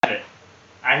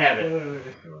I have it.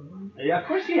 Yeah, of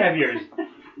course you have yours.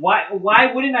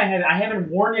 Why wouldn't I have it? I haven't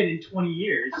worn it in 20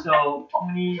 years, so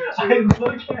 22.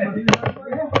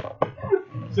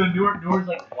 So Noor's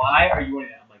like, why are you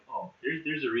wearing it? I'm like, oh,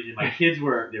 there's a reason. My kids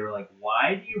they were like,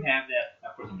 why do you have that?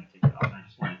 Of course I'm gonna take it off. And I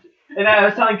just wanted to. And I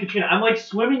was telling Katrina, I'm like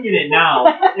swimming in it now.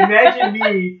 Imagine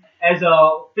me as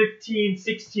a 15,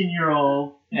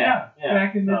 16-year-old.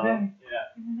 Back in the day.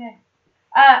 Yeah.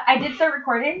 I did start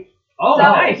recording. Oh, so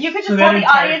nice. You could just tell the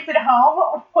audience at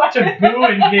home what to boo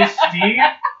and hiss Steve.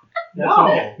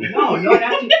 No, not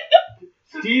actually.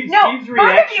 Steve's for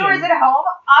reaction. the viewers at home,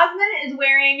 Osman is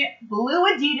wearing blue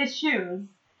Adidas shoes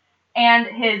and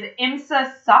his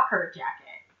IMSA soccer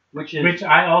jacket. Which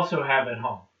I also have at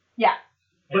home. Yeah.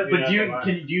 But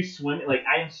do you swim? Like,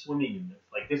 I am swimming in this.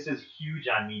 Like, this is huge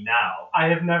on me now. I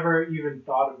have never even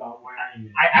thought about wearing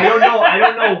it. I don't know. I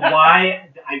don't know why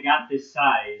I got this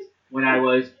size when I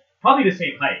was probably the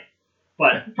same height,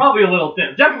 but probably a little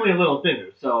thin. Definitely a little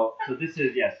thinner. So this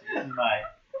is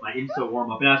my IMSA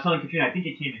warm up. And I was telling Katrina, I think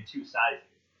it came in 2 sizes.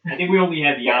 I think we only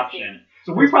had the option.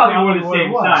 So we probably wore the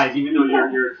same size, even though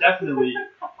you're definitely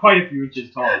quite a few inches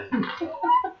taller.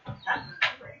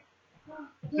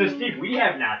 So Steve, we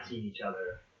have not seen each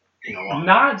other in a long time.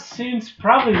 Not since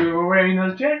probably we were wearing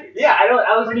those jackets. Yeah, I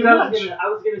was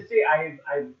gonna say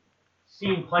I've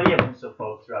seen plenty of IMSA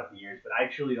folks throughout the years, but I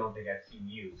truly don't think I've seen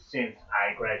you since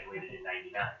I graduated in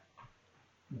 '99.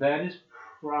 That is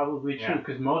probably true,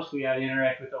 because mostly I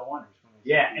interact with O1ers.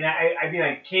 Yeah, and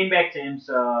I came back to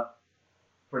IMSA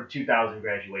for 2000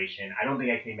 graduation. I don't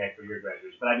think I came back for your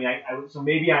graduation, but so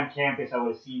maybe on campus I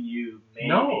would have seen you. Maybe.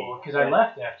 No, because I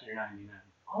left after '99.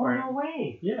 Oh, no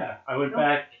way. Yeah, I went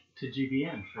back to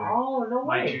GBN for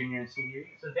my junior and senior year.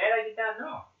 So that I did not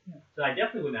know. Yeah. So I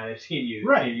definitely would not have seen you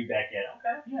back yet.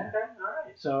 Okay. Yeah. Okay. All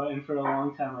right. So, and for a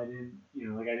long time I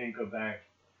didn't go back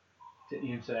to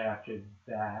IMSA after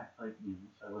that.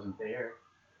 So I wasn't there.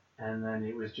 And then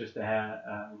it was just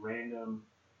a random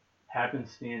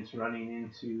happenstance running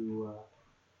into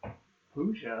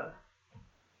Pooja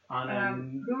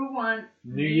on who wants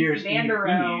New Year's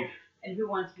Vanderow Eve. And who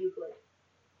wants Euclid?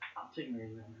 I'll take Mary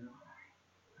Vanderow.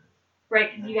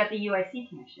 Right, because you got the UIC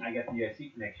connection. I got the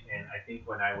UIC connection, and I think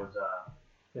when I was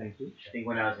Thank you. I think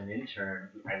when I was an intern,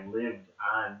 I lived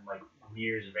on like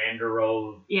Mears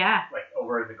Vanderow. Yeah. Like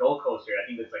over in the Gold Coast area. I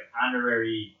think it's like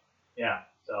honorary. Yeah.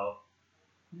 So.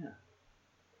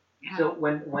 Yeah. So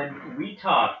when we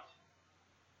talked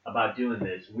about doing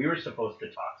this, we were supposed to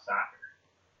talk soccer.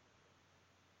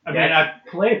 I mean, I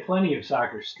play plenty of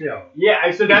soccer still.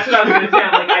 Yeah, so that's what I was gonna say.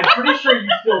 I'm like, I'm pretty sure you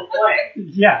still play.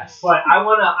 Yes. But I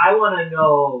wanna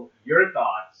know your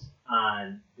thoughts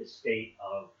on the state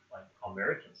of like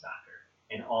American soccer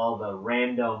and all the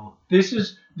random. This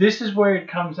is where it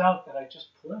comes out that I just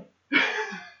play.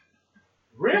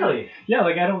 Really? Yeah,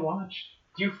 like I don't watch.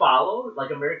 Do you follow like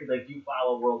American? Like, do you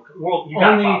follow World Cup? You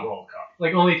gotta follow World Cup.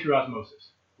 Like only through osmosis.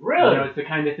 Really? It's the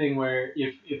kind of thing where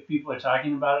if people are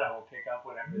talking about it, I will pick up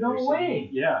whatever they're saying.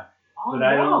 Yeah. Oh, but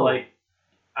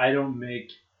I don't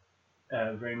make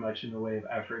very much in the way of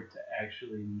effort to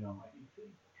actually know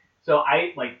anything. So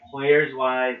I like players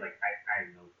wise, like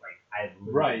I know, like I have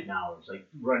limited Right. knowledge, like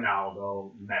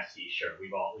Ronaldo, Messi, sure,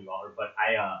 we've all heard, but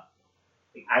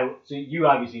so you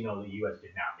obviously know the U.S.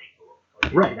 did not make the World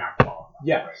Cup. Right. Did not qualify.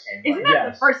 Yes. And, Isn't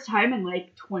that the first time in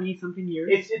like 20-something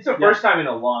years? It's the first time in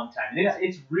a long time.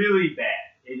 It's really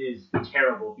bad. It is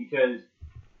terrible because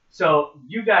we're all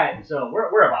about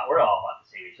the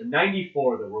same age. So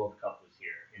 '94 the World Cup was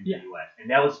here in the U.S. and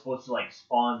that was supposed to like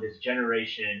spawn this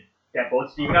generation that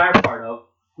both Steve and I are part of.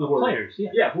 Who were players,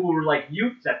 who were like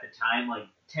youths at the time, like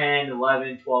 10,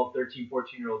 11, 12, 13,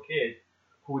 14-year-old kids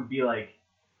who would be like,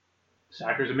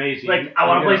 soccer's amazing. Like, I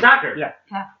want to play soccer. Yeah.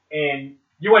 And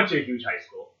you went to a huge high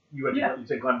school. You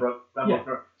said Glenbrook. Yeah.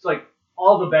 So like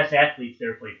all the best athletes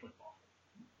there played football.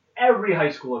 Every high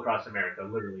school across America,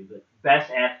 literally, the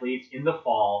best athletes in the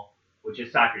fall, which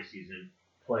is soccer season,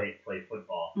 play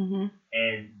football. Mm-hmm.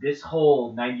 And this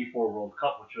whole '94 World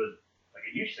Cup, which was like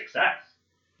a huge success,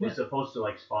 was supposed to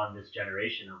like spawn this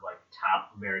generation of like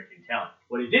top American talent.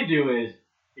 What it did do is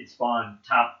it spawned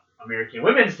top American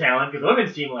women's talent because the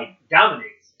women's team like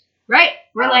dominates. Right.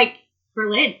 We're like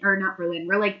Berlin, or not Berlin.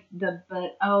 We're like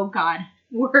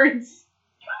words.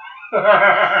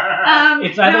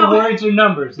 It's either words or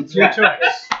numbers. It's your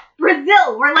choice.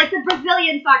 Brazil. We're like the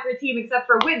Brazilian soccer team except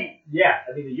for women. Yeah,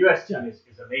 I mean the U.S. team is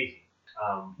amazing.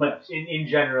 But in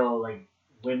general, like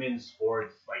women's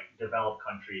sports, like developed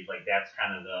countries, like that's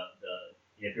kind of the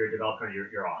if you're a developed country,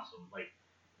 you're awesome. Like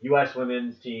U.S.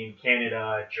 women's team,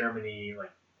 Canada, Germany,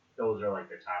 like those are like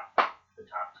the top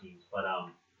teams. But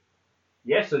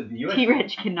Yeah, so the U.S.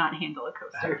 T-Reg cannot handle a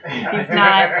coaster. I He's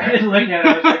not. just looking at it,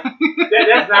 I was like,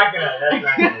 That's not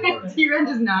gonna work. T-Reg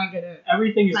is not gonna.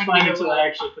 everything is Like fine me. until I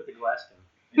actually put the glass down.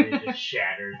 And it just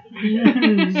shatters.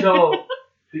 So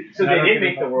they did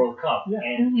make the World Cup, Yeah.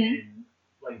 and Mhm.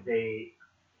 like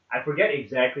I forget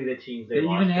exactly the teams they They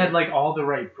lost even had to. like all the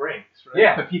right breaks, right?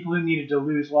 Yeah. The people who needed to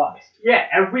lose lost. Yeah,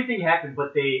 everything happened,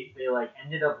 but they like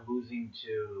ended up losing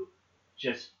to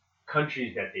just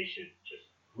countries that they should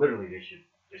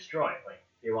destroy. Like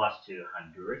they lost to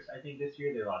Honduras, I think this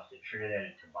year. They lost to Trinidad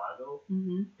and Tobago.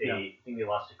 Mm-hmm. I think they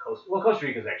lost to Costa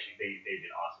Rica's actually they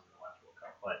did awesome in the last World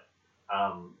Cup, but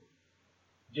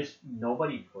just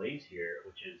nobody plays here,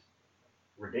 which is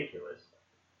ridiculous.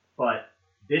 But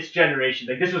this generation,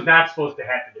 like this was not supposed to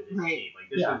happen to this Right. team. Like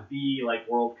this Yeah. was the like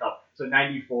World Cup. So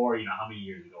 94, how many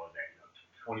years ago was that?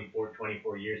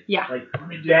 24 years. Yeah. Like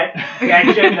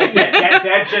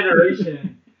that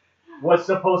generation was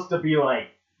supposed to be like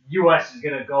U.S. is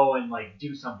gonna go and like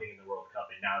do something in the World Cup,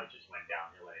 and now it just went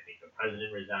downhill. And I think the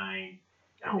president resigned.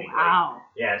 I Oh think, wow.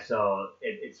 yeah, so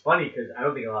it's funny because I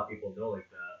don't think a lot of people know like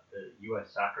the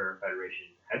U.S. Soccer Federation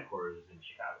headquarters is in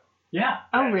Chicago. Yeah.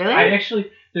 Oh really? I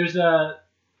actually there's a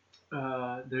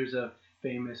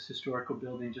famous historical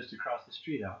building just across the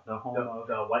street out the home of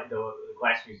The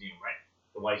Glass Museum, right?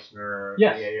 The Weissner.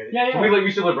 Yes. Yeah. So we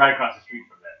used to live right across the street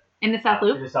from that. In the South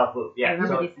Loop. In the South Loop. I Yeah.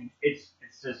 remember So these things. it's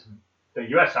just the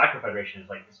U.S. Soccer Federation is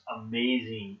like this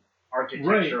amazing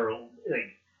architectural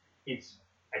like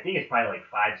I think it's probably like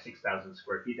 5,000-6,000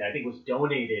 square feet that I think was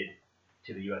donated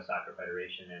to the U.S. Soccer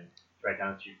Federation and it's right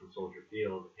down the street from Soldier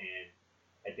Field, and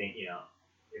I think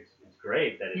it's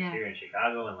great that it's Yeah. here in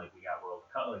Chicago, and like we got World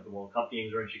Cup, like the World Cup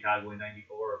games were in Chicago in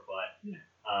 '94, but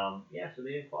so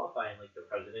they didn't qualify, and like the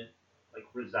president like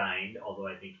resigned, although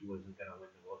I think he wasn't gonna win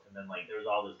the votes, and then like there was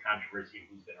all this controversy of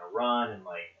who's gonna run, and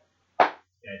like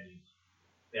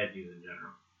bad news in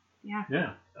general. Yeah.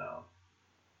 Yeah. So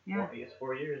Yeah. well, I guess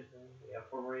 4 years, and we have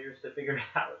 4 more years to figure it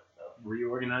out. So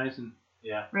Reorganize and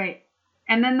yeah. Right.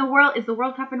 And then is the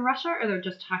World Cup in Russia, or they're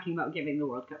just talking about giving the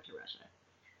World Cup to Russia?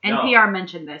 No. NPR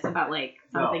mentioned this about like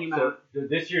something no, about. so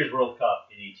this year's World Cup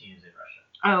in 18 is in Russia,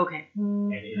 Oh, okay.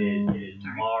 and it is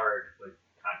Sorry. marred with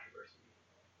controversy.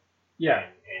 yeah.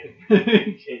 And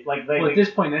it, like Well, at this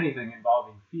point, anything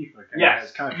involving FIFA kind Yes. of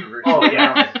has controversy. oh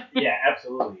yeah, yeah,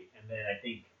 absolutely. And then I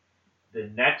think the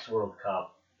next World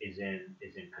Cup is in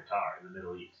Qatar in the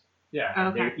Middle East. Yeah. And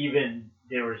Okay.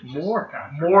 there was just More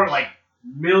controversy. more like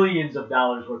millions of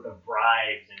dollars worth of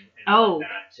bribes and Oh.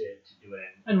 whatnot to do it.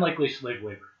 And likely slave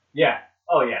labor. Yeah.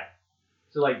 Oh yeah.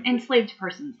 So like Enslaved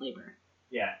persons labor.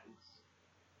 yeah.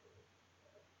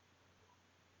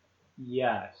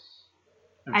 Yes.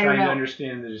 I'm I trying don't to know.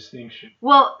 understand the distinction.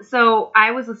 Well, so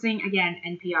I was listening again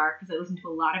NPR because I listen to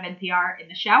a lot of NPR in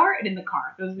the shower and in the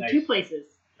car. Those are the Nice. two places.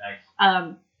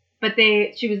 Nice. But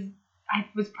I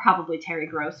was probably Terry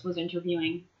Gross was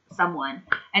interviewing someone,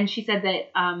 and she said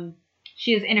that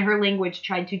she has in her language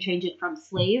tried to change it from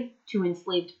slave to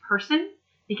enslaved person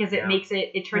because it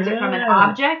turns it from an Yeah.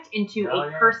 object into Oh,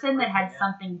 a yeah. person that had Yeah.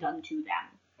 something done to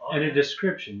them. Oh, And yeah. a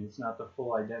description. It's not the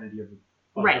full identity of the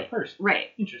Right. person.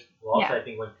 Right. Interesting. Well, also, Yeah. I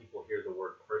think when people hear the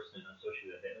word person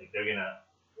associated with it, like they're gonna,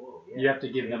 whoa, yeah. You have to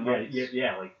give them rights.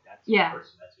 Yeah, like that's Yeah. a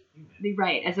person, that's a human.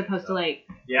 Right. As opposed to like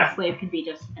a Yeah. slave could be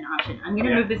just an option. I'm gonna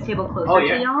Yeah. move this table closer Oh to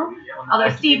yeah. y'all. Yeah. Although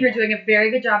Steve, you're doing a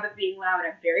very good job of being loud.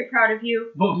 I'm very proud of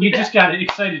you. But we just got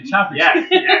excited topics. Yes.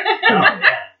 Yes. No,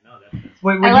 yeah. No, that's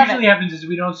What I love usually happens is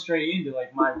we don't stray into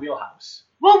like my wheelhouse.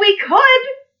 Well, we could.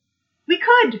 We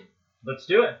could. Let's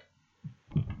do it.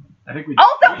 I think we.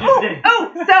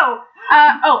 So,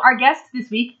 our guest this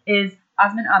week is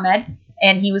Osman Ahmed,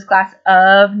 and he was class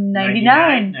of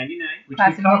 99. 99. Which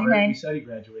class we of covered. 99. We said he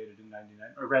graduated in '99,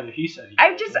 or rather, he said he.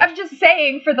 I'm just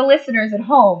saying for the listeners at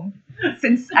home,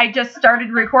 since I just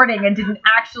started recording and didn't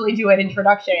actually do an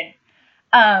introduction.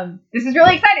 This is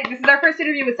really exciting. This is our first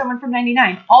interview with someone from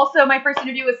 99. Also, my first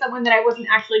interview with someone that I wasn't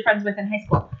actually friends with in high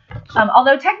school.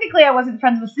 Although technically I wasn't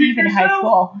friends with Steve in high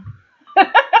school.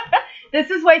 This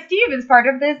is why Steve is part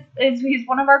of this. He's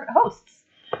one of our hosts.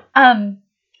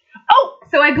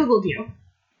 So I Googled you.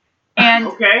 And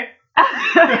Okay.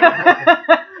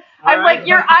 I'm like,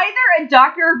 you're either a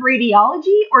doctor of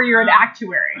radiology or you're an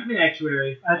actuary. I'm an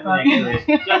actuary. I I'm thought- an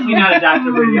actuary. Definitely not a doctor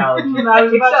of radiology. I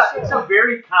was about to It's say. a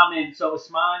very common. So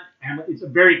Osman, it's a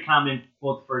very common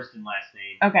both first and last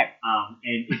name. Okay.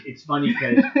 And it's funny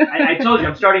because I told you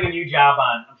I'm starting a new job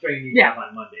on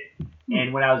Monday.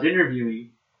 And when I was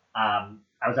interviewing, I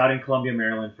was out in Columbia,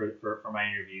 Maryland for my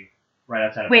interview, right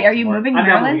outside of Wait, are you Baltimore. moving to I'm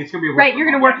not Maryland? moving. It's gonna be a Right, you're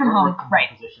gonna work from home. work Right.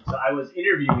 position. So I was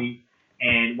interviewing,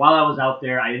 And while I was out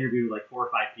there, I interviewed like 4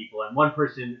 or 5 people, and one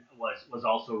person was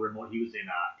also remote. He was in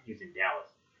Dallas,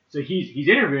 so he's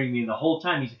interviewing me, and the whole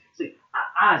time he's like,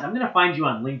 Oz, I'm gonna find you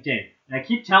on LinkedIn, and I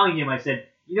keep telling him, I said,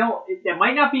 that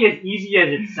might not be as easy as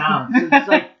it sounds. So it's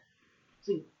like,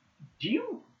 do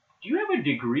you have a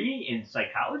degree in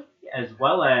psychology as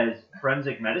well as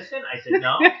forensic medicine? I said,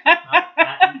 no,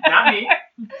 not me.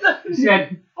 He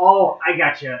said, oh, I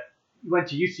got you. You went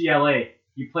to UCLA.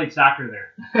 You played soccer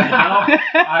there. And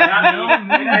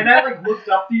I like looked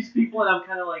up these people, and I'm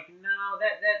kind of like, no,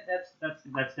 that's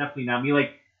definitely not me.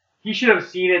 Like, he should have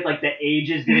seen it. Like, the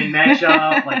ages didn't match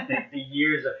up, like the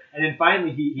years. And then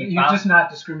finally, he's just not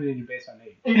discriminating based on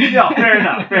age. No, fair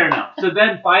enough. So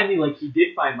then finally, like, he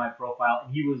did find my profile,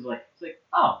 and he was like,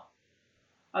 oh,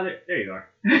 there you are.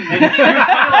 And he was kind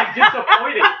of like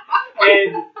disappointed.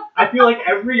 And I feel like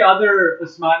every other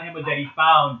Usman Hamid that he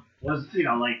found was,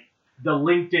 like, the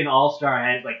LinkedIn All-Star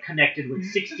has like connected with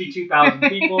 62,000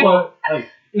 people. Like,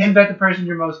 isn't that the person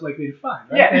you're most likely to find?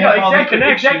 Right? Yeah, exactly.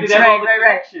 They have all the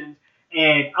Right. connections.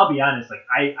 And I'll be honest, like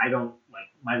I don't like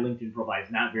my LinkedIn profile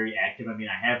is not very active. I mean,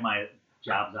 I have my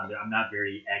jobs on there. I'm not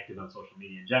very active on social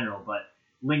media in general, but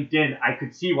LinkedIn, I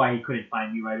could see why he couldn't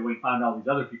find me right away. He found all these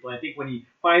other people. And I think when he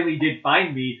finally did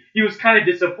find me, he was kind of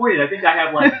disappointed. I think I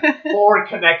have like 4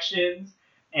 connections,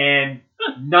 and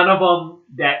none of them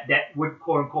that would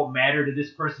quote unquote matter to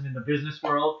this person in the business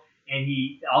world. And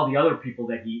all the other people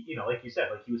that he, like you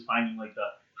said, like he was finding like the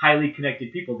highly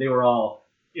connected people. They were all,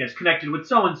 connected with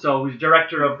so and so who's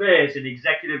director of this and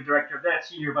executive director of that,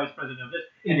 senior vice president of this.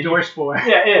 Endorsed for.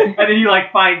 Yeah. And then he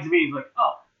like finds me. He's like,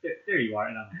 oh, there you are.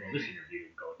 And I'm like, well, this interview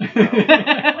didn't go.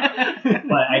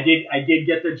 But I did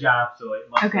get the job, so it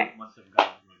must have gone.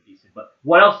 But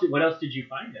what else did you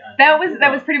find? That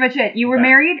was pretty much it. You were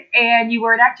married and you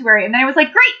were an actuary, and then it was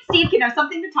like, great, Steve can have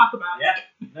something to talk about. Yeah,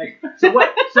 nice. So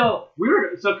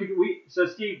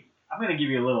Steve, I'm gonna give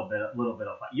you a little bit of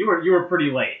fun. You were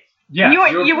pretty late. Yeah,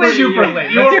 you were super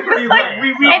late. You were pretty late.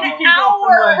 We an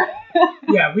hour.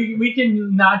 Yeah, we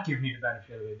can not give me the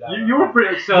benefit of the doubt. You were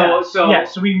pretty so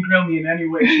we can grill me in any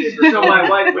way, shape, or so my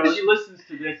wife, when she listens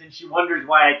to this and she wonders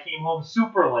why I came home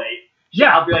super late.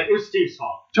 Yeah, I'll be like, it was Steve's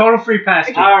fault. Total free pass.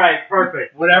 All right,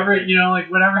 perfect. Whatever,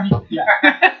 whatever. Yeah.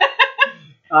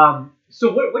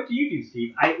 So what do you do,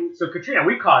 Steve? So Katrina,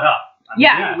 we caught up. I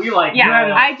mean, we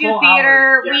I do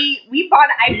theater. Yeah. We bought.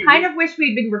 I kind of wish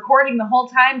we'd been recording the whole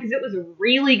time because it was a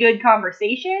really good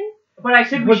conversation. But I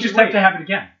said we'll just have to have it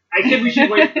again. I said we should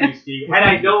wait for you, Steve. Had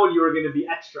I known you were going to be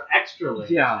extra late.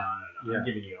 Yeah. No. I'm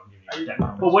giving you that.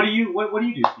 But what do you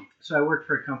do, Steve? So I work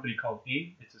for a company called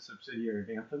AIM. It's a subsidiary of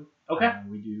Anthem. Okay.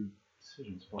 We do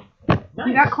decision support. Nice.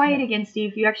 You got quiet again,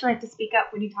 Steve. You actually have to speak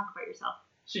up when you talk about yourself.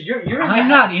 So you're. I'm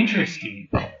not interested.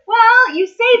 Well, you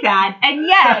say that, and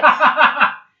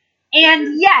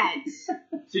yet.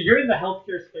 So you're in the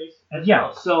healthcare space as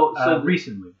well. So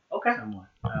recently. Okay. Somewhat.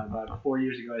 About 4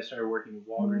 years ago, I started working with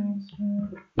Walgreens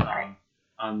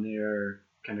on their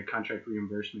kind of contract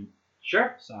reimbursement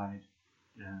side.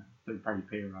 Third-party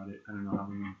payer audit. I don't know how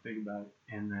we want to think about it.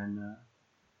 And then.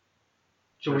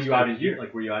 So were you out in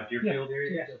Deerfield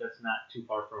area? Yeah. So that's not too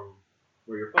far from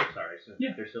where your folks are. So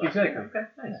they're still exactly. Okay,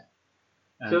 nice.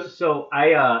 Yeah. So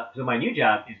my new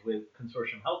job is with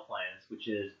Consortium Health Plans, which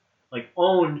is like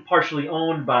partially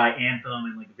owned by Anthem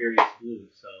and like various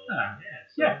blues. So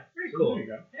very cool. There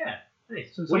you go. Yeah,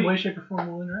 nice. So in some way, shape, or form,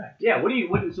 we'll interact. Yeah. What do you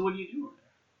do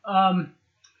over there?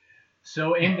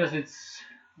 So AIM does its.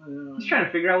 He's trying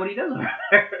to figure out what he does over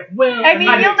there. Well, I mean,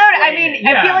 you'll notice. I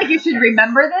feel like you should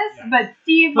remember this, but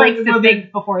Steve likes to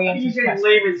think before he answers questions. He's in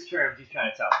layman's terms. He's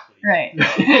trying to tell us. Right.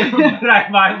 But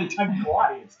I'm highly technical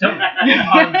audience.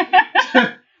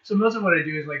 So most of what I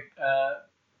do is like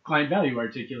client value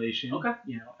articulation. Okay.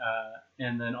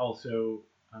 And then also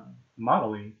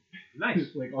modeling.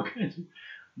 Nice. Like all kinds of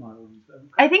modeling stuff.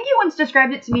 I think you once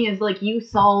described it to me as like you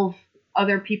solve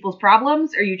other people's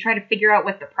problems, or you try to figure out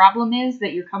what the problem is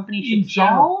that your company should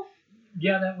solve.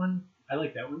 Yeah, that one. I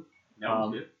like that one. That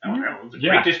one's good. That one's a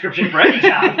great description for any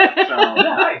job. So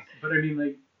nice. But I mean,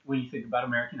 like when you think about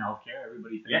American healthcare,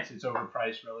 everybody thinks it's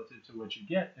overpriced relative to what you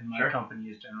get, and my company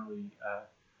is generally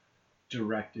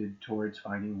directed towards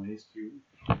finding ways to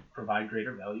provide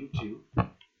greater value to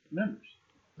members.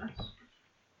 Nice.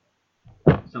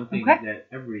 Something that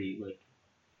every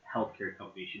healthcare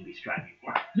company should be striving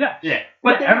for. Yeah.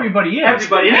 But everybody is.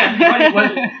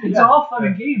 It's all fun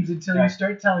and games until you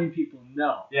start telling people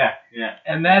no. Yeah.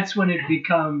 And that's when it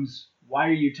becomes, why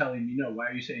are you telling me no? Why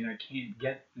are you saying I can't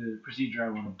get the procedure I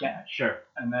want to get? Sure.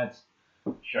 And that's...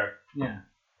 Sure. Yeah.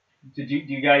 Do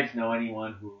you guys know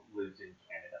anyone who lives in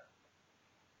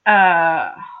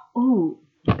Canada?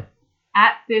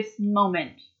 at this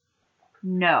moment,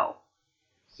 no.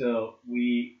 So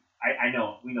I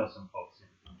know we know some folks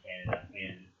in Canada,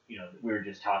 and we were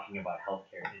just talking about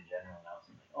healthcare in general, and I was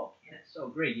like, oh, Canada's so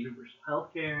great, universal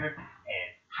healthcare, and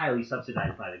highly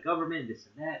subsidized by the government, this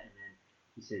and that, and then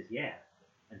he says, yeah,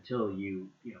 until you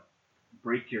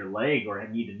break your leg or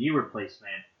need a knee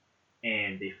replacement,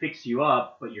 and they fix you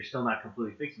up, but you're still not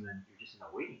completely fixed, and then you're just in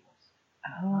a waiting list.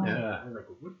 Oh. Yeah. I was like,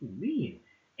 what do you mean?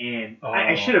 And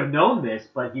I should have known this,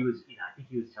 but he was, I think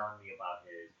he was telling me about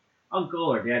his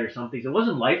uncle or dad or something. So it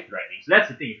wasn't life-threatening. So that's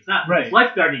the thing. It's not Right. It's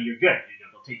life-threatening. You're good.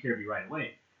 They'll take care of you right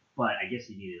away. But I guess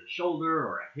he needed a shoulder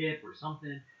or a hip or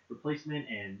something replacement,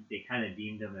 and they kind of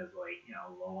deemed him as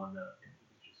low on the. And he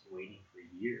was just waiting for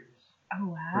years Oh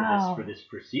wow. for this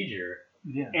procedure.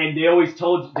 Yeah. And they always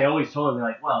told him, they're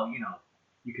like, well,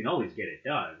 you can always get it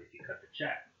done if you cut the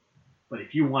check. But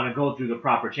if you want to go through the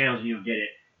proper channels and get it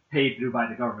paid through by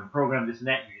the government program, this and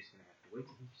that, you're just going to have to wait.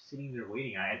 So he's just sitting there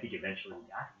waiting. I think eventually he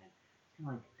got it. And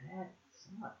I'm like, that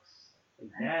sucks.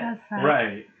 Like That does suck.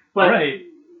 Right. But, Right.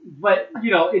 But,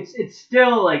 it's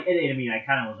still like, and I mean, I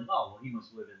kind of was like, oh, well, he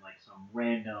must live in like some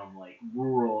random, like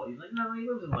rural. He's like, no, he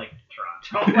lives in like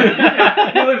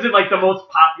Toronto. He lives in like the most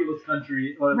populous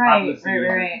country, or the populous city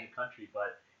in the country.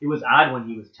 But it was odd when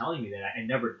he was telling me that. I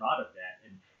never thought of that.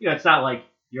 And, it's not like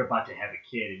you're about to have a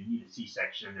kid and you need a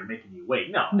C-section and they're making you wait.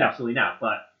 No, absolutely not.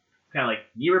 But it's kind of like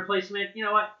knee replacement. You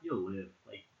know what? You'll live.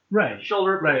 Like, Right.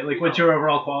 shoulder. Right. Like, what's your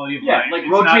overall quality of Yeah, life? like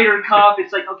It's rotator cuff.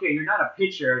 It's like, okay, you're not a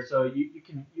pitcher, so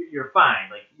you're fine.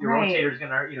 Like your Right. rotator's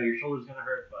gonna hurt, your shoulder's gonna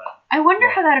hurt, but I wonder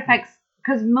how that affects,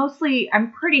 because mostly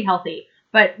I'm pretty healthy,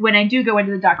 but when I do go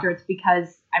into the doctor, it's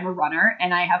because I'm a runner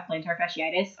and I have plantar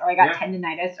fasciitis, or I got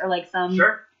tendonitis, or like some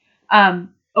sure.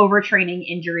 overtraining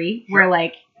injury where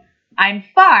like I'm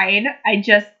fine, I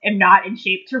just am not in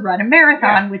shape to run a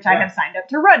marathon, which I have signed up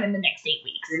to run in the next 8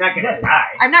 weeks. You're not gonna die.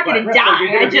 I'm not gonna but die. You're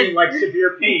I gonna be in just like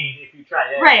severe pain if you try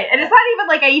that. right, and it's not even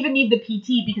like I even need the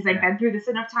PT because I've been through this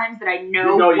enough times that I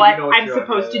know, what I'm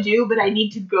supposed to do, but I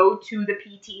need to go to the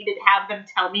PT to have them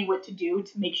tell me what to do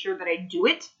to make sure that I do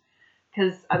it.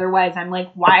 Because otherwise, I'm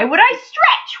like, why would I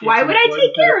stretch? Why would I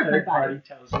take care of my body?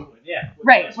 Tells you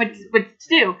What to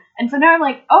do. And so now I'm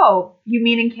like, oh, you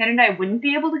mean in Canada I wouldn't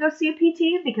be able to go see a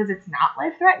PT because it's not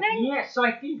life-threatening? Yeah, so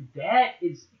I think that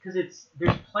is because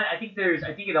I think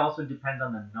it also depends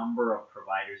on the number of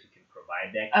providers who can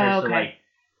provide that care. Oh, okay. So like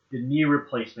the knee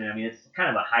replacement, I mean, it's kind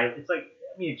of a high. It's like,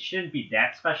 I mean, it shouldn't be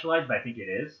that specialized, but I think it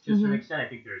is to a certain extent. I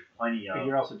think there's plenty of. But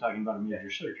you're also talking about a major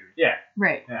surgery. Yeah.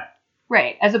 Right. Yeah.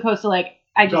 Right. As opposed to like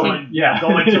I just going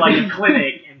to like a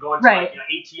clinic and going to like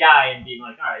ATI and being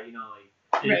like, all right,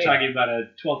 like you're talking about a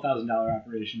 $12,000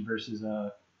 operation versus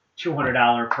a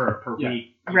 $200 per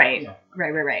week. Right.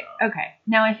 Right. Okay.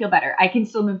 Now I feel better. I can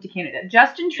still move to Canada.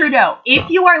 Justin Trudeau, if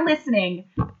you are listening,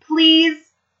 please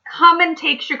come and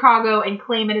take Chicago and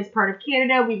claim it as part of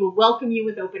Canada. We will welcome you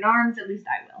with open arms. At least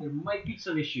I will. There might be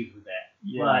some issues with that,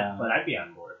 Yeah. but I'd be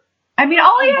on board. I mean,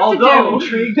 all he has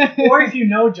to do. Or if you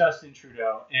know Justin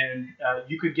Trudeau and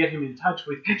you could get him in touch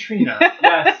with Katrina,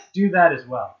 do that as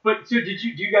well. But so do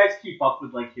you guys keep up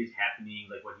with like his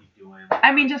happenings, like what he's doing? Like,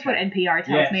 I mean, just what NPR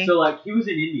tells me. So like he was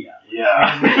in India.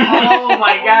 Yeah. Oh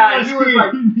my God, he was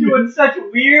like doing such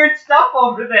weird stuff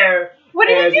over there. What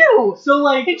did he do? So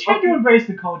like He tried to embrace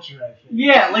the culture, I think.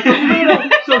 Yeah, like a little.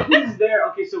 So he's there.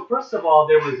 Okay, so first of all,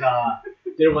 it was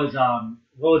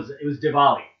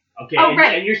Diwali. Okay,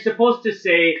 and you're supposed to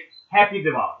say Happy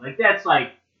Diwali. Like that's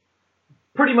like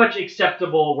pretty much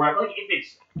acceptable. Where like if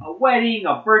it's a wedding,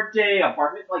 a birthday, a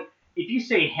bar mitzvah, like if you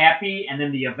say happy and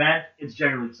then the event, it's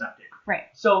generally accepted. Right.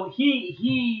 So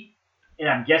he and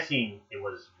I'm guessing it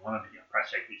was one of the press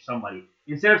secretary, somebody,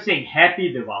 instead of saying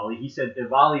Happy Diwali, he said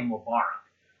Diwali Mubarak.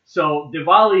 So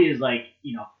Diwali is like,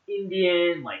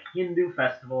 Indian, like Hindu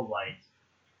festival of lights.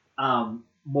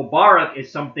 Mubarak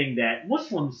is something that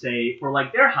Muslims say for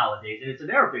like their holidays, and it's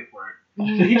an Arabic word. So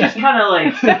he just kind of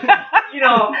like,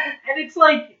 and it's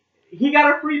like he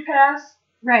got a free pass,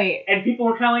 right? And people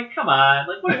were kind of like, "Come on,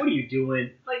 like what are you doing?"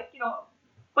 Like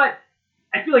but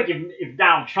I feel like if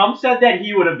Donald Trump said that,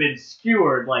 he would have been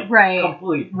skewered like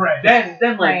completely. Right.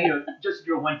 Then like Justin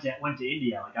Trudeau went to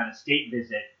India like on a state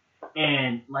visit,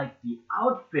 and like the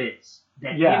outfits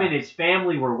that him and his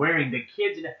family were wearing, the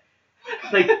kids and.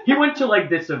 Like he went to like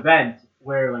this event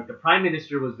where like the prime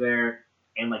minister was there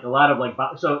and like a lot of like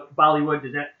so Bollywood,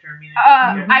 does that term mean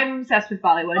anything? I'm obsessed with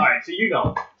Bollywood. All right, so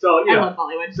I love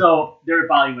Bollywood. So there are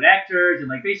Bollywood actors and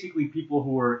like basically people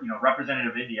who are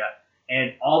representative of India,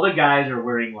 and all the guys are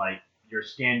wearing like your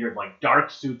standard like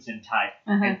dark suits and ties.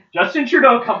 Uh-huh. And Justin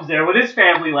Trudeau comes there with his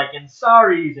family like in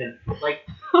saris and like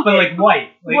but like white,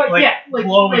 like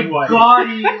glowing white.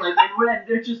 gaudy, like and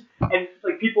they're just and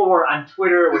like people were on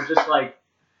Twitter were just like,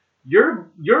 you're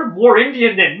more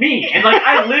Indian than me, and like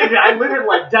I live in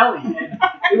like Delhi, and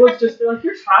it was just they're like,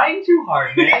 you're trying too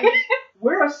hard, man. Just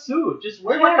wear a suit, just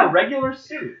wear like a regular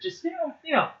suit, just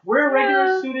wear a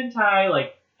regular suit and tie,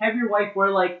 like have your wife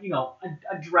wear like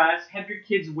a dress, have your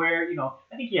kids wear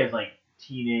I think he has like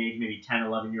teenage, maybe 10,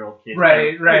 11-year-old kids.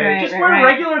 Right. Just wear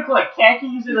regular like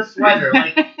khakis and a sweater.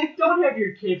 Like, don't have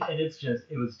your kids, and it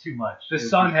was too much. The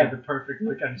son had the perfect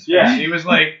look on his face. Yeah. He was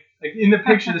like in the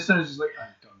picture, the son is just like, I'm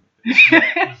done with this.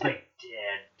 Yeah, he's like,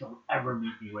 Dad, don't ever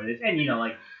meet me with this.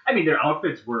 And their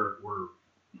outfits were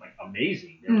like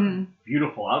amazing. They were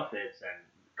beautiful outfits and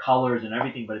colors and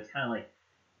everything. But it's kind of like,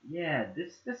 yeah,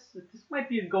 this might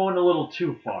be going a little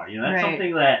too far. That's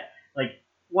something that like.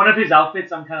 One of his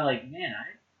outfits, I'm kind of like, man,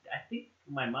 I think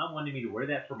my mom wanted me to wear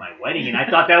that for my wedding, and I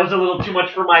thought that was a little too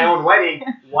much for my own wedding.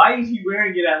 Why is he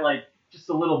wearing it at like just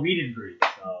a little meet and greet?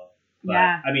 So, but,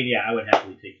 yeah. I mean, I would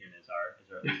happily take him as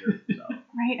our leader. So.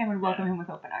 Right, I would welcome him with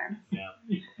open arms. Yeah.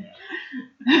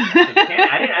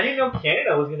 I didn't know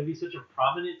Canada was going to be such a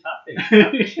prominent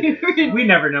topic. We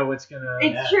never know what's gonna.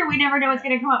 It's true. We never know what's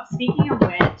going to come up. Speaking of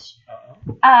which,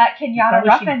 Uh-oh. Kenyatta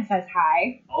Ruffin says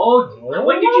hi. Oh,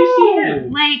 when did you see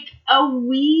him? Like a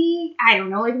week, I don't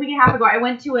know, like a week and a half ago. I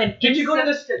went to an. Did you go to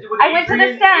the STEM? I went to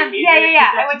the STEM.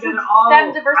 Yeah. I went to the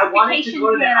STEM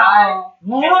diversification panel.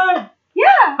 What? Yeah.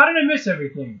 How did I miss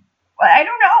everything? I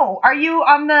don't know. Are you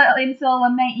on the IMSA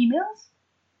alumni emails?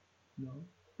 No.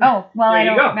 Oh, well, There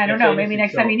you go. I don't That's know. Maybe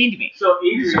next time you need to be. So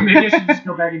Adrian, So maybe I should just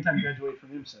go back in time and graduate from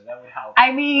IMSA. That would help.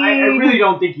 I mean, I really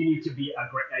don't think you need to be a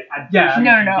great. Yeah.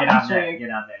 No. I'm Get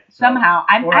sure on that. So, somehow.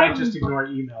 Or I just ignore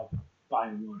email by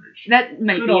and large. That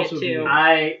might Could be it also too. be.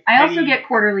 I also get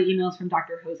quarterly emails from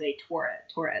Dr. Jose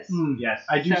Torres. Yes,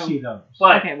 I do So- see those.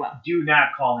 but Okay, well, do not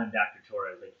call him Dr.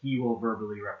 Torres. Like he will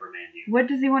verbally reprimand you. what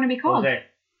does he want to be called? Jose,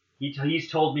 he's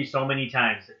told me so many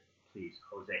times, please,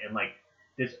 Jose, and like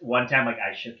this one time, like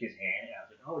I shook his hand and I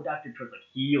was like, oh, Dr. Torres, like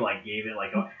he like gave it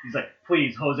like, he's like,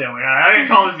 please, Jose. I'm like, I didn't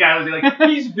call this guy Jose. Like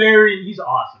he's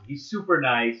awesome. He's super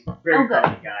nice, very good.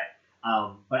 friendly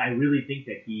guy. But I really think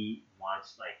that he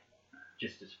wants like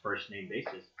just his first name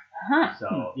basis. Huh.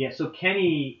 So so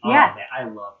Kenny, Yeah. man, I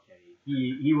love Kenny.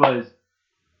 He was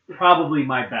probably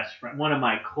my best friend, one of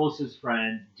my closest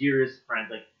friends, dearest friends,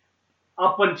 like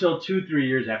up until 2-3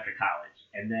 years after college.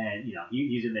 And then,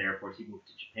 he's in the Air Force. He moved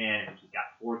to Japan. He's got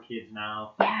 4 kids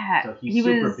now. Yeah. So he's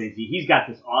super busy. He's got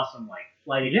this awesome like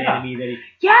flight academy that he.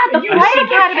 The flight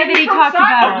academy that he talked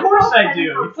about. Of course I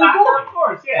do. Of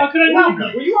course, yeah. How could I not know?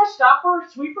 Were you a stopper,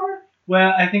 sweeper?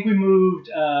 Well, I think we moved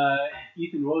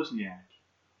Ethan Wozniak.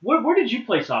 Where did you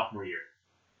play sophomore year?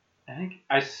 I think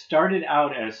I started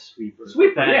out as sweeper.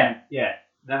 Sweeper, Then- yeah.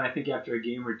 Then I think after a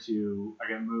game or two,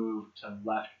 I got moved to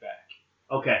left back.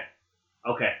 Okay.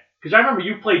 Because I remember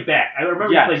you played back. I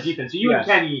remember you played defense. So you and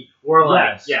Kenny were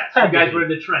like, Yes. so you guys were in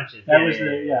the trenches. That was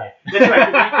the. That's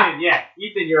right. 'cause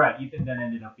Ethan, you're right. Ethan then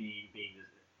ended up being this.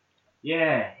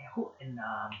 Yeah. And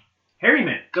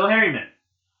Harryman, Bill Harryman.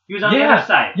 He was on the other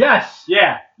side. Yes.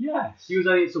 Yeah. Yes. He was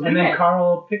on. So And then had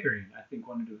Carl Pickering, I think,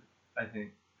 wanted to.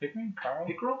 Pickering? Carl?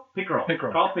 Pickerel. Pickerel.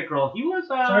 Carl Pickerel. He was.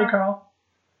 Sorry, Carl.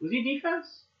 Was he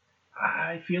defense?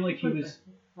 I feel like he was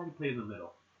He played in the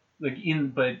middle.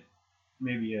 but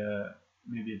maybe a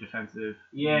defensive.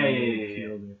 Yeah.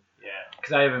 midfielder. Yeah.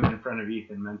 Because I have him in front of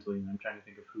Ethan mentally, and I'm trying to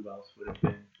think of who else would have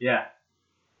been. Yeah.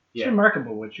 It's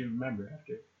remarkable what you remember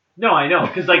after. No, I know,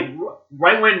 because like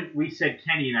right when we said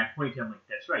Kenny and I pointed to him, like,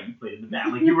 that's right, you played in the back,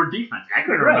 like you were defense. I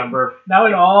couldn't Right. remember. Now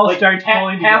it all Like, starts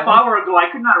pulling together. half hour ago, I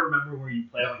could not remember where you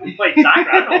played. Like, you played soccer.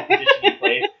 I don't know what position you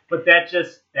played, but that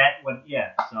went.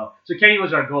 So Kenny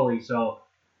was our goalie. So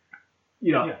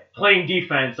playing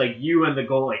defense, like you and the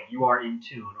goal, like you are in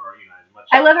tune, or as much.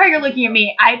 I love how you're looking at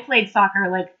me. I played soccer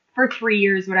like for 3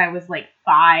 years when I was like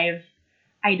 5.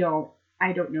 I don't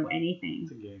know anything.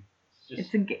 It's a game.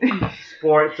 It's a game.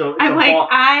 Sport. So it's I'm a like, ball.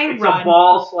 it's a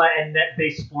ball and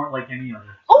net-based sport like any other.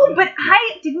 Oh, but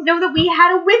I didn't know that we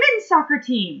had a women's soccer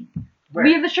team. Where?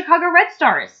 We have the Chicago Red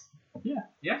Stars. Yeah.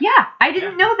 Yeah, I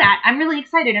didn't know that. I'm really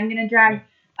excited. I'm gonna drag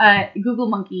Google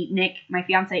Monkey Nick, my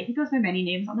fiance. He goes by many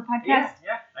names on the podcast.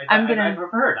 Yeah. I've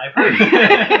heard.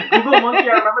 Google Monkey.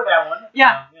 I remember that one.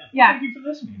 Yeah. Thank you for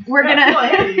listening. We're gonna.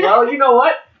 Well, you know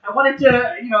what? I wanted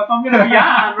to, if I'm going to be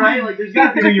on, right? Like, there's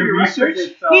got to Do be your research.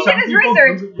 He did his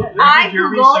research. I your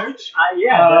Googled. research.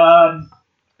 Yeah.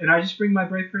 And I just bring my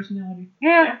brave personality.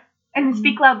 Yeah. And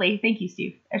speak loudly. Thank you,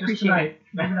 Steve. I Just appreciate tonight.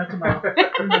 Maybe not tomorrow.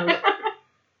 Who knows?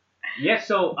 Yeah.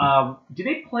 So, do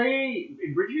they play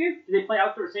in Bridgeview? Do they play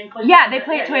outdoor same place? Yeah, they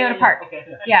play at Toyota Park. Okay.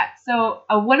 Yeah. So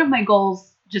one of my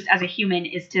goals, just as a human,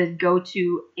 is to go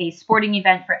to a sporting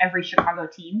event for every Chicago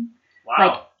team.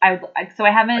 Wow. Like so I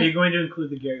Are haven't. you going to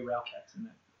include the Gary Ralcats in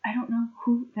that? I don't know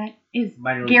who that is.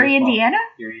 Minor league Gary, baseball. Indiana.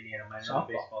 Gary, Indiana. Minor Softball.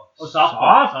 league baseball. Oh,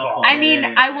 softball. I mean,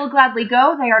 I will gladly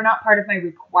go. They are not part of my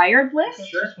required list.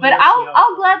 Sure. But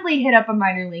I'll gladly hit up a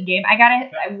minor league game.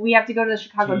 We have to go to the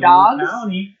Chicago Dogs,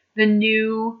 County.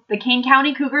 the Kane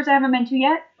County Cougars I haven't been to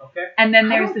yet, Okay. and then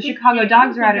there's the Chicago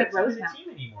Dogs are out at Rosemount. Rosemount. Team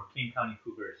anymore, Kane County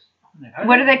Cougars.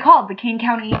 What are they called? The Kane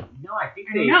County. No, I think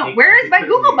I don't know. Where is my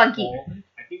Google monkey?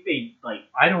 I think they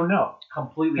I don't know.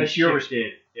 completely That's your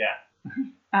shifted. Yeah.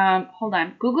 Hold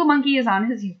on. Google monkey is on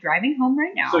he's driving home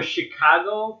right now. So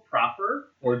Chicago proper,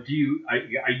 or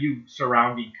are you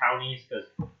surrounding counties? Because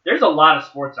there's a lot of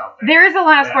sports out there. There is a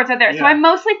lot of Yeah, sports out there. So yeah. I'm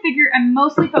mostly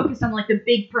focused on like the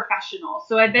big professionals.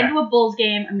 So I've been Okay. to a Bulls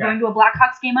game. I'm Okay. going to a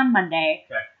Blackhawks game on Monday.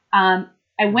 Okay.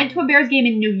 I went to a Bears game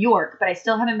in New York, but I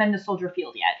still haven't been to Soldier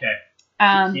Field yet. Okay.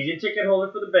 Season ticket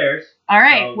holder for the Bears. All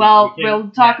right. So Well, we can-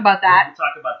 we'll talk about that. We'll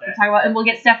talk about that. We'll talk about, and we'll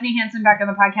get Stephanie Hansen back on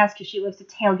the podcast because she lives to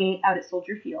tailgate out at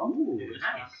Soldier Field. Ooh,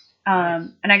 nice.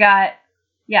 And I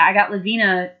got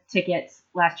Lavina tickets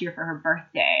last year for her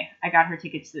birthday. I got her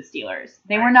tickets to the Steelers.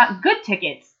 They were Nice. not good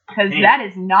tickets because Hey. that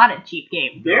is not a cheap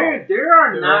game. There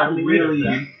are not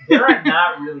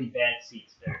really bad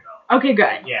seats there though. Okay,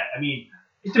 good. Yeah, I mean,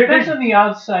 It depends on the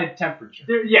outside temperature.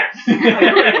 yes, agree.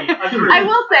 I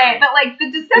will say that like the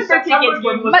December tickets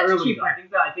were much cheaper.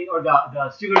 I think, or the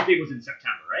Steelers game was in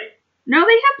September, right? No,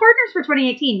 they have partners for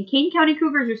 2018. Kane County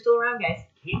Cougars are still around, guys.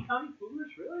 Kane County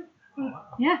Cougars, really? Oh, wow.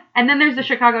 Yeah, and then there's the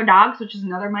Chicago Dogs, which is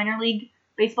another minor league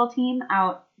baseball team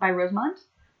out by Rosemont.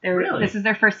 Really? This is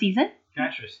their first season.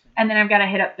 Interesting. And then I've got to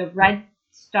hit up the Red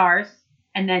Stars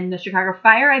and then the Chicago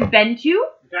Fire. I've been to,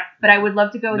 Okay. but I would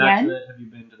love to go again. Have you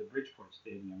been to the Bridgeport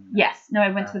Stadium? Yes. No, I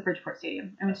went to the Bridgeport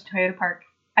Stadium. I went to Toyota Park.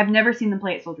 I've never seen them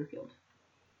play at Soldier Field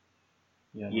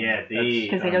Yeah,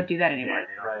 because they don't do that anymore. Yeah,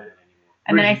 they don't do that anymore.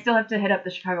 And then I still have to hit up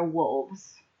the Chicago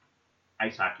Wolves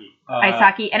Ice hockey. ice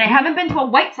hockey, and I haven't been to a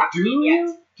White Sox game yet.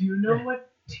 Do you know what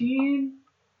team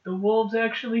the Wolves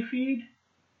actually feed?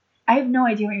 I have no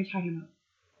idea what you're talking about.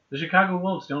 The Chicago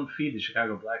Wolves don't feed the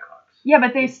Chicago Blackhawks. Yeah,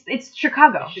 but it's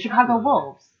Chicago. It's Chicago Chicago.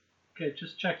 Wolves. Okay,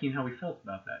 just checking how we felt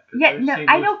about that. 'cause Yeah, they're no, St.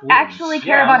 I Louis don't Blues. actually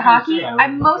care Yeah, I about was gonna hockey. say, I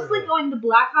I'm wasn't mostly sure. going to the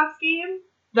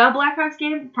Blackhawks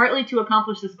game, partly to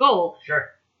accomplish this goal. Sure.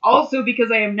 Also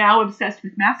because I am now obsessed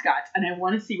with mascots, and I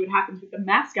want to see what happens with the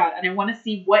mascot, and I want to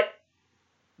see what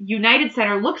United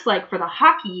Center looks like for the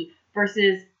hockey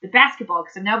versus the basketball,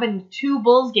 because I've now been to 2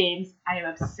 Bulls games. I am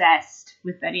obsessed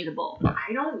with Benny the Bull.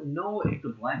 I don't know if the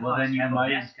Blackhawks Well, then you have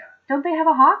might- a mascot. Don't they have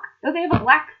a hawk? Don't they have a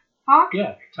black hawk?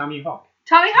 Yeah, Tommy Hawk.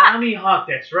 Tommy Hawk! Tommy Hawk,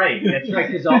 that's right. That's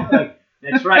right.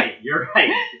 That's right. You're right.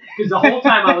 Because the whole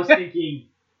time I was thinking,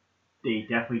 they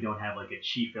definitely don't have like a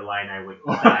Chief Illini with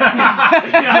the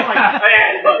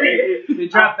They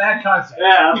dropped that concept.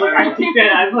 Yeah, I think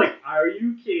that I'm like, are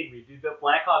you kidding me? Dude, the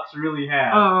Blackhawks really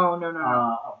have, Oh,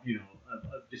 no.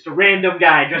 just a random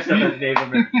guy dressed up as Native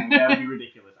American. That would be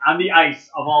ridiculous on the ice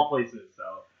of all places. So,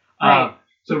 Right.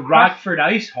 So Rockford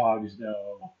Ice Hogs,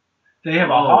 though, they have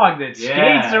a Oh, hog that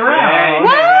yeah, skates around.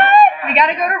 What? yeah, We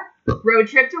gotta yeah. go to road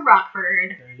trip to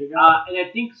Rockford. There you go. And I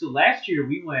think so. Last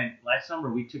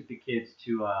summer we took the kids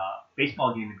to a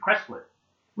baseball game in Crestwood,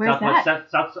 Where's that?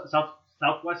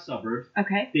 southwest suburbs.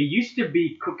 Okay. They used to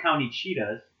be Cook County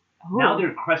Cheetahs. Oh. Now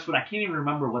they're Crestwood. I can't even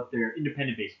remember what their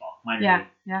independent baseball minor league.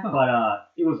 Yeah. But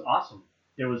it was awesome.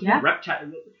 There was Yeah.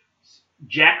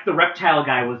 Jack the reptile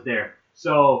guy was there.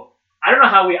 So I don't know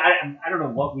how I don't know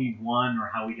what we won or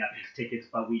how we got these tickets,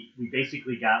 but we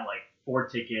basically got like 4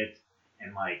 tickets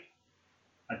and like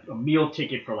a meal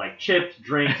ticket for like chips,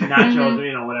 drinks, nachos,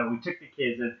 or, whatever. We took the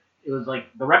kids and it was like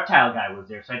the reptile guy was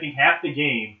there. So I think half the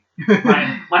game,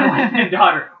 my wife and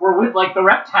daughter were with like the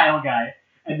reptile guy,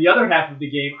 and the other half of the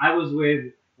game I was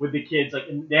with the kids. Like,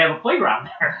 and they have a playground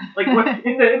there, like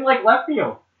in like left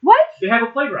field. What? They have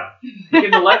a playground. Like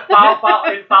in the left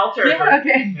foul territory. Yeah,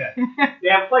 okay. They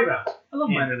have a playground. I love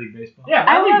Yeah. minor league baseball. Yeah,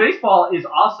 I minor love- league baseball is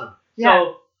awesome. Yeah.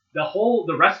 So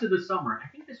the rest of the summer, I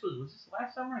think was this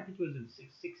last summer? I think it was in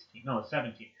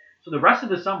 17. So the rest of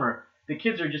the summer, the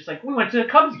kids are just like, we went to a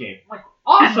Cubs game. I'm like,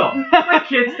 awesome. My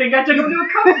kids think I took them to a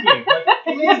Cubs game.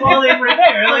 Like, while they were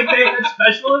there, like they had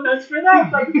special events for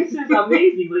them. Like, this is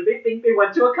amazing. Like, they think they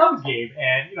went to a Cubs game,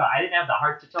 and I didn't have the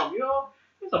heart to tell them,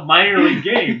 it's a minor league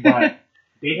game, but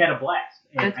they had a blast.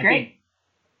 And That's great.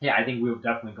 I think we'll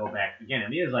definitely go back again. I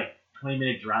mean, it's like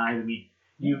 20-minute drive. I mean,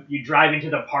 you drive into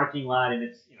the parking lot and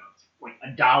it's like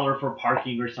 $1 for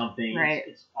parking or something. Right.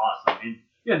 It's awesome. And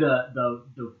yeah,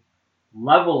 the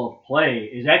level of play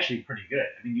is actually pretty good.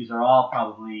 I mean, these are all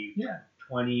probably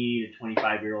 20 to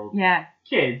 25-year-old Yeah.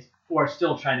 kids who are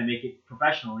still trying to make it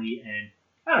professionally. And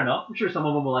I don't know. I'm sure some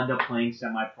of them will end up playing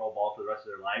semi-pro ball for the rest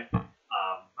of their life.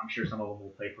 I'm sure some of them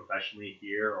will play professionally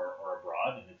here or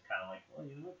abroad. And it's kind of like, well,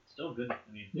 you know, it's still good. I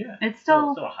mean, It's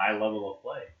still a high level of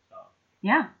play. So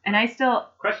yeah, and I still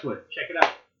Crestwood, check it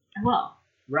out. well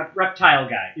Reptile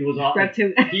guy. It was all.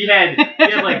 Reptile. He had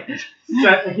like.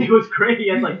 It was great. He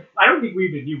had like. I don't think we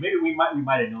even knew. Maybe we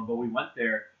might have known, but we went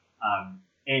there,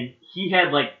 and he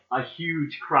had like a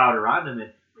huge crowd around him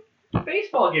and like,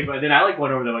 baseball game. And then I like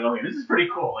went over there like, okay, this is pretty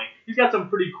cool. Like he's got some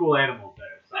pretty cool animals there.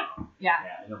 So Yeah.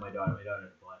 I know my daughter had a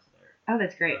blast there. Oh,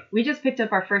 that's great. We just picked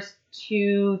up our first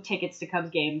 2 tickets to Cubs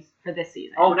games for this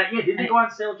season. Oh, didn't they go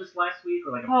on sale just last week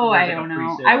or like? I don't know.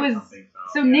 Pre-sale I or was something,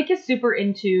 so Nick is super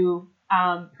into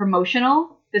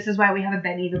promotional. This is why we have a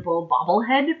Benny the Bull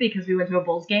bobblehead because we went to a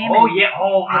Bulls game. Oh and yeah.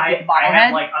 Oh, I have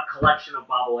bobblehead. like a collection of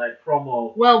bobblehead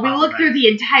promo. Well, we looked through the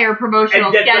entire promotional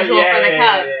And that's right, schedule yeah, for the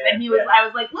yeah, Cubs, yeah, and I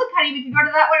was like, "Look, honey, we can go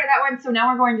to that one or that one." So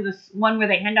now we're going to this one where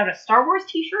they hand out a Star Wars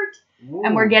T-shirt,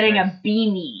 and we're getting a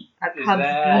beanie, a Is Cubs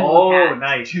that- beanie. Oh, hat.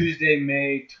 nice. Tuesday,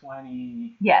 May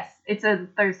 20. Yes, it's a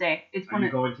Thursday. It's Are one you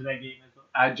of going to that game as well?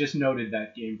 I just noted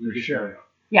that game for sure.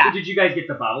 yeah. So did you guys get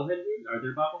the bobblehead games? Are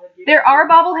there bobblehead games? There are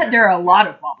bobblehead. There are a lot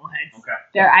of bobbleheads.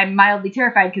 Okay. I'm mildly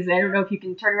terrified because I don't know if you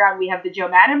can turn around. We have the Joe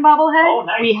Madden bobblehead. Oh,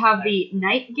 nice, We have nice. the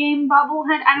night game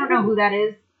bobblehead. I don't know who that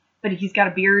is, but he's got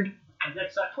a beard. Is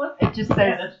that Sutcliffe? It just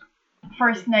Yeah, says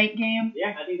first night game.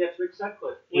 yeah, I think that's Rick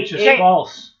Sutcliffe. Which is 88.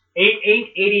 false.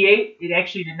 88. It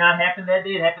actually did not happen that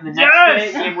day. It happened the next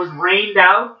Yes! day. It was rained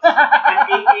out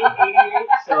on 88.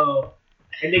 So,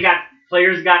 and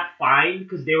players got fined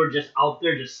because they were just out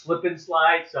there just slip and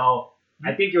slide. So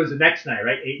I think it was the next night,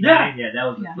 right? 8, 9. Yeah, that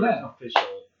was the Yeah. first official.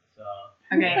 So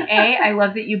Okay, I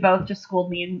love that you both just schooled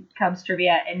me in Cubs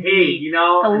trivia, and hey, you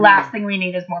know, the last thing we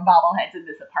need is more bobbleheads in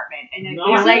this apartment, and I No,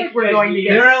 feel I like think we're you going guys to need get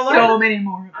to- There are so many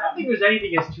more of I don't them. think there's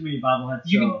anything as too many bobbleheads.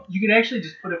 You could actually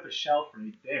just put up a shelf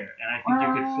right there, and I think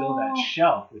you could fill that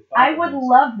shelf with I would bobbleheads.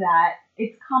 love that.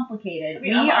 It's complicated. I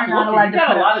mean, we are I'm not looking. allowed You to got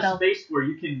put a up lot of shelves. space where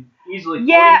you can easily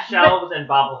Yeah, put in shelves and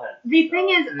bobbleheads. The thing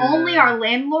is, Yeah. only our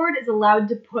landlord is allowed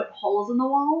to put holes in the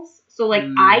walls. So, like,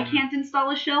 I Mm. can't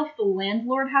install a shelf. The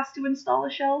landlord has to install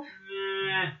a shelf.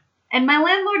 Eh, And my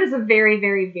landlord is a very,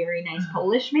 very, very nice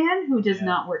Polish man who does Yeah.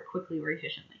 not work quickly or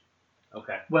efficiently.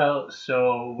 okay. Well,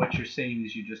 so what you're saying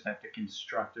is you just have to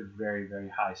construct a very, very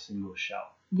high single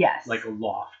shelf, Yes. like a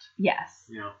loft. Yes.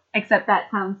 You know. Except that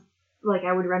sounds like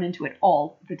I would run into it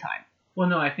all the time. Well,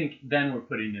 no, I think then we're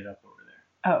putting it up over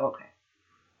there. Oh, okay.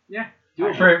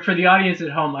 For the audience at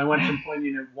home, I went from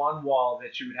pointing at one wall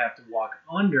that you would have to walk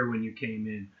under when you came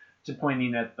in to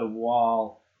pointing at the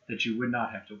wall that you would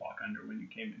not have to walk under when you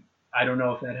came in. I don't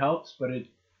know if that helps, but it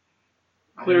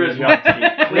Clear as There mud. you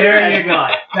go. Clear as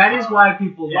mud. That is why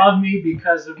people Yeah. love me,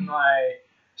 because of my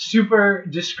super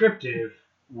descriptive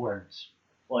words.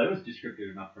 Well, it was descriptive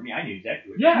enough for me. I knew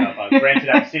exactly what Yeah. you're talking about. Granted,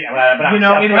 I'm sitting, but I'm, You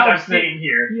know, of it course I'm helps that- sitting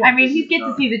here. I mean, he gets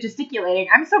to see the gesticulating.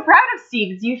 I'm so proud of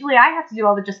Steve. It's usually I have to do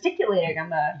all the gesticulating on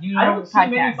the You I know, don't see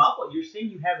many podcast. bubbles. You're saying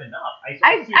you have enough.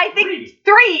 I see think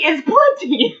 3 is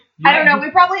plenty. I don't know.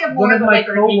 We probably have more One of that my like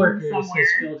are hidden coworkers somewhere. has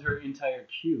filled her entire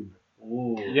cube.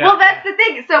 Ooh. Yeah. Well, that's the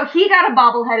thing. So he got a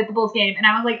bobblehead at the Bulls game, and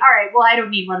I was like, all right, well, I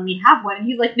don't need one. We have one. And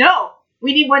he's like, no,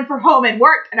 we need one for home and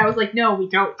work. And I was like, no, we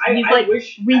don't. And he's like,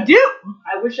 we do.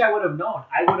 I wish I would have known.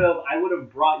 I would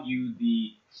have brought you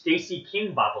the Stacey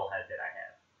King bobblehead that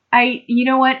I have. You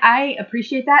know what? I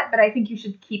appreciate that, but I think you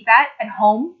should keep that at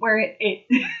home where it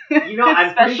You know, is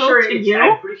I'm pretty special sure to it's you.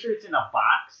 I'm pretty sure it's in a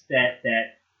box that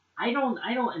I don't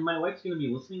and my wife's gonna be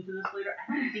listening to this later.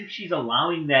 I don't think she's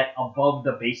allowing that above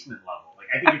the basement level. Like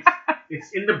I think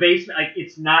it's in the basement. Like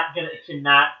it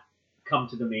cannot come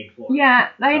to the main floor. Yeah,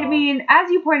 I So- mean,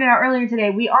 as you pointed out earlier today,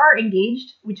 we are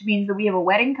engaged, which means that we have a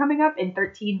wedding coming up in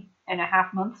 13 and a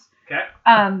half months. Okay.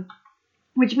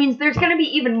 Which means there's going to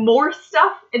be even more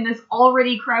stuff in this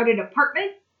already crowded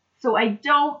apartment. So I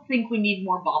don't think we need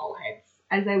more bobbleheads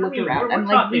as I look around. We're I'm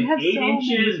like, we talking have 8 so many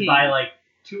inches things. by like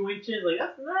 2 inches. Like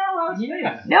that's not a lot of space.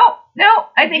 Yeah. No,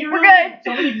 I think You we're really good.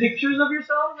 So many pictures of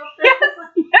yourselves up there.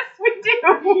 Yes, we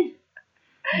do.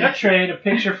 Let's trade a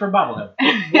picture for bobblehead.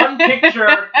 One picture.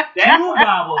 That's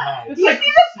bobbleheads. Do you see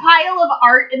the pile of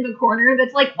art in the corner?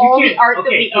 That's like all the art that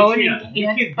we own Katrina, and you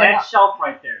can't can put that up. shelf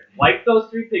right there. Wipe those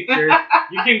 3 pictures.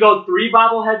 You can go 3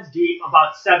 bobbleheads deep,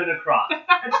 about 7 across.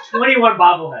 That's 21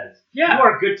 bobbleheads. Yeah. You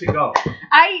are good to go.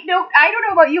 I don't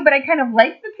know about you, but I kind of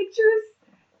like the pictures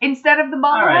instead of the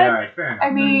bobbleheads. All right, fair enough. I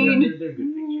mean- they're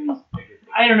good pictures.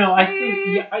 I don't know. I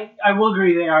think I will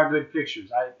agree they are good pictures.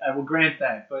 I will grant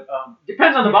that. But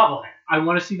Depends on the bobblehead. I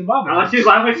want to see the bobblehead.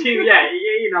 I want to see, yeah,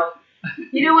 you know.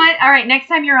 You know what? All right, next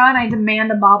time you're on, I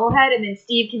demand a bobblehead, and then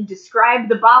Steve can describe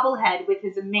the bobblehead with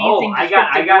his amazing I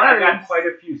descriptive got words. quite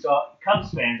a few. So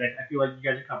Cubs fans, I feel like you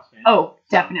guys are Cubs fans. Oh,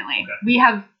 definitely. Okay. We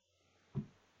have.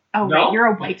 Oh No? wait, you're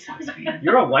a White Sox fan.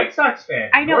 You're a White Sox fan.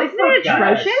 I know, isn't it Northbrook guy.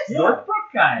 atrocious? Yeah. Northbrook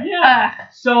guy. Yeah.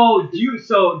 So do you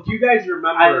guys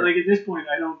remember? Like at this point,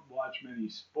 I don't watch many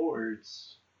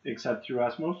sports except through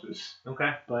osmosis.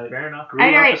 Okay, But fair enough. grew All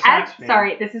up right, a Sox fan.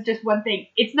 sorry, this is just one thing.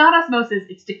 It's not osmosis,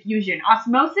 it's diffusion.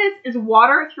 Osmosis is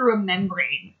water through a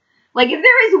membrane. Like, if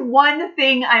there is one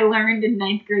thing I learned in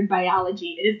 9th grade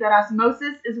biology, it is that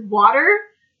osmosis is water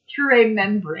through a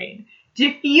membrane.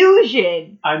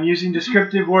 Diffusion. I'm using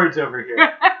descriptive words over here.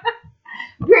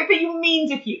 Right, but you mean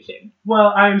diffusion.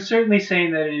 Well, I'm certainly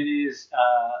saying that it is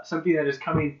something that is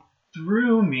coming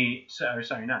through me.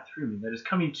 Sorry, not through me. That is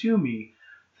coming to me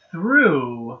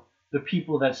through the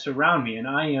people that surround me, and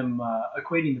I am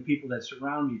equating the people that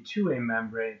surround me to a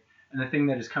membrane. And the thing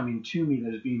that is coming to me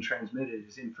that is being transmitted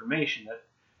is information that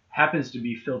happens to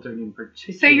be filtered in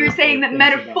particular. So you're saying that for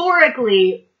things about-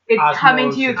 metaphorically, it's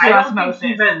coming to you Osmosis. through I don't osmosis.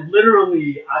 think he meant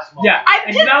literally osmosis. Yeah. I'm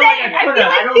And just now saying, that I put feel it,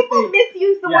 like don't people think-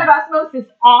 misuse the Yeah. word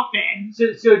osmosis often.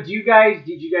 So did you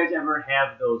guys ever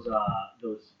have those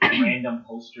random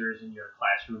posters in your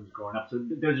classrooms growing up? So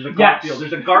there's a Garfield. Yes.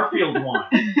 There's a Garfield one.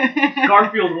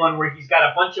 Garfield one where he's got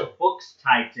a bunch of books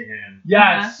tied to him.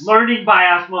 Yes. Learning by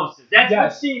osmosis. That's Yes.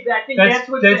 what Steve. I think That's that's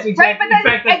what. exactly. Right, but in then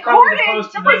fact, that's probably the according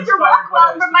poster to that Mr. inspired what I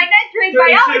Rockwell was from my 9th grade So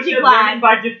biology class, learning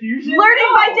by diffusion.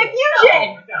 Learning by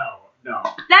diffusion. No.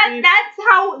 that's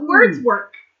how words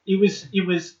work. It was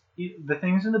the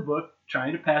things in the book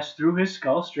trying to pass through his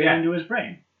skull straight Yeah. into his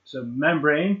brain. So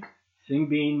membrane, thing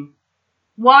being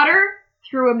Water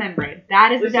through a membrane.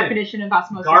 That is Listen, the definition of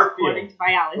osmosis Garfield. according to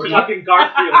biology. We're talking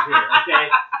Garfield here,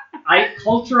 okay?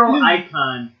 Cultural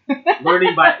icon,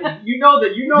 learning by. You know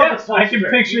Yes, the I can poster.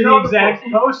 picture You the know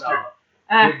exact poster. Uh,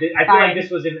 I feel fine. like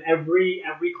this was in every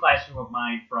classroom of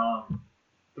mine from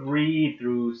 3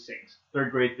 through 6, 3rd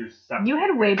grade through 7th. you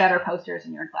had way better posters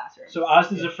in your classroom. So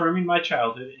Oz is affirming my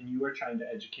childhood, and you are trying to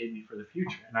educate me for the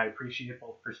future. And I appreciate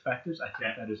both perspectives. I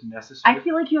think that is necessary. I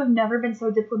feel like you have never been so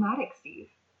diplomatic, Steve.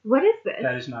 What is this?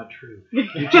 That is not true.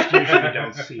 You just usually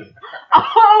don't see it.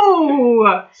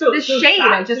 Oh! So, The shade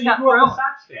Sox, I just so got you grew up thrown. a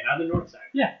Sox fan on the north side.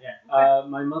 Yeah. Yeah.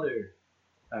 My mother,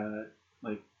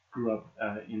 grew up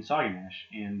in Sauganash,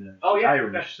 and Oh, she's yeah,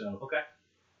 Irish, okay. so Okay.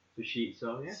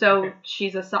 Yeah. So Okay.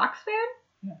 she's a Sox fan?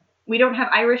 Yeah. We don't have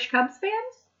Irish Cubs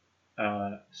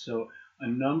fans? so a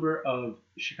number of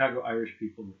Chicago Irish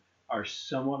people are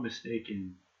somewhat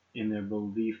mistaken in their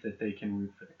belief that they can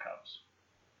root for the Cubs.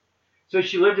 So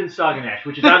she lived in Sauganash,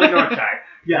 which is on the north side.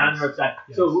 Yes. On the north side.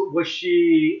 Yes. So was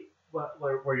she?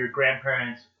 Were your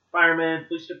grandparents firemen,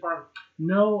 police department?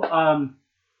 No,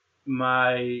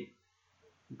 my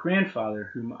grandfather,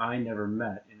 whom I never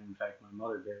met, and in fact my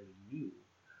mother barely knew,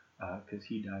 because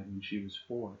he died when she was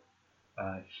 4.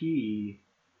 He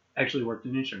actually worked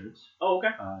in insurance. Oh, okay.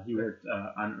 He worked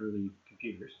on early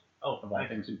computers, Oh, of all nice.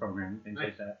 things in programming, things Nice.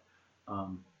 like that.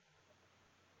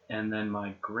 And then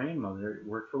my grandmother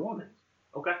worked for Woman's.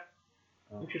 Okay.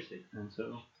 Um, Interesting. And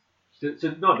so,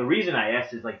 So no, the reason I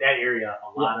asked is like that area,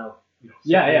 a lot of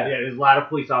Yeah. there's a lot of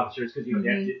police officers because they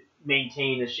have Mhm. to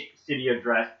maintain a city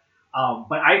address.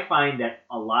 But I find that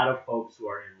a lot of folks who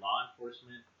are in law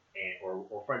enforcement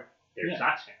or front, they're Yeah.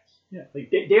 Sox fans. Yeah. Like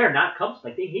they are not Cubs.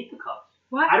 Like they hate the Cubs.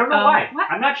 What? I don't know why. What?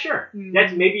 I'm not sure. Mm.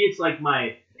 That's maybe it's like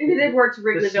my Maybe they've worked the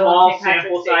Wrigleyville small and St. Patrick's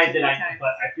sample Day size too that many I. times.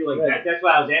 But I feel like Right. that's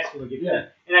why I was asking. Like, Yeah.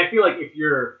 and I feel like if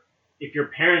your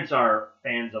parents are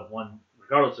fans of one,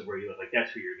 regardless of where you live, like that's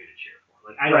who you're going to cheer for.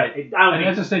 Like I don't. Right. I don't and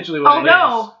think that's essentially what Oh it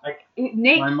no! is. Like,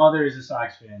 Nick, my mother is a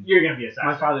Sox fan. you're going to be a Sox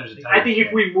My fan. father's a I Tigers think if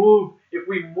fan.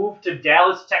 we move to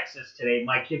Dallas, Texas today,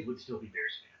 my kids would still be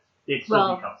Bears fans. They'd still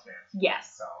Well, be Cubs fans.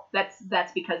 yes, So,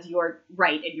 that's because you're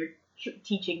right and you're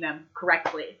teaching them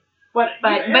correctly. but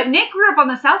But Nick grew up on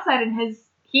the South Side and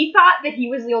he thought that he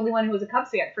was the only one who was a Cubs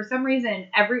fan. For some reason,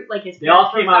 his they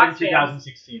all parents were came out in Sox fans.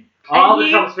 2016. All the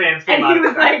he- Cubs fans came And out. he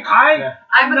was like, Yeah.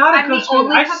 I'm not a the Cubs fan.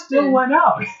 only I Cubs still fan. went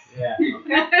out yeah.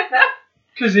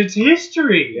 because it's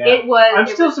history. Yeah. It was. I'm it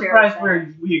still was very surprised sad.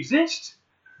 where we exist.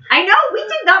 I know we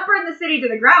did not burn the city to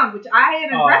the ground, which I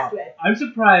am impressed with. I'm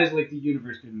surprised like the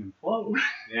universe didn't implode.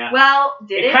 Yeah. Well,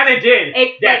 did it? It kind of did.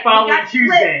 It- that like, following we got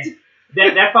Tuesday.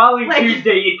 flipped. That following Like-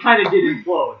 Tuesday, it kind of did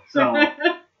implode. So,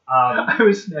 I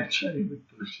was Snapchatting with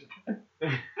Lucia.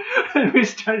 And we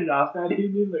started off that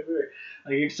evening like we were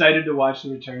like excited to watch the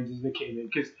returns as they came in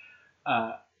because,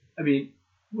 I mean,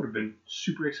 would have been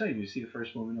super exciting to see the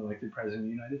first woman elected president of the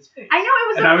United States. I know, it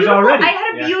was And a I was beautiful. already- I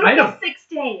had a yeah. beautiful I know. 6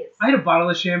 days. I had a bottle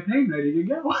of champagne ready to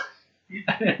go.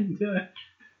 and,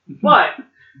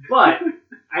 But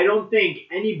I don't think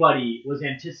anybody was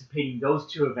anticipating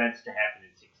those two events to happen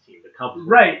in 16. The Cubs winning.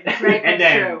 right. Right, and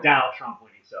that's then true. Donald Trump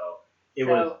winning. So it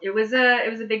was. It was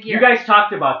a big year. You guys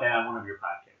talked about that on one of your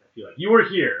podcasts. I feel like you were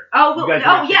here. Oh, You well, guys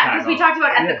were in yeah, because we Chicago. talked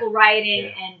about Yeah. ethical rioting,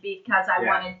 Yeah. and because I Yeah.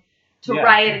 wanted to Yeah.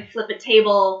 riot and flip a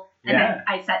table, and Yeah. then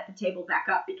I set the table back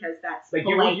up because that's Like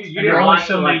you polite. you And didn't there are want only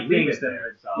so to, many like, leave things it that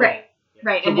there. So. Right. Yeah.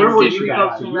 Right, So and where then were Steve you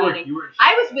folks guys? were You were running. in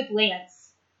I was Chicago. with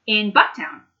Lance in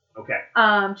Bucktown,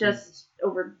 Okay. just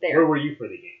over Where there. were you for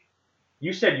the game?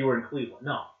 You said you were in Cleveland.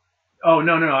 No. Oh,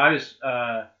 no. I was,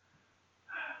 I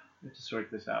have to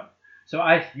sort this out. So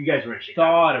I You guys were in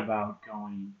Chicago. thought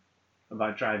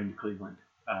about driving to Cleveland.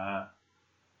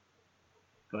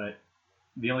 But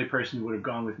the only person who would have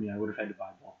gone with me, I would have had to buy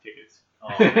bulk tickets.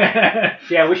 Oh.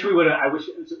 Yeah, I wish we would have.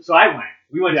 So I went.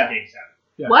 We went Yeah. to Game 7.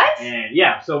 Yeah. What? And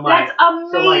yeah, so That's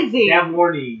amazing. that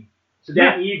morning,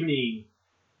 that evening,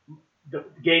 the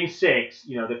Game 6,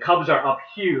 the Cubs are up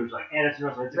huge, like Addison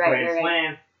Russell hits a grand Right.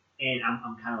 slam, and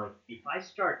I'm kind of like, if I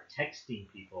start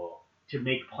texting people to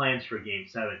make plans for Game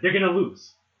 7, they're gonna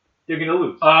lose. So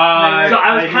I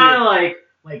was kind of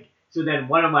like, so then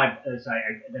one of my,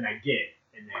 then I did,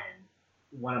 and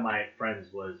then one of my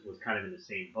friends was kind of in the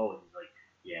same boat. He's like,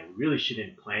 yeah, we really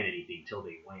shouldn't plan anything till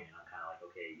they win. And I'm kind of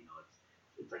like, okay,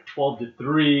 it's like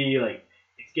 12-3, like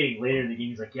it's getting later in the game.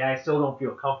 He's like, yeah, I still don't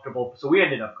feel comfortable. So we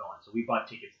ended up going. So we bought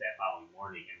tickets that following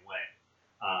morning and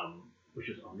went, which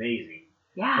was amazing.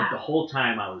 Yeah. But the whole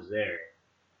time I was there,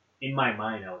 in my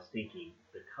mind, I was thinking,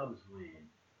 the Cubs win.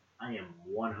 I am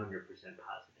 100%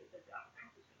 positive that Donald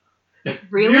Trump is going to.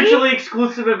 Really? Mutually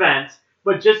exclusive events,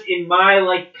 but just in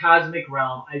my cosmic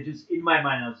realm, in my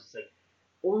mind, I was just like,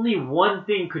 only one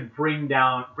thing could bring me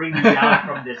down from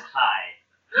this high.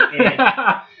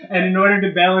 And in order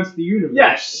to balance the universe.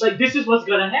 Yes, this is what's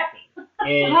gonna happen.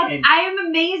 And I am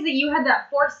amazed that you had that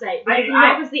foresight. I Because know.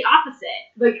 I was the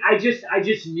opposite. I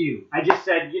just knew. I just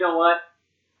said, you know what?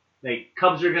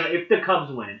 Cubs are gonna, if the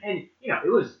Cubs win, and it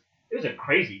was a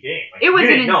crazy game. It was you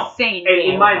an didn't know. insane And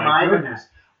game. in my Oh, mind, goodness.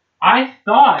 I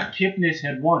thought Kipnis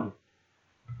had won.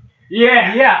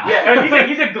 yeah.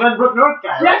 He's a Glenbrook North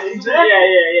guy. Yes, right?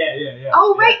 exactly. Yeah.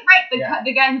 Oh, right. Yeah.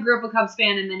 The guy who grew up a Cubs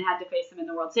fan and then had to face him in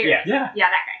the World Series. Yeah. Yeah.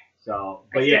 that guy. So, I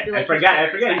but still yeah, feel I like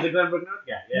forgot. he's He's a Glenbrook North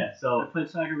guy. Yeah. I So played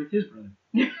soccer with his brother.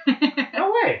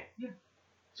 no way.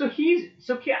 So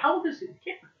how old is he?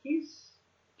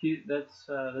 That's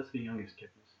the youngest Kipnis.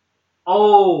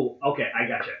 Oh, okay. I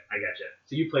gotcha.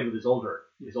 So you played with his older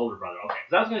brother. Okay.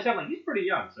 Because I was gonna say, I'm like, he's pretty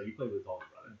young, so you played with his older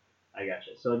brother. I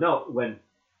gotcha. So no, when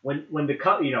the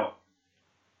cut,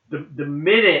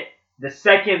 the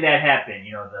second that happened,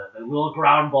 the little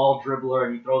ground ball dribbler,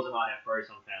 and he throws him out at first.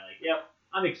 I'm kind of like, yep,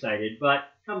 I'm excited. But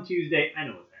come Tuesday, I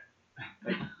know what's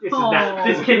happening.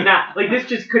 This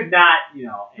just could not, and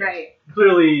Right.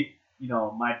 clearly,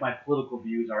 my political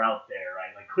views are out there,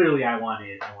 right? Like clearly, I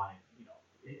wanted,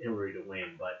 Hillary to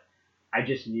win, but I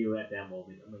just knew at that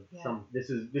moment, I'm like, this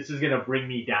is gonna bring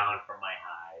me down from my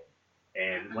high.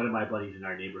 And one of my buddies in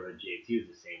our neighborhood, James, he was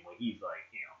the same way. He's like,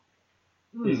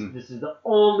 this is the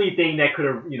only thing that could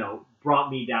have, brought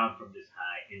me down from this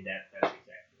high, and that's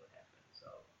exactly what happened. So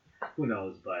who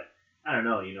knows? But I don't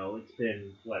know. It's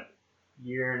been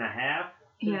year and a half.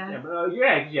 Yeah.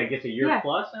 I guess a year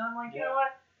plus, and I'm like, you know what?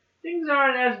 Things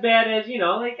aren't as bad as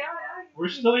We're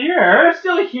still here. we're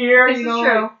still here. This is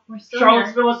true. We're still here.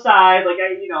 Charlottesville aside,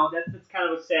 that's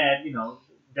kind of a sad,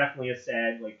 definitely a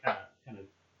sad, kind of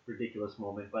ridiculous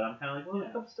moment. But I'm kind of like, well, the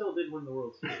Cubs still did win the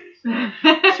World Series. So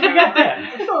we got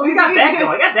that. So we got that going.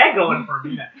 I got that going for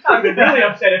me. I'd be really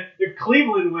upset if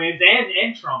Cleveland wins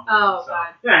and Trump wins. Oh, so, God.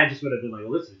 yeah, I just would have been like,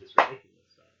 well, this is just ridiculous.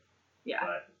 So, Yeah.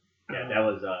 But yeah, that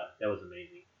was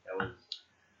amazing. That was.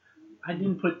 I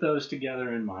didn't put those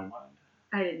together in my mind.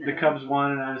 I didn't know. The Cubs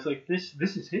won, and I was like, this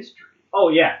is history. Oh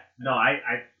yeah. No,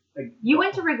 You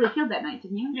went to Wrigley Field that night,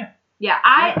 didn't you? Yeah.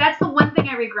 Yeah. That's the one thing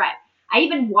I regret. I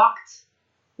even walked.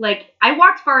 I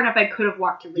walked far enough I could have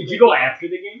walked to Wrigley Did you go Field. after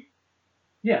the game?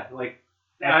 Yeah,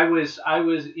 I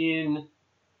was in,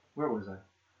 where was I?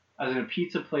 I was in a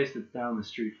pizza place that's down the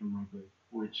street from Wrigley,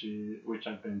 which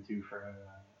I've been to for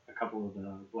a couple of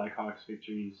the Blackhawks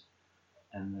victories,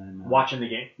 and then Watching the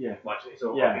game? Yeah. Watching it.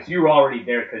 So, Yeah. okay, so you were already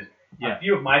there because Yeah. a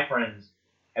few of my friends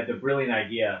had the brilliant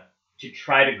idea to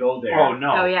try to go there. Oh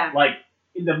no! Oh yeah.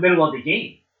 In the middle of the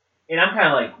game. And I'm kind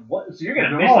of like, what? So you're going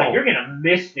to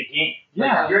miss the game.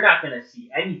 Yeah. You're not going to see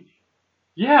anything.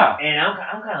 Yeah. And I'm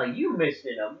kind of like, you missed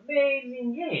an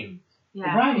amazing game.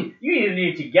 Yeah. Right. You either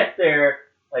needed to get there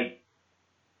like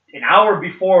an hour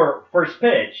before first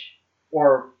pitch,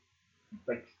 or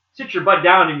like sit your butt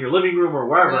down in your living room or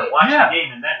wherever, Right. watch Yeah. the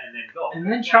game, and then go.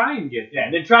 And then try and get Yeah, there.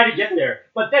 and then try to get there.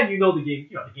 But then the game,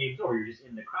 the game's over. You're just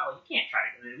in the crowd. You can't try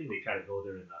to. I think they try to go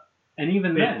there in the And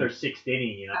even fifth then, or sixth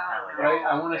inning. Oh, Kind of like right?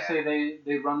 I Oh, want to yeah. say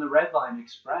they run the Red Line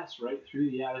Express right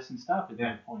through the Addison stop at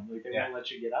Yeah. that point. Like they Yeah. won't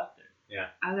let you get out there.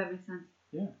 Oh, that makes sense.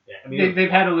 yeah. I mean, They've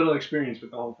had a little experience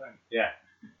with the whole thing.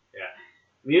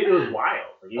 I mean, it was wild.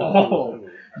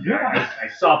 Like, I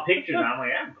saw pictures, and I'm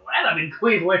like, I'm glad I'm in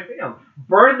Cleveland.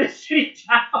 Burn the city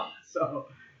down. So.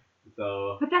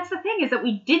 But that's the thing, is that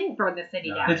we didn't burn the city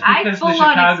No. down. That's I because full the on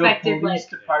Chicago expected Police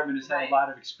like Department has had Right. a lot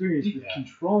of experience with Yeah.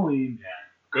 controlling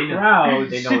They know.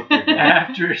 crowds They know what they're doing.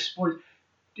 after sports.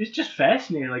 It's just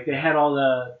fascinating. Like they had all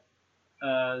the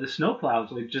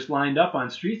snowplows like just lined up on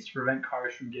streets to prevent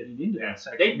cars from getting into Yeah. that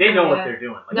section. They know Yeah. what they're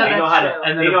doing. Like, No, they know that's how true. to.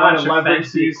 And They then know a how bunch to of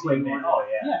leverage the fences and equipment. whatnot. Oh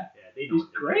yeah. They know It's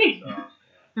what they're great. doing,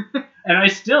 so, And I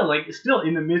still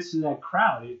in the midst of that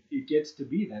crowd, it gets to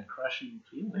be that crushing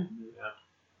feeling. Yeah.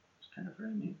 It's kind of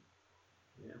very neat.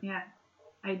 Yeah,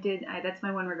 I did. That's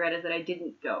my one regret, is that I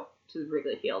didn't go to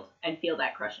Wrigley Field and feel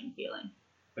that crushing feeling.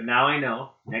 But now I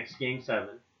know. Next Game 7,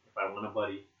 if I want a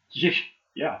buddy.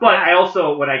 Yeah. But I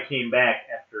also, when I came back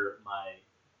after my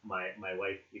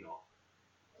wife,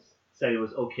 said it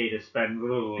was okay to spend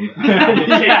on the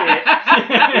ticket.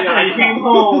 I came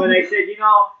home and I said,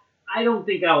 I don't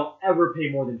think I'll ever pay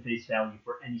more than face value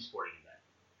for any sporting event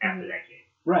after that game.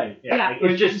 Right. Yeah, Yeah. like,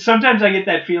 it's just Sometimes I get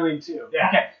that feeling too. Yeah.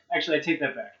 Okay. Actually, I take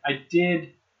that back.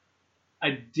 I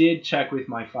did check with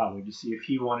my father to see if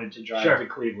he wanted to drive Sure. to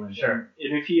Cleveland. Sure.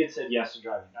 And if he had said yes to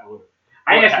driving, I would have.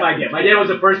 I asked my dad. My dad was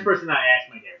the first person I asked.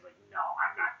 My dad was like, "No,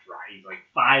 I'm not driving." Like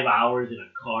 5 hours in a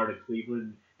car to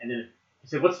Cleveland, and then he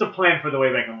said, "What's the plan for the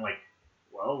way back?" I'm like,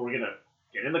 "Well, we're gonna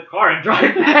get in the car and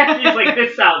drive back." He's like,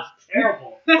 "This sounds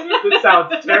terrible. This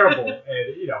sounds terrible."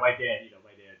 And my dad's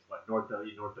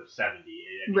north of 70.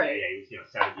 And, Right. Yeah, he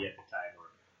was 70 at the time, or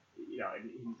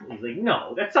and he's like,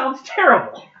 "No, that sounds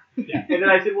terrible." Yeah. And then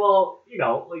I said, "Well,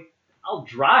 I'll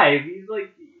drive." He's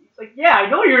like, "Yeah, I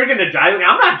know you're gonna drive. Like,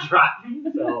 I'm not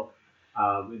driving." So,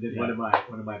 and then one of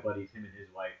my buddies, him and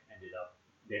his wife, ended up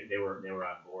they were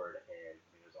on board, and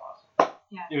it was awesome.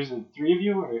 It was the three of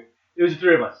you, or It was the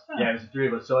three of us. Oh. Yeah, it was the three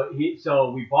of us.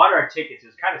 So we bought our tickets. It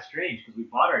was kind of strange because we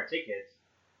bought our tickets,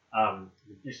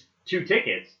 just 2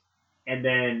 tickets, and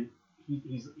then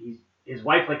his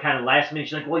wife kind of last minute.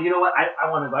 She's like, "Well, you know what? I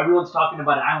want to go. Everyone's talking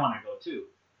about it. I want to go too."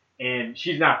 And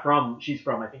she's from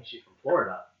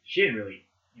Florida. She didn't really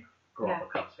grow up a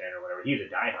Cubs fan or whatever. He was a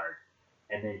diehard.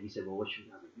 And then he said, "Well, what should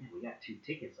we?" I was like, "Man, we got 2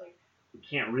 tickets. Like, we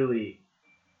can't really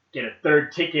get a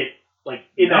third ticket. Like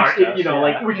we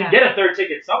can get a third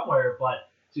ticket somewhere." But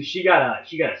so she got a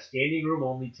standing room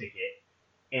only ticket.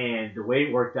 And the way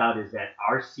it worked out is that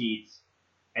our seats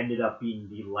ended up being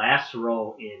the last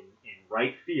row in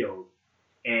right field,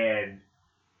 and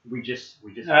we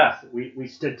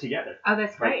stood together. Oh,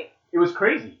 that's great. It was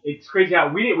crazy. It's crazy how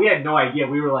we had no idea.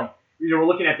 We were like, we're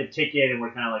looking at the ticket and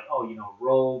we're kind of like, oh,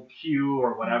 row Q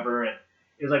or whatever. And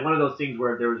it was like one of those things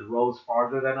where there was rows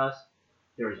farther than us.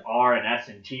 There was R and S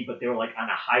and T, but they were like on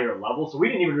a higher level. So we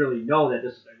didn't even really know that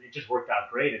it just worked out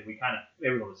great. And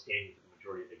everyone was standing for the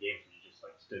majority of the game. So you just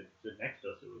like stood next to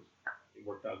us. It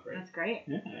worked out great. That's great.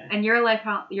 yeah. And you're a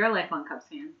lifelong Cubs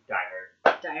fan,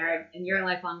 Diehard. and you're a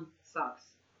lifelong Sox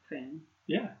fan.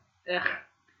 Yeah. Ugh.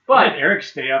 But Eric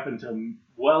stay up until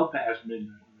well past midnight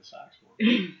on the Sox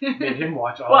board. Made him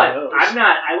watch all But of those. I'm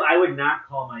not. I would not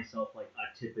call myself like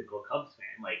a typical Cubs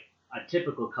fan. Like a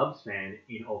typical Cubs fan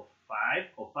in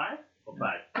 05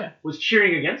 Yeah. was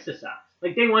cheering against the Sox.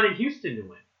 Like they wanted Houston to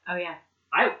win. Oh yeah.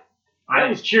 I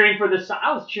was cheering for the Sox.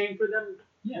 I was cheering for them.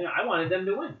 Yeah. I wanted them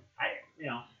to win.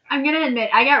 I'm gonna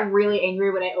admit, I got really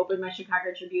angry when I opened my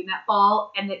Chicago Tribune that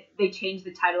fall, and that they changed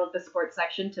the title of the sports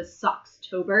section to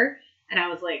Soxtober, and I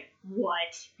was like, "What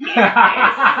is this?"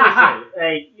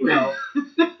 Like,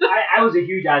 I was a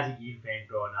huge Ozzie Guillen fan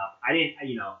growing up. I didn't.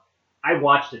 I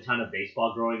watched a ton of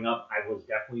baseball growing up. I was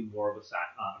definitely more of a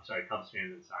Cubs fan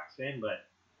than Sox fan, but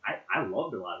I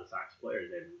loved a lot of the Sox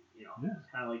players, and it's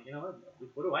kind of like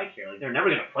what do I care? Like they're never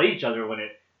gonna play each other when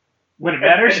it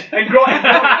matters. And growing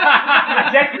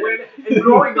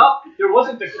up, there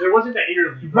wasn't the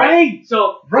interleague, Right.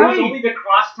 So it Right. was only the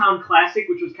Crosstown Classic,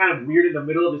 which was kind of weird. In the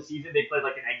middle of the season, they played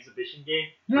like an exhibition game.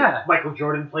 Yeah. Michael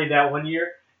Jordan played that one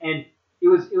year, and it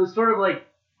was sort of like,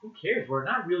 who cares? We're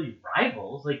not really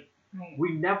rivals. Like Right.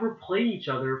 we never play each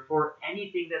other for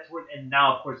anything that's worth. And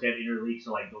now, of course, they have interleague,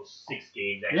 so like those 6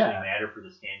 games actually matter for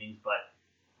the standings. But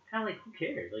kind of like, who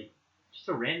cares? Like just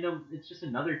a random. It's just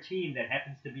another team that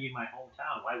happens to be in my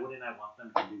hometown. Why wouldn't I want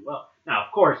them to do well? Now,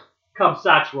 of course, Cubs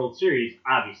Sox World Series,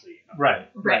 obviously. Right.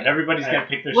 Everybody's got to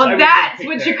pick their Well, side. that's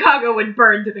when Chicago would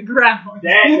burn to the ground.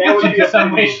 That would be in a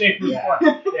some way, pretty, shape, or yeah,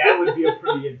 form. that would be a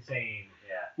pretty insane.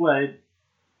 Yeah.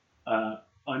 But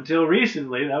until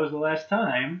recently, that was the last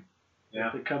time Yeah.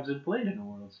 that the Cubs had played in a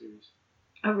World Series.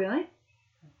 Oh, really?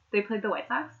 They played the White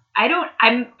Sox?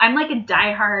 I'm like a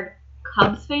diehard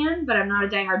Cubs fan, but I'm not a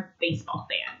diehard baseball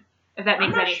fan, if that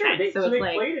makes any sense. They, so they it's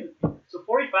like, played so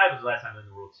 45 was the last time in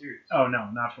the World Series. Oh, no,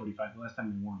 not 45. The last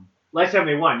time they won. Last time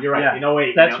they won, you're right. Yeah. In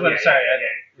 08. That's no, what, yeah, sorry.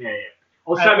 Yeah.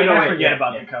 Oh, 07, I 08. forget yeah,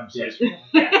 about yeah, the Cubs. yeah. history.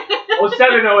 Oh,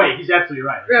 07, 08. He's absolutely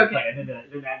right. Okay. And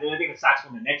then I think the Sox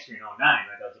won the next year in 09. Right?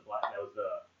 That was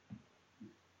the.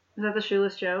 is that the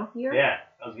Shoeless Joe year? Yeah,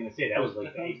 I was gonna say that was I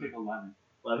like thought it was like 11.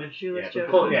 11. Shoeless Yeah, Joe. but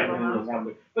close, yeah, Shoeless but, Joe. it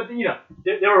was- but you know,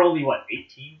 there were only what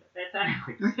 18 at that time.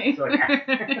 Like, Right. so,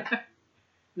 yeah.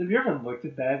 Have you ever looked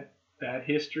at that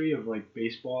history of like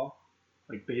baseball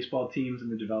teams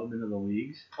and the development of the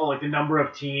leagues? Oh, like the number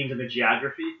of teams and the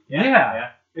geography.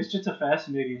 Yeah. It's just a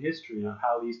fascinating history of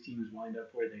how these teams wind up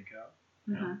where they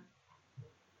go. Uh-huh.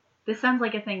 This sounds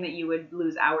like a thing that you would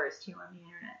lose hours to on the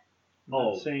internet. I'm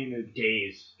Oh, not saying it.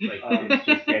 days. Like it's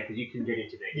just because you can get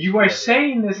into that. You are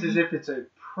saying this as if it's a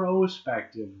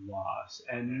prospective loss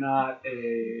and not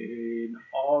an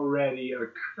already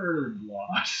occurred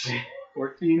loss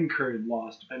or incurred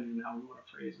loss, depending on how we want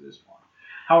to phrase this one.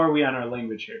 How are we on our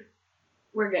language here?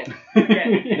 We're good. We're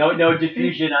good. no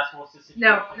diffusion osmosis.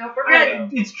 No, we're good.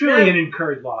 It's truly an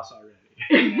incurred loss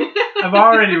already. I've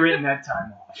already written that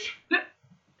time off.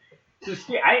 So,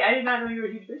 Steve, I did not know you were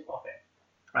a huge baseball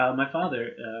fan. My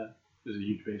father was a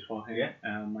huge baseball fan.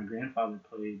 Yeah. My grandfather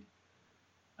played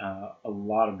a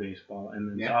lot of baseball and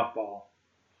then Yeah. softball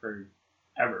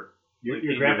forever. Your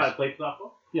Like, grandfather played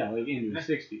softball? Yeah, like into his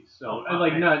 60s. So, Oh,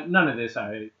 like, nice. none of this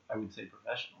I would say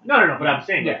professionally. No. But I'm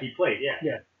saying Yeah. like he played.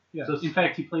 Yeah. Yeah. So- in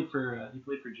fact, he played for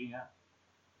GM.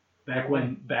 Back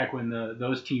when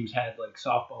those teams had like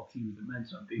softball teams that meant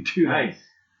something too. Nice.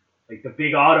 Like the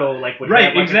big auto, like would Right,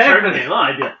 have like exactly. a tournament.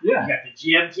 I'd be like, Yeah. you got the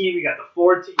GM team, you got the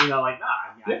Ford team. You know, like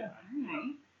Yeah.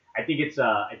 Alright. I think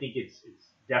it's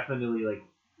definitely like,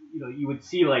 you know, you would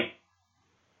see like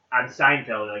on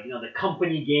Seinfeld, like, you know, the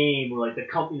company game or like the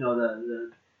company, you know,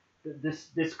 the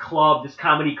this club, this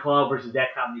comedy club versus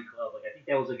that comedy club. Like I think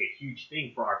that was like a huge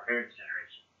thing for our parents'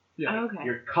 generation. Yeah. Okay.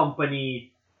 Your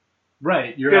company,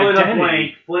 Right. Your fill in a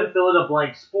identity. blank, fill in a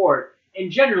blank sport. And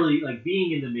generally, like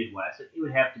being in the Midwest, it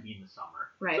would have to be in the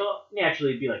summer. Right. So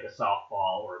naturally, it'd be like a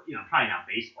softball, or you know, probably not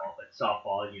baseball, but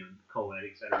softball, you know, co-ed,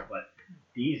 etc. But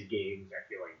these games, I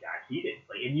feel like got heated.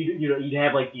 Like, and you'd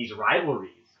have like these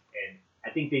rivalries, and I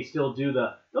think they still do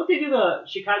don't they do the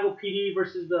Chicago PD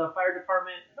versus the fire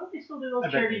department? Don't they still do I those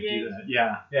bet charity they do games? that.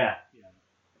 Yeah. Yeah. Yeah.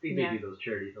 I think Yeah. they do those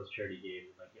charity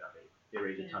games, and like, you know, they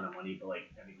raise a ton of money, but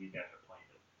like, I mean, these guys are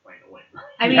playing to win.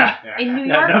 I mean, Yeah. in New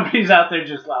Yeah, York, nobody's out there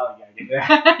just lollygagging. Yeah,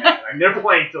 like, they're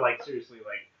playing to like seriously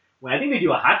like. When I think they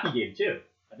do a hockey game too.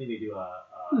 I think they do a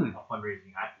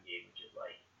fundraising hockey game, which is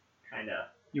like kind of.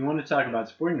 You want to talk about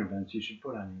sporting events, you should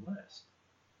put on your list.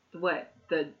 what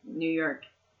the New York,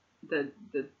 the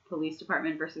police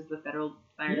department versus the federal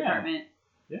fire department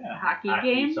Yeah. hockey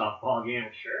game. softball game,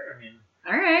 sure.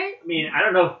 All right. I mean, I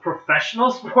don't know if professional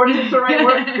sport is the right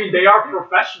word. I mean, they are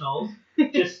professionals.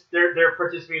 Just they're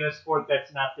participating in a sport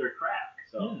that's not their craft.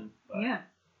 So. Yeah. But, Yeah.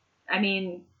 I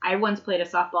mean, I once played a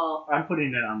softball. I'm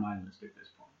putting it on my list at this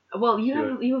point. Well, you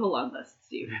Do have a long list,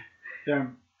 Steve. There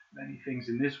are many things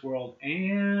in this world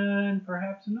and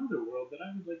perhaps another world that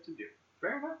I would like to do.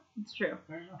 Fair enough. It's true.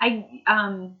 Fair enough.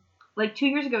 I like 2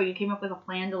 years ago, you came up with a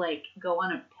plan to like go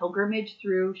on a pilgrimage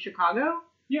through Chicago.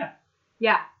 Yeah.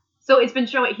 Yeah. So it's been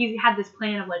showing. He had this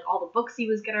plan of like all the books he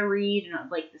was gonna read and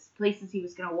like the places he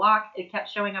was gonna walk. It kept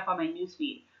showing up on my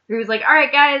newsfeed. He was like, "All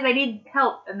right, guys, I need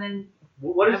help," and then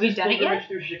What is Have you this done it pilgrimage yet?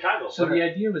 through Chicago? So the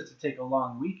idea was to take a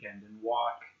long weekend and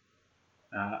walk.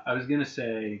 I was gonna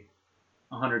say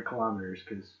 100 kilometers,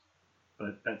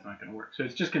 but that's not gonna work. So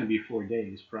it's just gonna be 4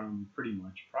 days from pretty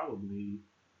much probably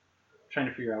trying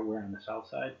to figure out where on the south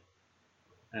side.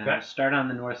 Okay. Start on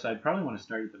the north side. Probably want to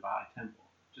start at the Baha'i Temple,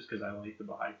 just because I like the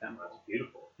Baha'i Temple. That's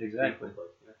beautiful. Exactly. Beautiful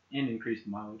place, And increase the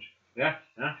mileage. yeah.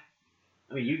 Yeah.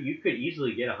 I mean, you could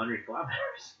easily get 100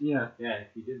 kilometers. Yeah. Yeah, if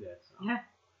you did that. So. Yeah.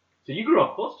 So you grew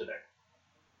up close to there.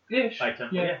 Ish. By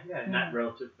Temple. Yeah. Yeah. Not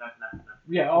relative. Not.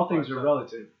 Yeah, all things So- are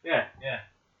relative. Yeah. Yeah.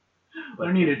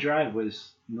 Our need to drive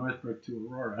was Northbrook to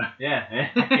Aurora. Yeah.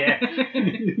 Yeah.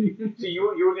 So you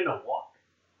were gonna walk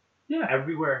Yeah.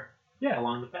 everywhere Yeah.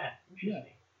 along the path. Yeah.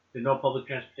 Interesting. There's no public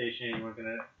transportation. You weren't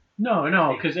gonna.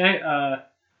 No, because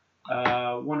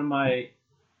One of my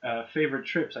favorite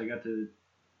trips, I got to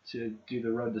do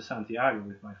the road to Santiago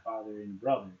with my father and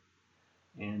brother,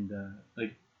 and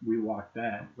like we walked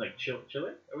that. Like Chile?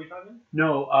 Are we talking?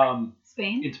 No,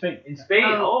 Spain? in Spain. In Spain?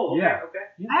 Oh, okay, yeah.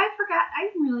 okay. I forgot. I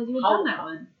didn't realize you had How- done that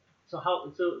one. So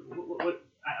what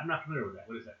I'm not familiar with that.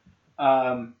 What is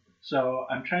that? So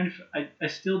I'm trying to. I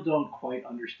still don't quite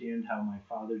understand how my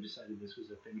father decided this was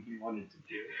a thing he wanted to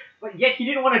do. But yet he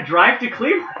didn't want to drive to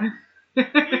Cleveland.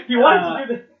 He wanted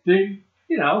to do They,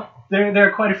 you know, there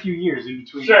are quite a few years in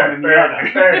between the... one and the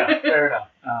other. fair enough.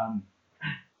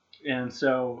 And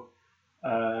so,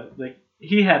 like,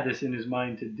 he had this in his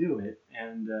mind to do it,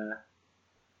 and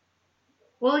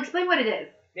Well, explain what it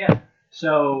is.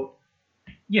 so,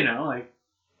 you know, like,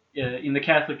 in the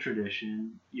Catholic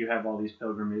tradition, you have all these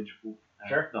pilgrimage.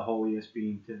 Sure. The holiest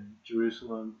being to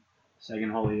Jerusalem,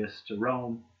 second holiest to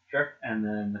Rome, Sure. and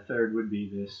then the third would be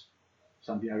this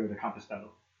Santiago de Compostela.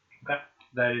 Okay.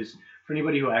 That is, for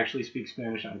anybody who actually speaks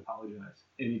Spanish, I apologize.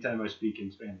 Anytime I speak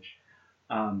in Spanish.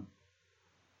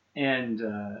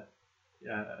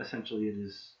 Essentially it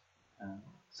is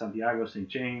Santiago, St.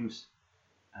 James,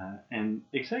 and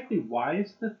exactly why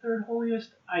it's the third holiest,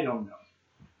 I don't know.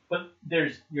 But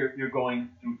you're going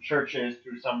through churches,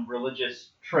 through some religious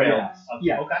trails.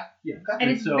 Yes. Okay. Yes. And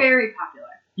it's so, very popular.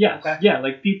 yes, Okay. yeah,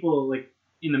 like people, like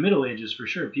in the Middle Ages for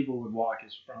sure, people would walk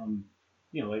as from,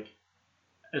 you know, like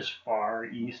as far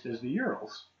east as the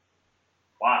Urals.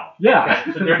 Wow. Yeah.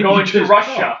 Okay. So they're going to Just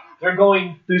Russia. They're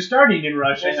going. They're starting in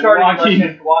Russia They're and starting walking,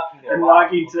 and walking there. and Wow.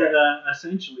 walking to Okay. the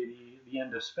essentially the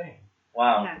end of Spain.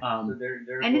 Wow. Yeah. So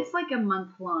they're And it's like a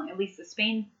month long. At least the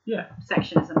Spain Yeah.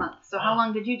 section is a month. So how Wow.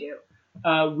 long did you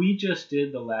do? We just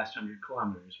did the last 100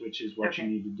 kilometers, which is what Okay. you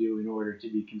need to do in order to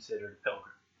be considered a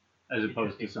pilgrim, as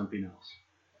opposed to something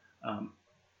else.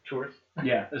 tourists.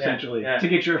 Yeah, essentially. yeah. To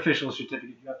get your official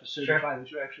certificate, you have to Sure. certify that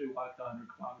you actually walked 100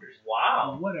 kilometers.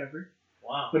 Wow. Whatever.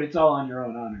 Wow. But it's all on your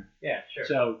own honor. Yeah, sure.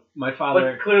 So my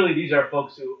father. But clearly, these are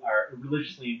folks who are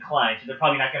religiously inclined, so they're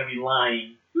probably not going to be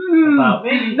lying Hmm, about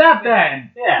maybe. not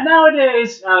then. Yeah.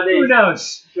 Nowadays, who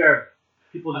knows? Sure.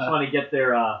 People just want to get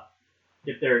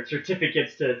their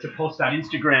certificates to post on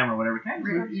Instagram or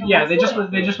whatever. Yeah, they just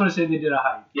want to say they did a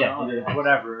hike. Yeah, you know, they did a hike.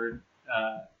 whatever.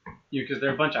 Because there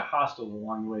are a bunch of hostels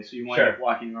along the way, so you wind Sure. up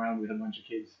walking around with a bunch of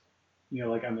kids, you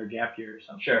know, like on their gap year or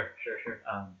something. Sure.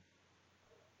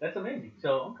 That's amazing.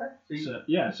 So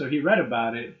okay. So he read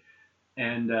about it,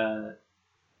 and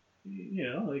you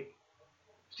know, like,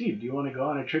 Steve, do you want to go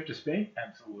on a trip to Spain?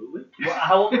 Absolutely. Well,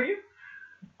 how old were you?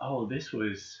 Oh, this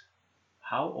was,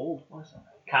 how old was I?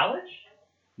 College?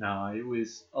 No, it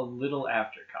was a little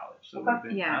after college, so it Okay. would have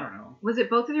been, Yeah. I don't know, Was it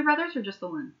both of your brothers or just the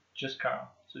one? just Carl,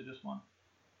 so just one.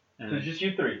 So And, it's just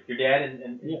you three. Your dad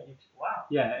and Yeah. wow.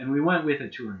 yeah, and we went with a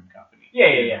touring company.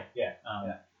 Yeah.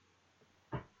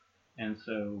 And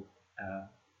so,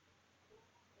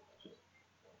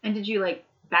 And did you like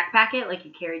backpack it? Like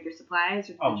you carried your supplies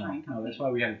or oh the no, touring no, company? that's why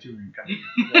we had a touring company.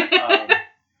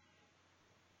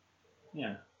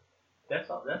 Yeah. That's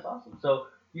awesome. So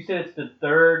you said it's the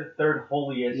third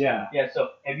holiest. Yeah. Yeah. So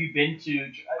have you been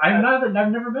to? I've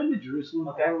never been to Jerusalem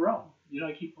Okay. or Rome. You know,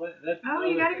 I keep playing that. Oh,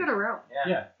 you gotta go to Rome.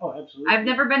 Yeah. Oh, absolutely. I've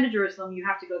never been to Jerusalem. You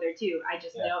have to go there too. I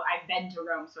just Yeah. know I've been to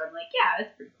Rome, so I'm like, yeah,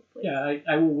 that's a pretty cool place.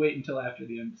 Yeah, I will wait until after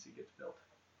the embassy gets built.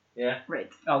 Yeah.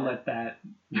 Right. I'll let that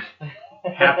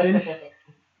happen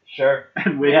Sure.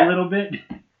 and wait Yeah. a little bit.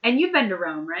 And you've been to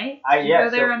Rome, right? Did you Yeah. go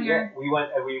there so, on your. We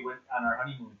went on our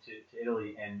honeymoon to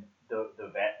Italy, and the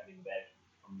Vatican is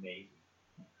amazing.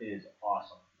 It is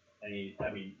awesome. I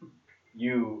mean,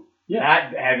 you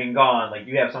not having gone, like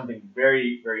you have something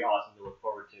very, very awesome to look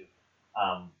forward to.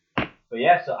 But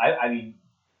yeah, so I mean,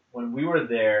 when we were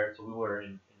there, so we were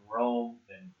in Rome,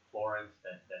 then Florence,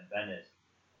 then Venice.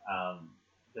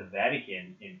 The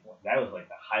Vatican, that was like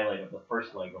the highlight of the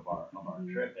first leg of our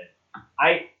trip, and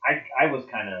I was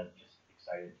kind of just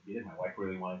excited to be there. My wife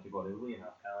really wanted to go to Italy, and I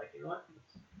was kind of like, you know what,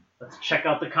 let's check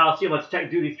out the Colosseum,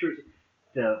 do these tours.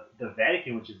 The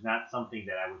Vatican, which is not something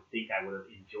that I would think I would have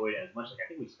enjoyed as much. Like I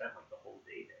think we spent like the whole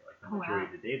day there, like the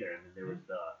majority of the day there, and then there was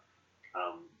the,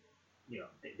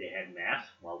 they had mass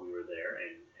while we were there,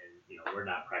 and we're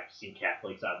not practicing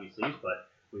Catholics obviously, but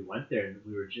we went there and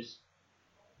we were just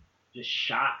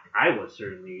shocked. I was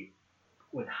certainly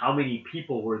with how many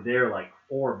people were there, like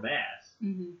for mass,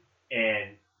 Mm-hmm.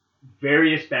 and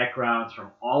various backgrounds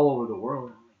from all over the world.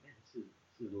 And I'm like, man, this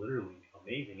is literally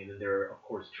amazing. And then there are, of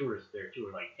course, tourists there too,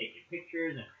 are like taking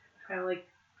pictures and kind of like,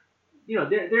 the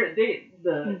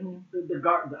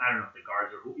guard. I don't know if the guards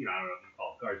are, I don't know if you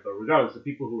call it guards, but regardless, the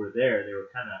people who were there, they were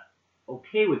kind of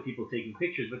okay with people taking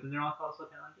pictures, but then they're also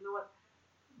kind of like, you know what?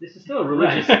 this is still a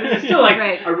religious. This is still like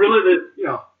Right. a religious.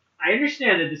 I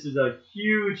understand that this is a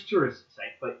huge tourist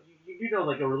site, but you know,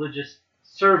 like a religious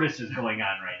service is going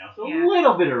on right now, so Yeah. a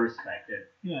little bit of respect.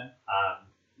 Yeah.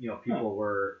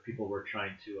 People were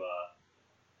trying to.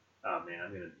 Oh man,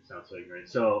 I'm gonna sound so ignorant.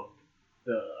 So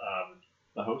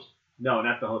The host. no,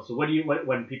 not the host. So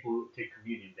when people take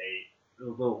communion, the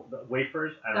little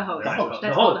wafers. I don't know. The they're host. not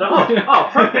That's called- called the the host. Oh,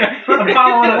 perfect. I'm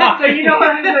following along. So you know what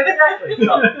I mean exactly.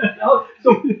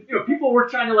 So people were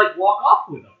trying to like walk off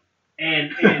with them,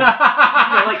 and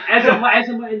like as a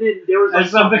and then there was like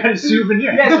As some kind of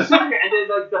souvenir. yeah, it's a souvenir, and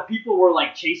then like the people were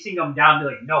like chasing them down.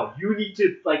 They're like, no, you need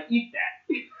to like eat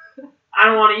that. I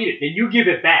don't want to eat it. Then you give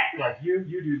it back. Like you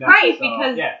do that. Right, So,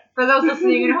 because yeah. for those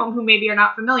listening at home who maybe are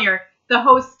not familiar, the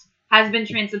host has been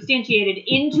transubstantiated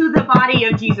into the body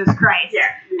of Jesus Christ. Yeah.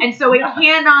 And so it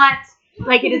cannot,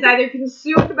 like, it is either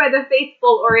consumed by the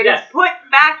faithful or it is Yes. put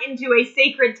back into a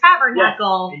sacred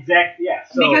tabernacle. Exactly. Yeah.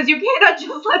 So, Because you cannot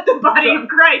just let the body of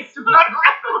Christ run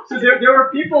around. so there were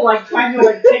people like trying to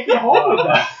like take it home with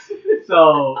us.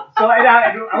 So and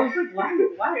I was like,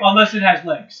 why? Unless it has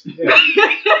legs. Yeah.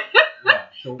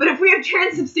 So, But if we have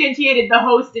transubstantiated the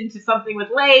host into something with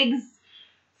legs,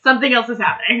 something else is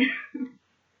happening.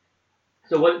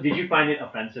 so what did you find it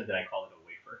offensive that I called it a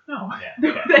wafer? No.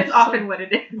 Yeah. Okay. That's often what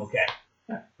it is. Okay.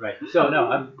 Right. So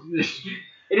no,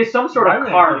 it is some sort of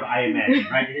carb, I imagine,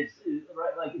 right? It's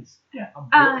right, like it's Yeah.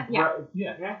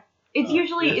 Yeah. It's Oh,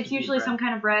 usually it has it's to be usually bread. some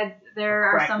kind of bread. There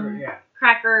are cracker, some yeah.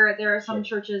 cracker. There are some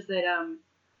Sure. churches that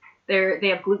they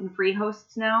have gluten-free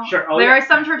hosts now. Sure. Oh, there yeah. are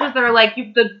some churches that are like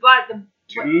the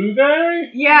Do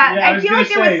they? yeah. Yeah, I I was feel gonna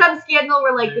like there was say- some scandal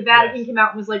where like the Vatican Yes. came out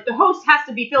and was like the host has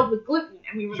to be filled with gluten,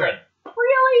 and we were Sure. like,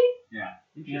 really?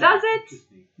 Yeah. Does it?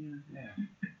 Interesting.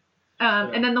 Yeah.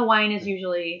 And then the wine is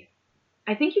usually.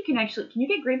 I think you can you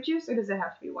get grape juice or does it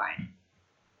have to be wine?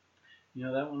 You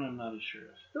know, that one I'm not as sure of.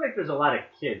 I feel like there's a lot of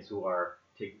kids who are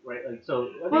taking right, like so.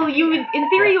 Well, in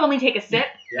theory you only take a sip,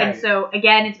 Yeah. and so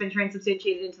again it's been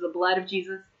transubstantiated into the blood of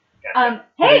Jesus. Gotcha.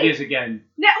 But it Hey, is again.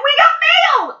 we got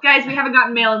mail, guys. We haven't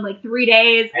gotten mail in like 3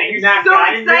 days. Have you I'm not so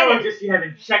gotten mail, or excited. just you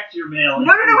haven't checked your mail?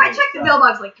 No. I check the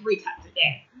mailbox like 3 times a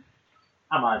day.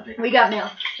 I'm on. Nick. We got mail.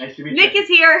 Nice to meet Nick you. is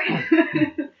here.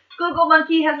 Google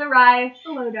Monkey has arrived.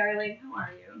 Hello, darling. How are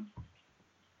you?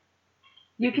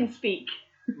 You can speak.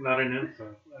 Not an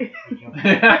insult.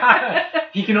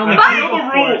 He can only But- Google the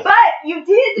for rules. us. But you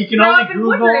did You can grow only up in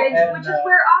Google Woodridge, and, which is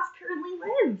where Oz currently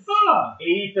lives. Ah.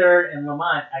 83rd and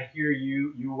Lamont. I hear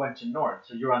you went to North,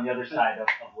 so you're on the other side of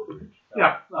Woodridge. So.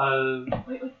 Yeah,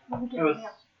 Wait, let me get I was- mail.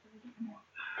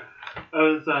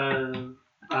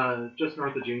 I was just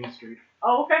north of Jane Street.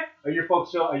 Oh, okay. Are your folks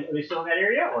still? Are they still in that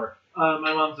area, or?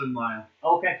 My mom's in Lyle.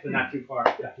 Oh, okay, so not too far.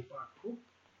 Not too far. Cool.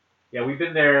 Yeah, we've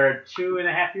been there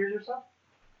 2.5 years or so.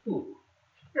 Ooh,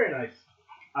 very nice.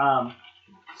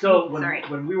 So Sorry.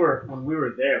 when we were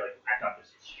there, like I thought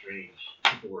this was strange.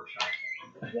 People were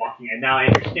trying walking, and now I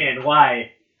understand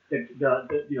why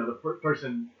the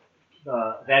person,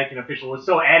 the Vatican official, was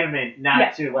so adamant not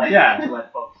Yeah. to let Yeah. to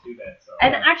let folks do that. So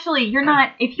And actually, you're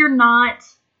not. If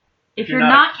you're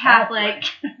not Catholic,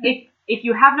 if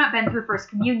you have not been through First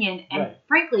Communion, and Right.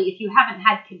 frankly, if you haven't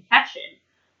had confession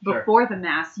Sure. before the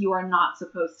Mass, you are not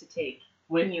supposed to take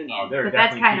communion. Oh, there are but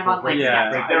that's definitely kind of people on like breaking-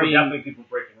 Yeah, steps. there I are mean- definitely people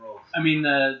breaking rules. I mean,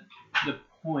 the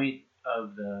point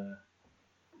of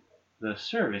the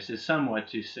service is somewhat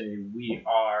to say we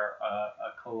are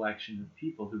a collection of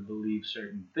people who believe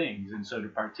certain things, and so to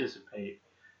participate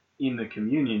in the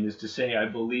communion is to say I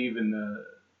believe in the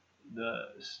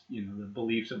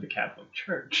beliefs of the Catholic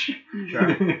Church.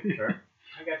 Sure, sure.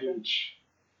 I got you.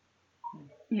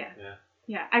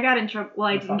 Yeah, I got in trouble. Well,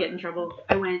 I didn't get in trouble.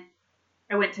 I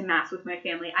went to Mass with my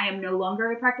family. I am no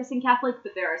longer a practicing Catholic,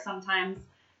 but there are some times,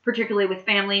 particularly with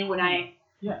family, when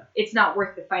it's not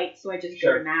worth the fight, so I just go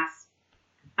Sure. to Mass.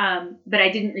 But I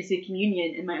didn't receive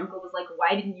communion, and my uncle was like,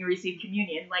 "Why didn't you receive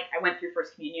communion?" Like, I went through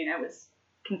First Communion, I was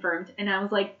confirmed, and I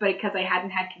was like, "But because I hadn't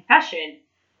had confession,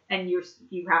 and you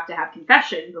have to have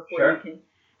confession before Sure. you can."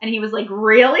 And he was like,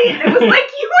 "Really?" And I was like,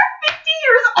 "You are 50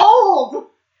 years old."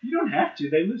 You don't have to.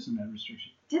 They loosen that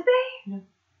restriction. Did they? Yeah.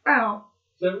 Oh.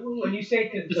 So when you say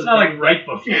It's not like right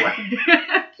before.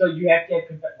 so you have to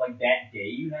have like that day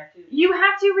you have to. You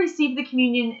have to receive the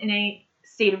communion in a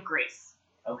state of grace.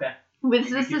 Okay.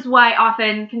 This is why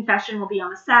often confession will be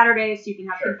on a Saturday, so you can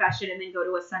have Sure. confession and then go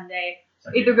to a Sunday.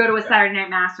 So Either go to a okay. Saturday night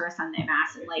Mass or a Sunday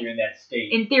Mass. And If like, you're in that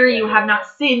state. in theory, you Yeah, have yeah, not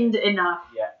sinned enough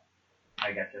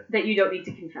I got you. that you don't need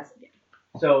to confess again.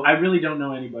 So I really don't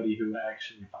know anybody who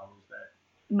actually follows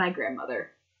that. My grandmother.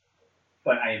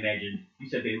 but I imagine you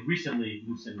said they recently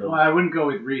loosened those. Well, I wouldn't go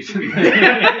with recently.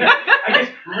 I guess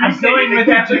I'm going with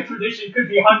Catholic tradition could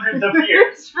be hundreds of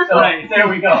years. So Right. there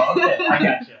we go. Okay, I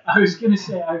gotcha. I was gonna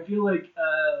say, I feel like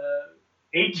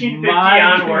 1850 my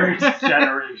onwards. parents'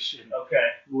 generation Okay.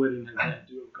 wouldn't have had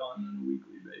to have gone on a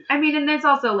weekly basis. I mean, and there's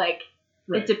also like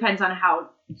Right. it depends on how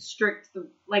strict the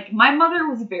like. My mother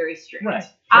was very strict. Right.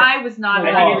 I was not. I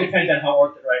at think all. it depends on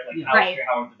how Yeah. how Right.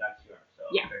 how orthodox you are. So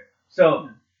Yeah. okay. So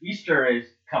Easter is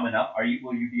coming up.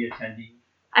 Will you be attending?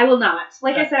 I will not.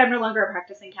 Like I Okay. said, I'm no longer a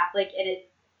practicing Catholic, and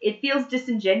it feels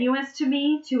disingenuous to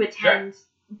me to attend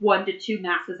 1 to 2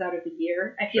 masses out of the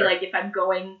year. I feel Sure. like if I'm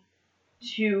going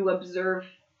to observe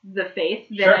the faith,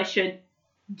 then Sure. I should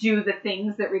do the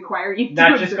things that require you to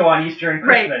Not observe. just go on Easter and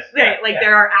Right, Christmas. right. Like Yeah.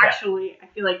 there are actually, I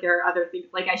feel like there are other things.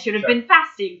 Like I should have Sure. been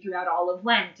fasting throughout all of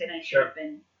Lent, and I should Sure. have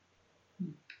been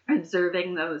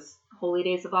observing those holy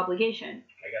days of obligation.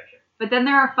 I gotcha. But then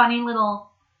there are funny little,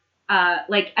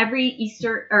 like every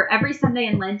Easter or every Sunday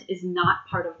in Lent is not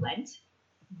part of Lent.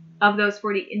 Of those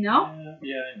 40, no.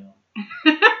 Yeah, I know.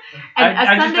 And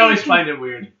I just Sunday always can- find it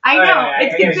weird. I know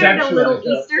it's get considered a conceptually, little So-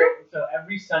 Easter So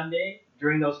every Sunday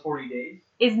during those 40 days,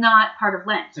 is not part of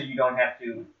Lent. so you don't have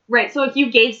to. Right. So if you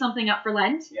gave something up for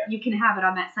Lent, Yeah. you can have it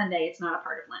on that Sunday. It's not a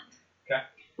part of Lent. Okay.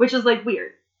 Which is like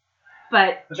weird,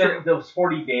 but But true. then those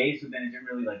 40 days, so then is it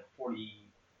really like 40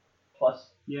 plus?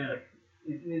 Yeah.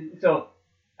 Like, so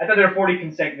I thought there were 40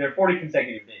 consecutive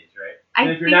days, right? I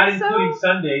And if you're think not so. including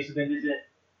Sundays, so then is it?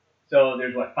 So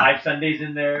there's what 5 Sundays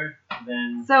in there, and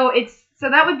then So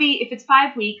that would be if it's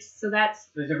 5 weeks. So that's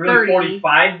is it really 30.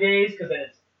 45 days? Because then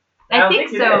it's. I don't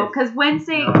think it so is. because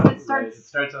Wednesday No, cause right. it starts. It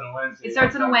starts on a Wednesday. It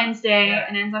starts on a Wednesday Yeah.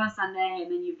 and ends on a Sunday, and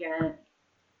then you get.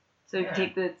 So if Yeah. you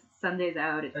take the Sundays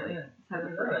out, it's like Yeah. it's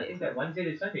having I 40 think days. that Wednesday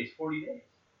to Sunday is 40 days.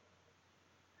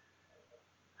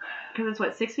 Because it's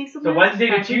what 6 weeks of So Lent? Wednesday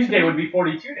to 5 weeks of Tuesday Lent? would be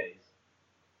 42 days.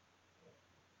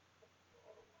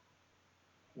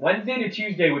 Wednesday to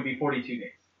Tuesday would be 42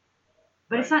 days.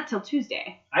 But it's not till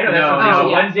Tuesday. I know that's No, what I'm saying. no. So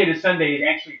Yeah. Wednesday to Sunday is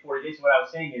actually 40 days. So what I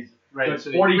was saying is, Right. so it's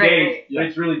so 40 Right, days, right. but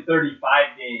it's really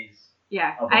 35 days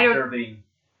Yeah, of I don't. observing.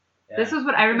 Yeah. This was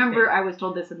what I remember. I was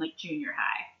told this in like junior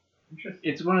high. Interesting.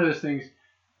 It's one of those things.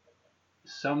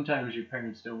 Sometimes your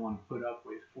parents don't want to put up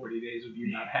with 40 days of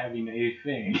you not having a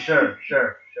thing. Sure.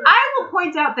 I will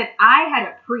point out that I had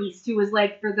a priest who was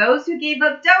like, for those who gave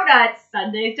up donuts,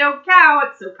 Sundays don't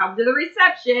count, so come to the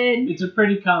reception. It's a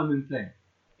pretty common thing.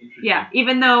 Interesting. Yeah,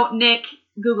 even though Nick,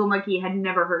 Google Monkey, had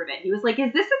never heard of it. He was like,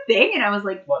 is this a thing? And I was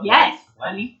like, What, yes.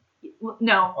 what? Well,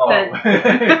 no. Oh.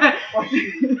 the-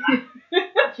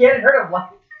 You hadn't heard of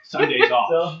what? Sundays off.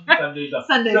 So, Sundays off.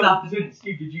 Sundays so, off.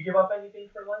 Steve, did you give up anything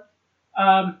for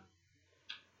Lent?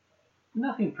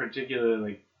 Nothing particular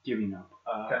like giving up.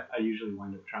 Okay. I usually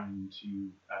wind up trying to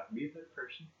be a better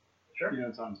person. Sure. You know,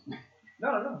 it's on.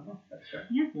 No, that's fair.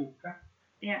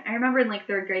 Yeah, I remember in like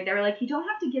 3rd grade, they were like, you don't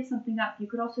have to give something up. You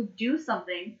could also do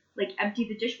something, like empty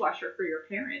the dishwasher for your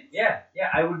parents. Yeah.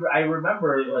 I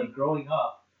remember like growing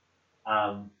up,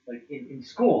 like in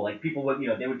school, like people would,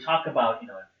 they would talk about,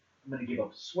 I'm gonna give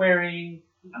up swearing,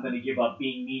 I'm gonna give up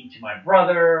being mean to my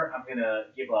brother, I'm gonna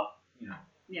give up,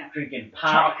 Yeah. drinking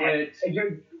pop. Chocolate.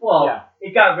 Well,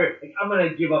 it got very. Like, I'm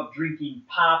gonna give up drinking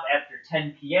pop after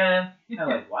 10 p.m. I'm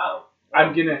like, wow.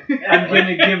 I'm gonna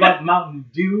give up Mountain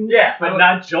Dew. Yeah, but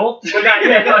not Jolt. But not,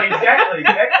 yeah, no, exactly. And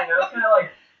I was kind of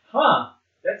like, huh,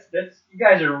 that's you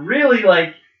guys are really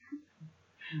like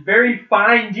very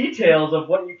fine details of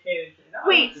what you can and cannot.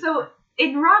 Wait, so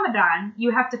in Ramadan,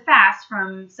 you have to fast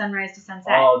from sunrise to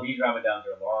sunset. Oh, these Ramadans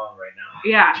are long right now.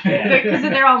 Yeah, Yeah. because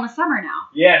they're all in the summer now.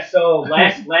 Yeah, so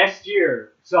last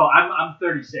year, so I'm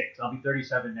 36. I'll be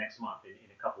 37 next month in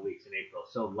a couple weeks in April.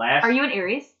 So last. Are you an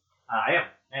Aries? I am.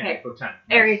 And Okay. April 10th. Nice.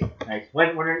 Aries. Nice.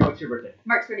 What's your birthday?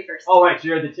 March 31st. Oh, right. So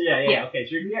you're the yeah. Yeah. Okay.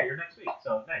 So you're next week.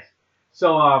 So nice.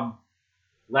 So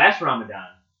last Ramadan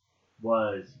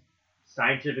was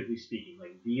scientifically speaking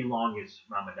like the longest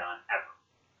Ramadan ever.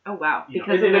 Oh, wow. You know,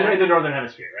 Because in of the northern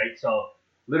hemisphere, right? So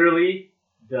literally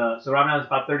so Ramadan is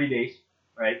about 30 days,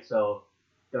 right? So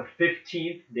the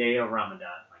 15th day of Ramadan,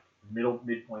 like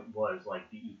midpoint was like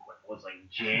the equinox, was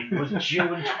June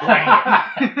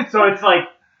 20th. So it's like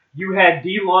you had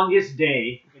the longest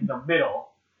day in the middle,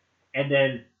 and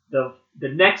then the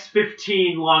next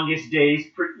 15 longest days,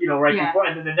 right Yeah. before,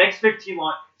 and then the next 15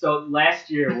 long. So last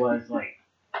year was like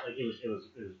it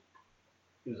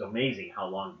was amazing how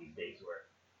long these days were.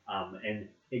 And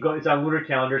it's on lunar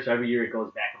calendar, so every year it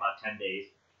goes back about 10 days.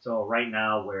 So right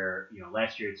now, where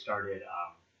last year it started,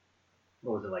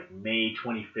 what was it, like May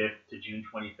 25th to June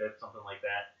 25th, something like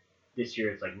that. This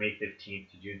year it's like May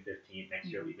 15th to June 15th. Next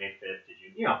year it'll be May 5th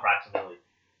to June, approximately.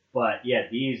 But yeah,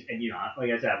 these, and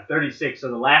like I said, I'm 36, so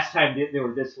the last time they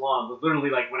were this long was literally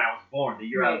like when I was born, the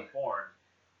year I was born.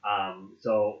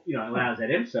 So when I was at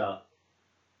IMSA,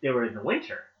 they were in the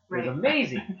winter. It was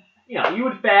amazing. You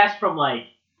would fast from like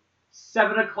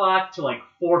 7 o'clock to like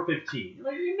 4:15.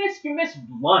 Like you miss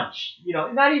lunch.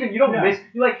 Not even you don't miss.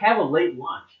 You like have a late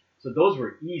lunch. So those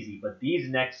were easy. But these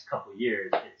next couple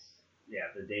years,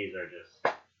 the days are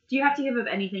just. Do you have to give up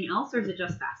anything else, or is it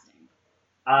just fasting?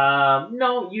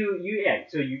 No,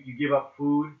 So you give up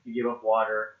food, you give up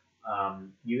water.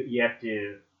 You have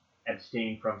to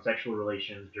abstain from sexual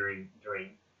relations during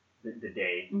the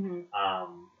day. Mm-hmm.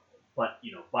 But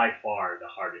by far the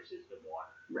hardest is the water.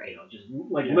 Right. Just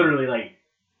like literally like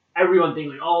everyone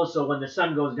thinks like, oh, so when the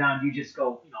sun goes down, you just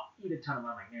go eat a ton of.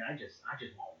 I'm like, man, I just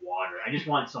want water. I just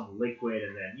want some liquid,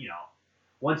 and then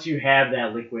once you have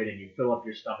that liquid and you fill up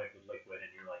your stomach with liquid, and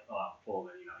you're like, oh, I'm full,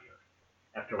 then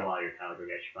after a while you're kind of like,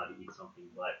 I should probably eat something.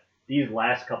 But these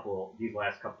last couple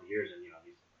years, and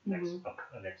these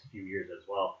next few years as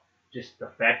well, just the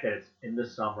fact that it's in the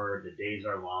summer, the days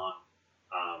are long,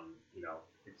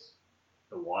 it's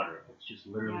the water. It's just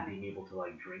literally being able to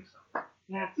like drink something.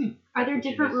 Yeah. Are there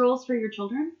different rules for your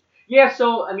children? Yeah.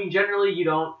 So I mean, generally you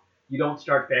don't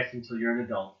start fasting until you're an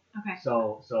adult. Okay.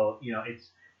 So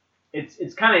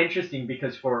it's kind of interesting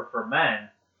because for men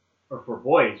or for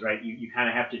boys, right, you kind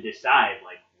of have to decide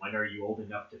like when are you old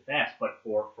enough to fast. But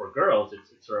for girls,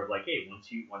 it's sort of like, hey,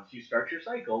 once you start your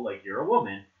cycle, like you're a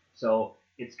woman. So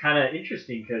it's kind of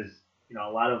interesting because a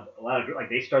lot of like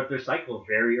they start their cycle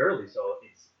very early. So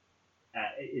it's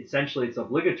essentially it's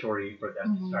obligatory for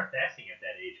them to start fasting at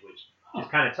that age, which is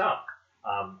kind of tough.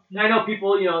 I know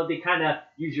people, they kind of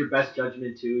use your best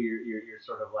judgment too. You're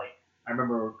sort of like, I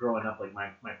remember growing up, like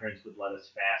my parents would let us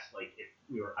fast, like if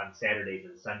we were on Saturdays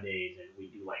and Sundays, and we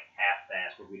do like half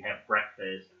fast where we'd have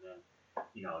breakfast and then,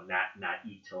 not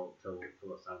eat till the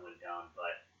sun went down.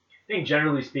 But I think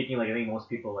generally speaking, like I think most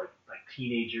people like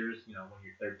teenagers, when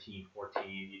you're 13, 14,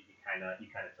 you kind of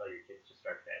tell your kids to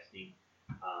start fasting.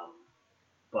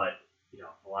 But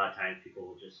a lot of times people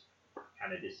will just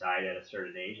kind of decide at a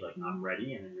certain age, like I'm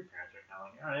ready, and then your parents are kind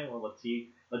of like, all right, well let's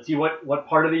see what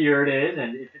part of the year it is,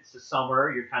 and if it's the summer,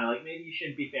 you're kind of like maybe you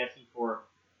shouldn't be fasting for.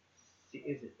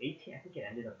 Is it 18? I think it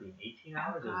ended up being 18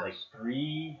 hours. It was like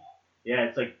 3. Yeah,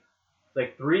 it's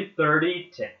like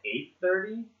 3:30 to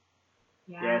 8:30.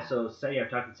 Yeah. So say I'm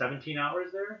talking 17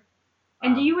 hours there.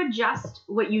 And do you adjust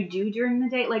what you do during the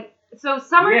day? Like, so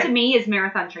summer to me is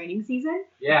marathon training season.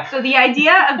 Yeah. So the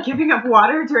idea of giving up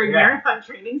water during marathon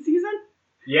training season?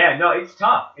 Yeah, no, it's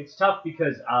tough. It's tough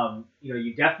because,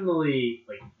 you definitely,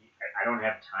 like, I don't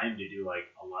have time to do, like,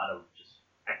 a lot of just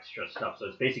extra stuff. So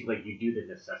it's basically like you do the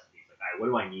necessities. Like, all right, what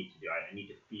do I need to do? I need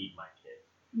to feed my kids.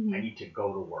 Mm-hmm. I need to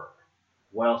go to work.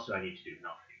 What else do I need to do?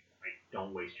 Nothing. Like,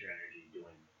 don't waste your energy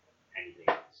doing anything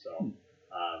else. So,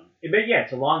 but yeah,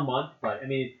 it's a long month, but I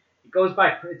mean, it goes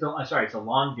by. It's a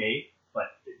long day, but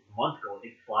the month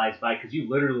it flies by because you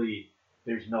literally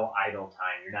there's no idle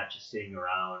time. You're not just sitting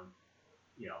around,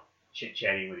 chit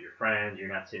chatting with your friends.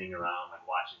 You're not sitting around like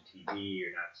watching TV.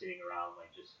 You're not sitting around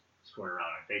like just scrolling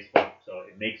around on Facebook. So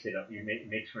it makes it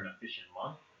for an efficient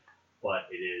month, but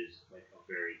it is like a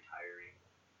very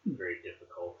tiring, very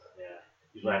difficult. Yeah,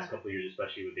 these last couple of years,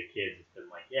 especially with the kids, it's been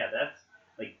like, that's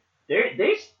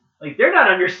like they're not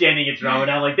understanding it's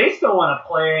Ramadan. Like they still want to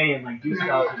play and like do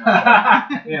stuff.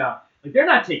 Like they're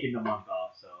not taking the month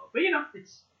off. So, but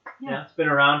it's it's been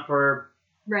around for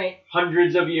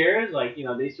hundreds of years. Like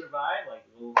they survived. Like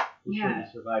we'll certainly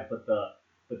survive. But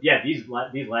these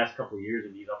last couple of years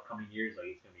and these upcoming years, like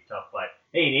it's gonna be tough. But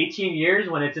hey, in 18 years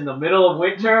when it's in the middle of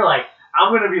winter, like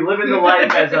I'm gonna be living the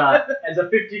life as a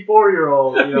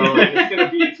 54-year-old. Like, it's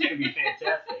gonna be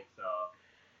fantastic. So.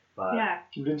 But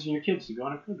convincing your kids to go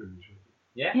on a pilgrimage with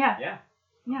you. Yeah.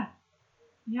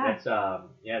 That's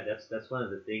one of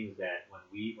the things that when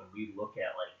we look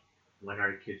at like when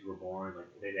our kids were born, like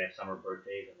they have summer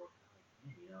birthdays, and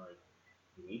we're like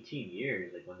in 18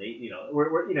 years, like when they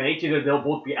we're 18, they'll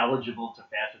both be eligible to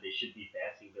fast, or they should be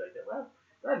fasting. Be like,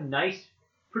 they'll have nice,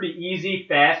 pretty easy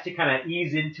fast to kind of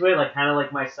ease into it, like kind of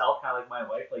like myself, kind of like my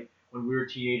wife. Like when we were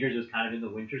teenagers, it was kind of in the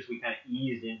winter, so we kind of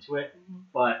eased into it,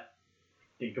 but.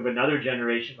 Think of another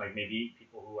generation, like maybe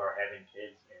people who are having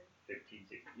kids in 15,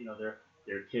 16,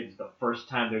 their kids, the first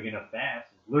time they're going to fast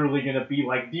is literally going to be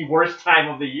like the worst time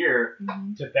of the year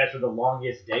to fast for the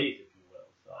longest days, if you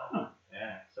will.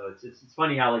 So, so it's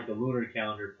funny how like the lunar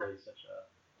calendar plays such a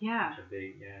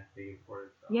big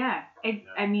importance. So,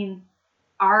 I mean,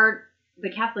 the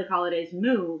Catholic holidays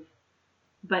move,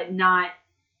 but not,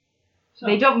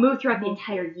 they don't move throughout the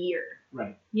entire year.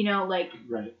 Right. You know, like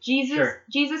Right. Jesus. Sure.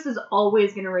 Jesus is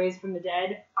always going to raise from the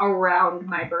dead around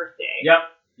my birthday.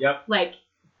 Yep. Like,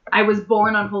 I was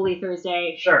born on Holy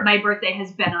Thursday. Sure. My birthday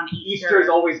has been on Easter. Easter is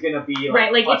always gonna be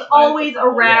right. Like plus it's minus always a couple.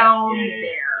 around Yeah.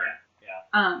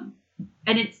 there.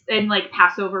 And like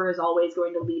Passover is always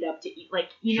going to lead up to like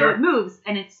Sure. it moves,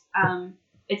 and it's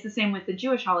the same with the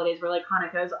Jewish holidays where like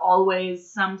Hanukkah is always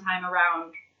sometime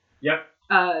around Yep.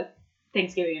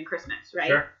 Thanksgiving and Christmas, right?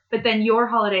 Sure. But then your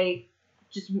holiday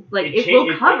just like it cha-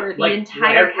 will cover the like,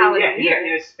 entire calendar in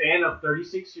year. a span of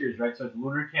 36 years, right? So it's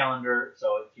lunar calendar,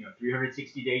 so it's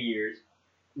 360-day years.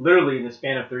 Literally in the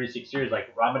span of 36 years,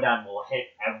 like Ramadan will hit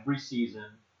every season,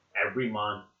 every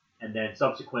month, and then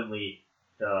subsequently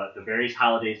the various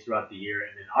holidays throughout the year,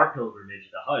 and then our pilgrimage,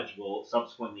 the Hajj, will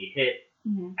subsequently hit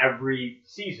Mhm. every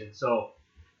season. So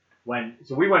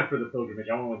we went for the pilgrimage.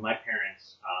 I went with my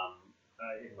parents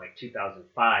in like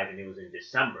 2005, and it was in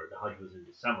December. The Hajj was in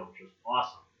December, which was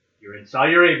awesome. You're in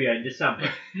Saudi Arabia in December,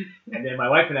 and then my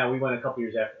wife and I, we went a couple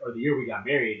years after, or the year we got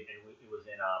married, and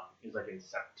it was like in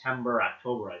September,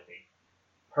 October, I think.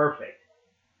 Perfect.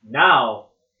 Now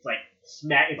it's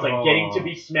like getting to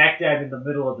be smack dab in the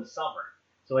middle of the summer.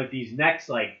 So like these next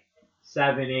like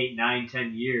 7, 8, 9,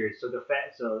 10 years. So the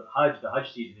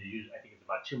Hajj season is usually, I think it's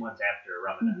about 2 months after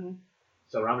Ramadan. Mhm.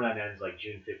 So Ramadan ends like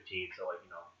June 15th. So like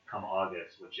come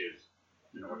August, which is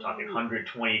we're talking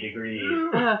 120 degrees.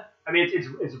 I mean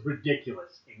it's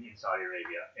ridiculous in Saudi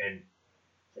Arabia, and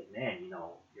it's like, man,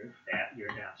 you're fat. You're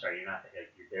not like,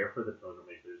 you're there for the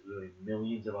pilgrimage. There's literally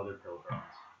millions of other pilgrims.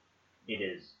 It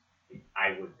is.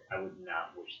 I would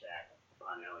not wish that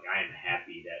upon it. Like, I am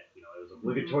happy that it was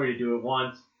obligatory to do it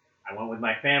once. I went with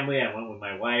my family. I went with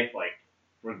my wife. Like,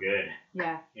 we're good.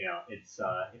 Yeah. It's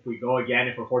if we go again,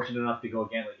 if we're fortunate enough to go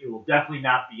again, like it will definitely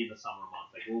not be in the summer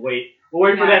months. Like we'll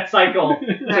wait for that cycle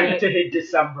Right. to hit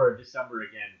December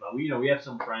again. But we have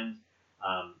some friends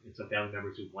and some family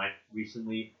members who went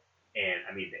recently, and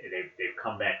I mean they've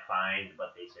come back fine,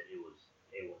 but they said it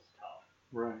was tough.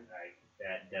 Right. Like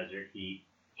that desert heat,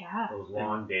 Yeah. those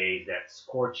long days, that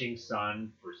scorching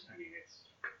sun. It's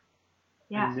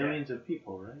Yeah. And millions of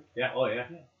people, right? yeah. Oh yeah.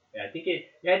 Yeah,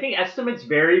 I think estimates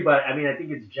vary, but I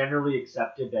think it's generally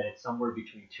accepted that it's somewhere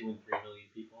between 2 and 3 million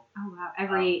people Oh wow.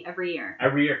 Every year.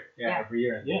 every year. Yeah. Every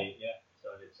year. And So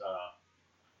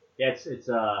it's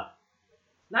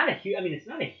not a huge. It's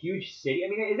not a huge city.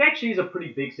 It actually is a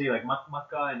pretty big city, like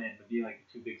Makkah and Medina, like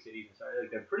the 2 big cities. Like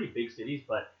they're pretty big cities,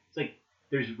 but it's like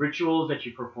there's rituals that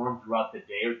you perform throughout the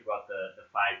day or throughout the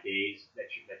 5 days that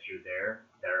you're there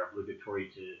that are obligatory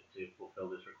to fulfill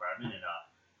this requirement, and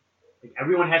like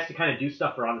everyone has to kind of do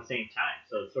stuff around the same time.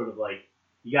 So it's sort of like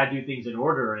you got to do things in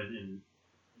order, and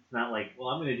it's not like, well,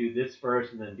 I'm going to do this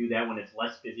first and then do that when it's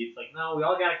less busy. It's like, no, we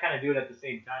all got to kind of do it at the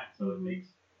same time. So Mhm. it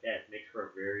makes for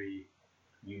a very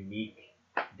unique,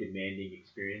 demanding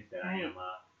experience that Right.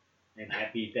 I'm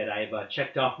happy that I've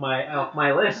checked off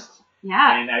my list.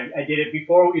 Yeah. And I did it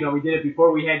before. We did it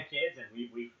before we had kids, and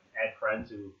we had friends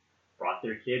who brought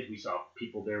their kids. We saw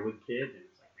people there with kids, and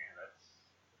it's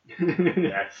like,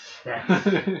 man, that's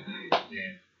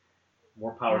man,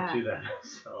 more power Yeah. to them.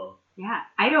 So Yeah.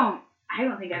 I don't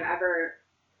think I've ever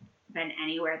been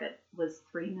anywhere that was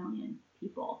 3 million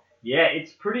people. yeah,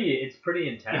 it's pretty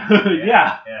intense.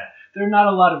 Yeah. Yeah. There are not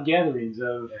a lot of gatherings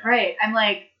of. Right. I'm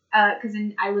like, because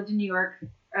I lived in New York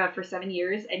for 7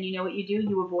 years, and you know what you do?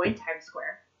 You avoid Times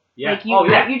Square. Yeah. Like you, oh,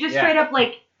 yeah. you just yeah. straight up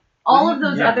like all of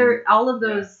those Yeah. all of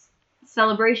those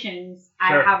celebrations.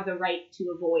 Sure. I have the right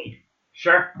to avoid.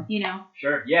 Sure.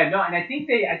 Sure. Yeah. No, and I think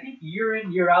year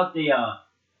in year out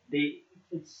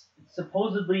it's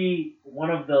supposedly one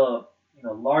of the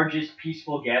largest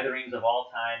peaceful gatherings of all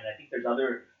time, and I think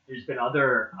there's been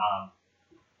other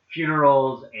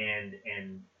funerals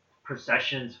and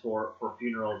processions for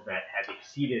funerals that have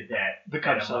exceeded that. The that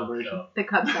Cup amount, celebration. so- The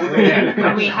Cubs Yeah, celebration the when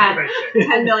Cup we had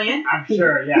celebration. 10 million. I'm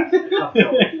sure, yes. The Cup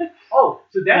celebration. Oh,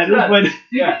 so that's That is what, when-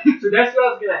 yeah. So that's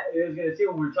what I was gonna say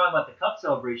when we were talking about the Cup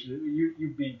celebration.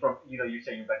 You being from, you're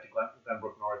saying you went to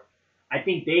Glenbrook North. I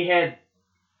think they had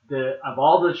of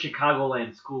all the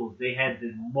Chicagoland schools, they had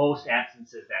the most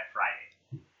absences that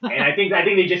Friday, and I think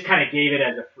they just kind of gave it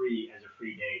as a free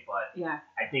day. But Yeah.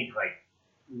 I think like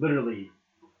literally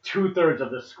 2/3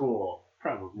 of the school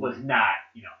Probably. was not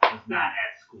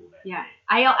at school that Yeah. day.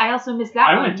 I also missed that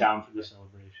I one. went down for the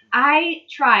celebration. I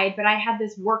tried, but I had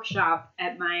this workshop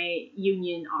at my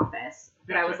union office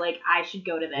that I was Gotcha. like, I should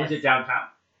go to this. Was it downtown?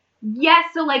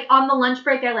 Yes, so like on the lunch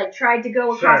break, I like tried to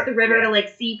go across Sure, the river yeah. to like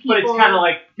see people. But it's kind of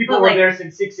like people But, were like- there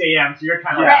since 6 a.m. So you're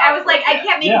kind of Right, I was like, I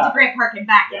can't make it Yeah. to Grant Park and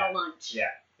back Yeah. at a lunch. Yeah.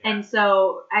 And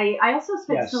so I also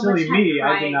spent so much silly time me. I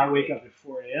crying did not that wake week. up at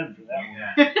 4 a.m. for that one.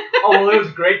 Yeah. Oh well, it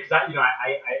was great because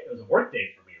it was a work day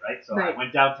for me, right? So Right. I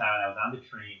went downtown. I was on the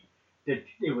train.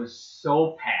 It was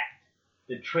so packed.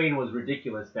 The train was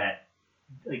ridiculous that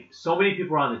like so many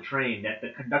people were on the train that the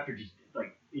conductor just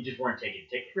like they just weren't taking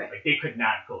tickets. Right. Like they could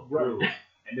not go through. Right.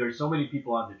 And there were so many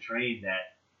people on the train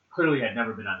that clearly had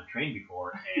never been on the train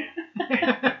before,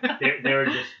 and they were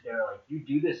like, "You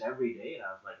do this every day?" And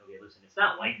I was like, "Okay, listen, it's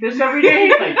not like this every day.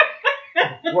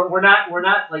 Like, we're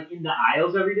not like in the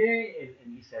aisles every day."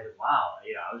 And he said, "Wow,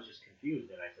 I was just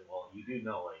confused." And I said, "Well, you do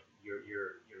know, like, you're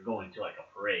going to like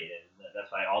a parade, and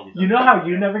that's why all these." You know how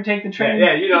you never take the train?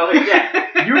 Yeah,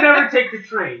 you never take the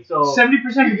train. So 70%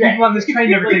 of the people on this train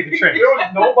never take the train. there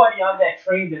was nobody on that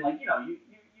train that like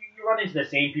you run into the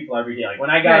same people every day. Like when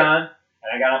I got on and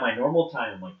I got on my normal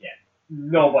time, I'm like, yeah,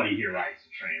 nobody here rides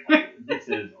the train. Like this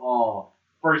is all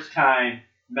first time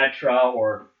Metro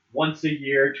or once a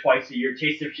year, twice a year,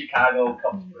 Taste of Chicago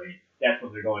comes parade. That's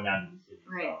when they're going down to the city.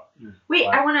 Right. So. Wait,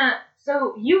 But- I wanna.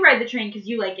 So you ride the train because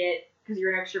you like it, because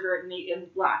you're an extrovert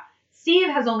and blah. Steve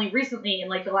has only recently, in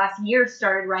like the last year,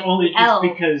 started riding Only the L.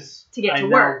 it's because to get I to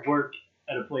now work. work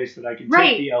at a place that I can take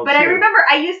Right, the L but to. I remember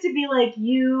I used to be like,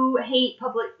 you hate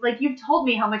public. Like you've told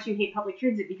me how much you hate public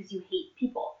transit because you hate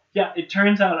people. Yeah, it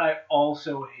turns out I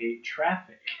also hate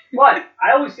traffic. But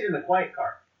I always sit in the quiet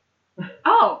car.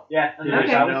 Oh, Yeah, There's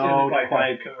Okay. I always sit in the no quiet car.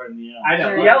 quiet car in the L. I know.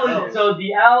 Sure. The L is, so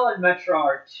the L and Metro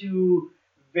are two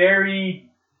very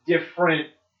different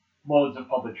modes of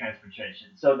public transportation.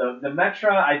 So the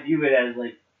Metro, I view it as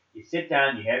like you sit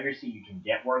down, you have your seat, you can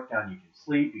get work done, you can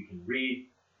sleep, you can read.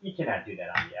 You cannot do that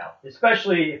on the L,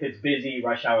 especially if it's busy,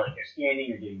 rush hour, like you're standing,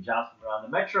 you're getting jostled around. The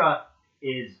Metro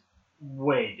is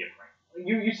way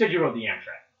different. You said you rode the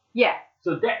Amtrak. yeah.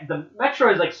 So the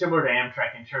Metro is like similar to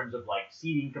Amtrak in terms of like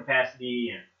seating capacity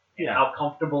and Yeah. how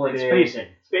comfortable it It's is.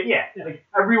 spacing. Yeah, like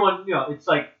everyone, it's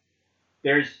like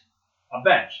there's a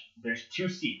bench, there's two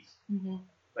seats, Mm-hmm.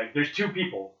 like there's two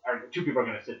people are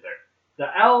going to sit there. The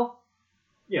L,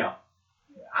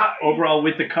 Overall,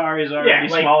 with the car is already Yeah,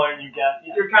 like- smaller, and you got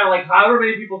you're kind of like however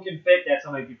many people can fit, that's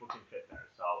how many people can fit there.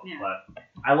 So, Yeah. but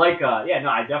I like,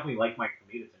 I definitely like my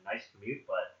commute. It's a nice commute,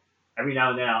 but every now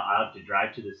and then I have to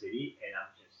drive to the city, and I'm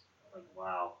just like,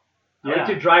 wow. I like Yeah.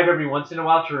 to drive every once in a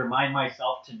while to remind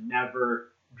myself to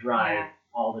never drive Yeah.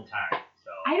 all the time. So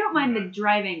I don't mind the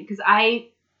driving because I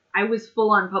was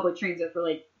full on public transit for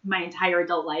like my entire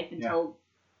adult life until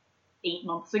 8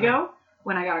 months ago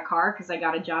when I got a car because I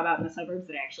got a job out in the suburbs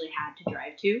that I actually had to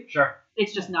drive to. Sure.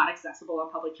 It's just not accessible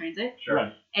on public transit. Sure.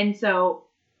 Right. And so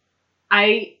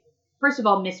I, first of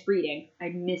all, miss reading. I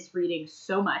miss reading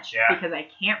so much Yeah. because I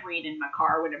can't read in my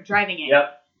car when I'm driving it.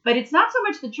 Yep. But it's not so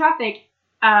much the traffic.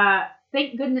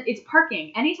 Thank goodness it's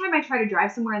parking. Anytime I try to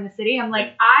drive somewhere in the city, I'm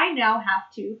like, I now have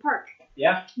to park.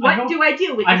 Yeah. What do I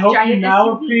do with I this hope you giant now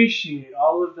SUV? appreciate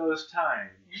all of those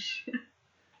times.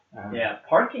 Yeah.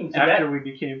 Parking. So After that, we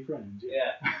became friends.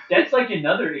 yeah. That's like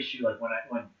another issue. Like when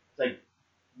it's like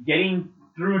getting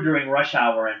through during rush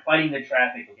hour and fighting the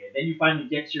traffic. Okay. Then you finally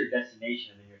get to your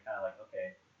destination, and then you're kind of like,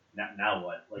 okay, now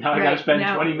what? Like, Now I gotta Right, spend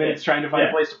now- 20 minutes trying to find Yeah.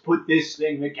 a place to put this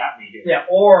thing that got me here. yeah.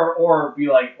 Or be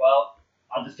like, well,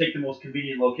 I'll just take the most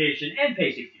convenient location and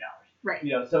pay $60. Right.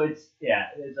 So it's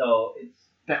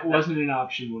That wasn't an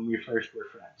option when we first were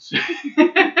friends.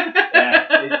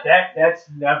 that's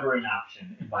never an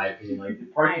option in my opinion. Like the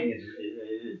parking is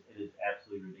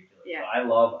absolutely ridiculous. Yeah.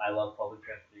 So I love public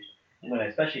transportation. I'm gonna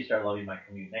especially start loving my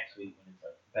commute next week when it's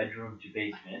like bedroom to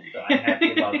basement. So I'm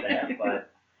happy about that. But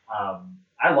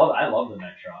I love the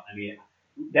Metro. I mean,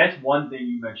 that's one thing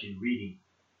you mentioned, reading.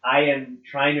 I am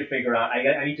trying to figure out.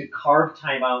 I need to carve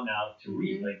time out now to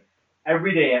read. Mhm. Like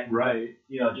every day, Right.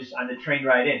 just on the train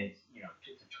ride in, it's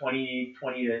it's a 20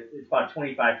 to it's about a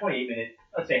 25, 28 minute,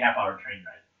 let's say half hour train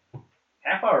ride.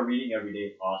 Half hour reading every day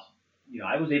is awesome.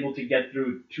 I was able to get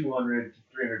through 200 to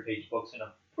 300 page books in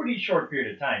a pretty short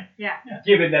period of time. Yeah.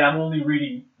 Given that I'm only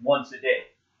reading once a day.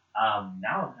 Now I'm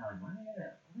kind of like, when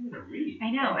am I gonna read?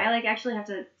 I know. I like actually have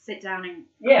to sit down and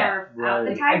Yeah, carve out the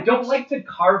right. time. I don't which- like to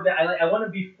carve that. I want to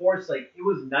be forced. Like it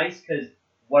was nice because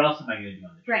what else am I gonna do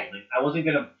on the train? Right. Like I wasn't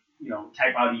gonna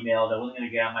type out emails. I wasn't gonna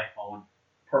get on my phone.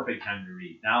 Perfect time to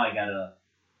read. Now I gotta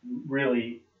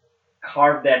really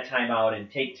carve that time out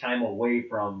and take time away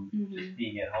from Mhm. just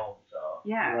being at home. So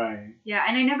Yeah. Right. Yeah,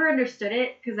 and I never understood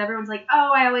it because everyone's like,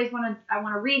 "Oh, I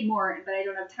want to read more, but I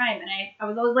don't have time." And I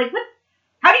was always like, "What?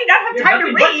 How do you not have Yeah, time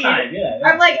to nothing but read?" time. Yeah,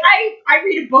 I'm like, I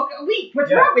read a book a week.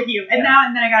 What's Yeah. wrong with you? And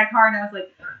Yeah. then I got a car and I was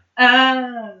like,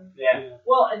 oh. Yeah.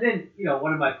 Well, and then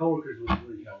one of my coworkers was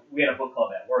we had a book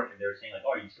club at work, and were saying like,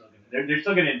 "Oh, are you still gonna?" They're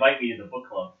still gonna invite me to the book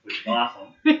clubs, which is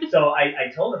awesome. So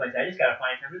I told them, I said, I just gotta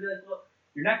find time. They're like, "Well,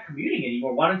 you're not commuting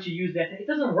anymore. Why don't you use that?" It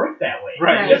doesn't work that way.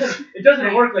 Right. It doesn't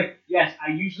Right. work like, yes,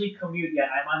 I usually commute. Yeah,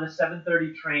 I'm on the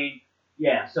 7:30 train.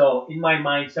 Yeah, so in my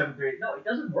mind, 7:30. No, it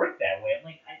doesn't work that way. I'm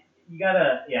like, I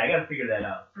gotta figure that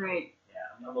out. Right.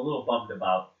 Yeah, I'm a little bummed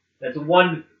about. That's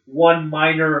one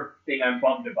minor thing I'm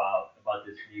bummed about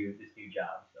this new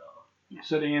job. So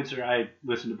So to answer, I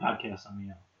listen to podcasts on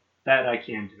the L. That I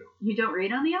can do. You don't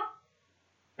read on the L?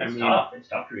 it's tough. It's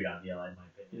tough to read on the L, in my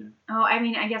opinion. Oh, I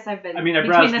mean, I guess I've been. I mean, I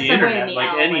between browse the the subway internet and the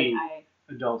like L, any- I-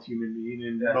 Adult human being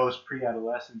and Yes. most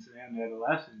pre-adolescents and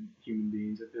adolescent human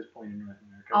beings at this point in North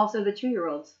America. also the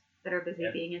 2-year-olds that are busy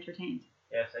Yeah. being entertained.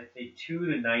 Yes, I'd say 2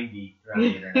 to 90 are on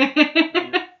the internet.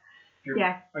 If you're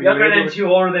Yeah. Are you younger able than to- 2,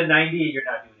 older than 90, you're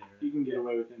not doing it. You can get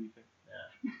away with anything.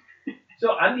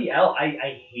 So on the L, I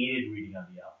hated reading on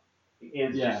the L.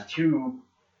 It's Yeah. just too.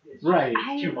 It's Right.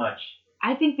 It's too much.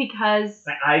 I think because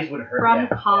My eyes would hurt. from yeah.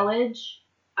 college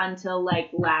until like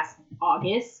last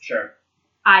August, Sure.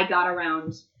 I got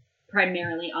around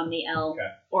primarily on the L Okay.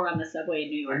 or on the subway in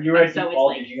New York. When you were at And so it's DePaul,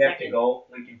 like did you have to second. go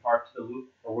Lincoln Park to the Loop,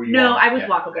 or were you? No, walking? I was Yeah,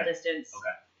 walkable okay. distance.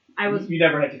 Okay. I was You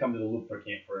never had to come to the Loop for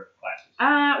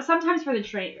classes. sometimes for the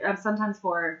train, sometimes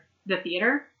for the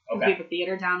theater. Because we Okay. have a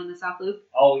theater down in the South Loop,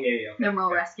 Oh yeah. Okay. the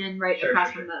Merle Reskin, right Sure,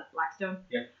 across sure, from the Blackstone.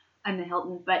 Yep. And the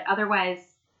Hilton. But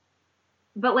otherwise,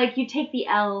 like you take the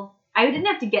L. I didn't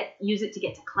have to use it to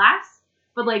get to class,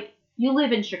 but like you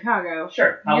live in Chicago.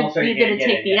 Sure. How You're- else are you you're gonna get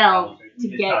take it? the Yeah, L how else are you- to you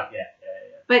just get- talk- Yeah.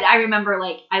 But I remember,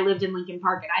 like, I lived in Lincoln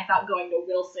Park, and I thought going to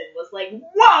Wilson was like,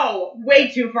 whoa,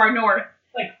 way too far north.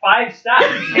 Like 5 stops.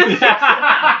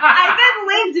 I then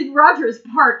lived in Rogers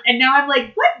Park, and now I'm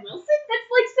like, what, Wilson?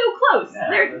 That's like so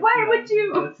close. Why would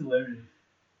you? That's hilarious.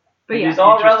 But yeah, It's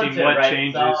all Interesting relative, what right?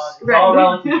 changes. It's Right. all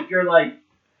relative. If you're like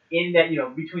in that,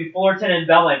 between Fullerton and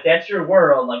Belmont, if that's your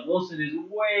world, like Wilson is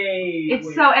way. it's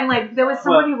way so, and like, there was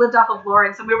someone who lived off of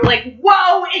Lawrence, and we were like,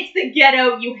 whoa, it's the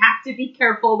ghetto. You have to be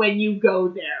careful when you go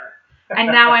there. And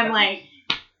now I'm like,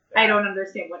 I don't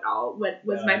understand what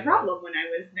was my problem when I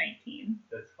was 19.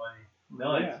 That's funny.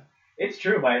 No, Yeah. it's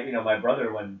true. My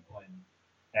brother when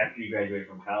after he graduated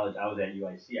from college, I was at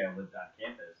UIC. I lived on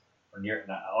campus or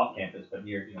not off campus, but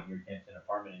near campus in an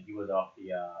apartment, and he was off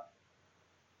the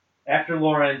after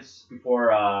Lawrence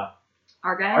before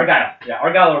Argyle? Yeah,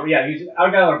 Argyle. Yeah, he was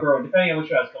Argyle or Borough, depending on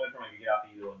which way I was coming from. I could get off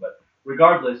either one, but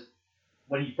regardless,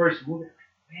 when he first moved,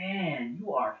 man,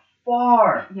 you are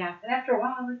far. Yeah. And after a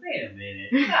while, I was like, wait a minute.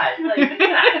 It's not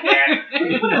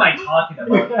that. What am I talking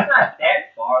about? It's not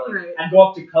that far. Like, Right. I'd go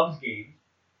up to Cubs games,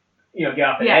 get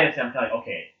off at Yeah. Edison. I'm telling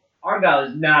okay, Argyle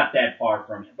is not that far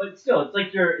from it. But still, it's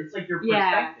like your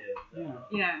Yeah. perspective. So.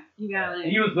 Yeah, you gotta And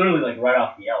like, he was literally like right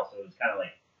off the L, so it was kind of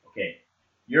like, okay,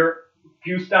 you're a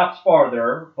few stops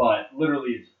farther, but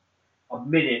literally it's a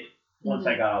minute once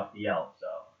I got off the L. So.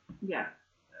 yeah,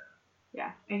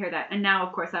 I hear that. And now,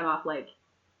 of course, I'm off like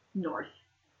north.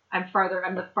 I'm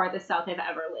the farthest south I've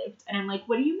ever lived, and I'm like,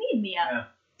 what do you mean, Mia? Yeah.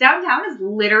 Downtown is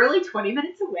literally 20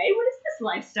 minutes away. What is this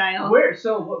lifestyle? Where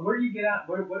do you get on?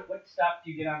 What stop do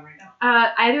you get on right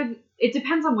now? Either it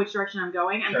depends on which direction I'm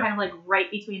going. I'm Sure. kind of like right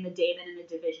between the Damon and the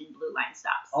Division Blue Line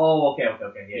stops. Oh, okay,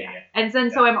 yeah. And then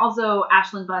so I'm also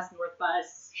Ashland Bus, North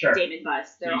Bus, Sure. Damon Bus.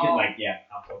 So They're you can all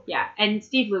I'll go. yeah. And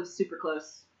Steve lives super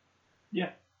close. Yeah.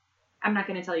 I'm not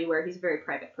going to tell you where. He's a very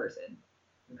private person.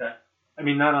 Okay. I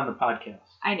mean, not on the podcast.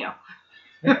 I know.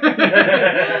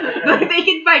 But they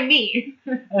can find me.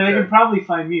 And they can probably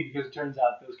find me because it turns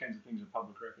out those kinds of things are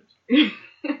public records.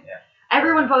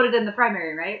 Everyone voted in the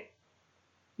primary, right?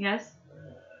 Yes?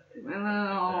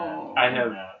 Oh. I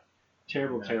have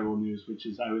terrible news, which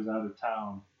is I was out of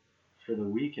town for the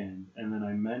weekend, and then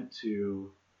I meant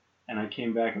to, and I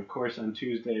came back, of course, on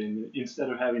Tuesday, and instead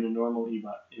of having a normal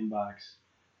inbox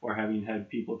or having had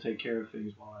people take care of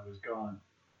things while I was gone,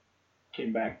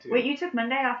 came back to. Wait, you took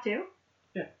Monday off too?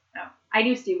 Yeah. No. I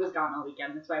knew Steve was gone all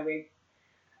weekend. That's why I'm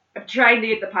trying to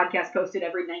get the podcast posted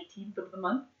every 19th of the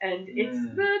month, and it's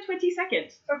the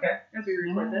 22nd Okay. as we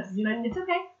record this. you know. But it's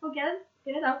okay. We'll get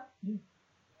it up.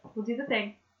 We'll do the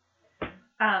thing.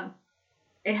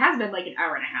 It has been like an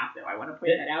hour and a half, though. I want to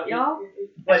point that out, y'all.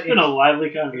 But It's been a lively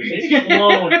it's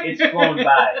conversation. flown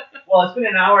by. Well, it's been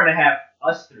an hour and a half,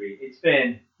 us three. It's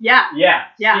been, Yeah. yeah.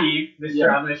 Yeah. Steve, Mr. Yeah.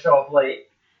 I'm going to show up late.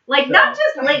 Like, So- not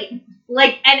just late,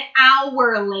 like an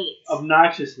hour late.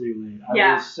 Obnoxiously late. I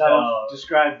Yeah. will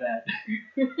self-describe that.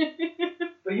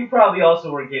 But you probably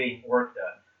also were getting work done.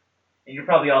 And you're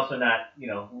probably also not,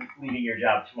 leaving your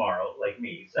job tomorrow like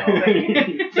me. So,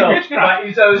 so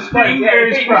it's funny.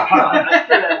 Fingers crossed. I'm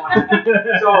sure that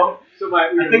one. So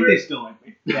my, I think they still like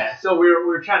me. Yeah, so we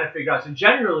were trying to figure out. So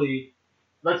generally,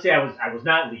 let's say I was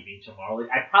not leaving tomorrow. Like,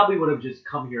 I probably would have just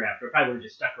come here after. I probably would have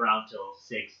just stuck around till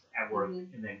 6 at work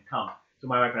and then come. So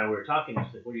my wife and I were talking.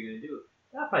 She's like, "What are you gonna do?"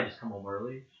 I'll probably just come home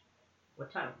early.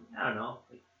 What time? I don't know.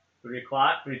 Like 3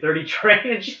 o'clock, 3:30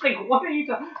 train. And she's like, "What are you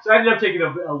talking?" So I ended up taking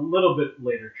a little bit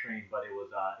later train, but it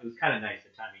was kind of nice. The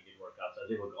timing did work out, so I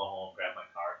was able to go home, grab my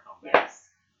car, come back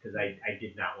because I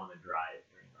did not want to drive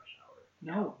during rush hour.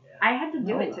 No. Yeah. I had to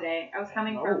do it today. I was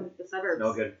coming from the suburbs.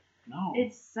 No good. No.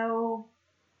 It's so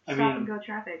I stop mean, and go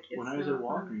traffic. It's when I was so at fun.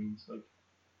 Walgreens, like,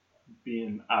 be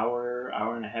an hour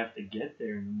and a half to get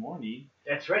there in the morning.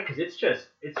 That's right, because it's just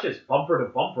bumper to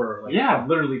bumper, like Yeah.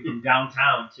 literally from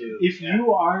downtown to. If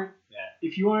you aren't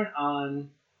Yeah. on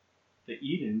the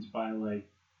Edens by like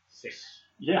 6.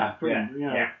 yeah,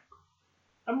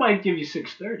 I might give you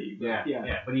 6:30.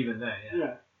 Yeah. But even then,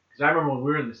 Yeah. Because I remember when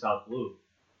we were in the South Loop,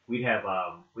 we'd have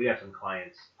some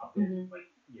clients up in like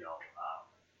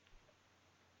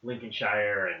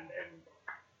Lincolnshire and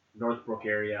Northbrook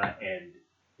area, and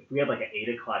if we had like an 8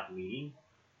 o'clock meeting,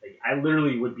 like I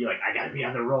literally would be like, I gotta be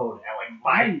on the road at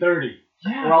like 5:30,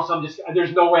 Yeah. or else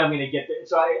there's no way I'm gonna get there.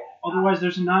 So Otherwise,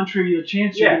 there's a non-trivial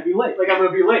chance you're gonna be late. like I'm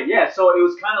gonna be late. Yeah, so it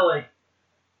was kind of like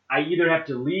I either have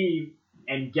to leave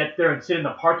and get there and sit in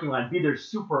the parking lot, be there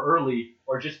super early,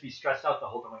 or just be stressed out the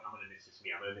whole time. Like I'm gonna miss this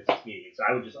meeting. So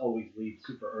I would just always leave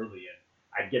super early, and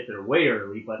I'd get there way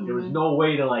early. But there was no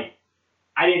way to like.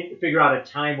 I didn't figure out a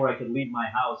time where I could leave my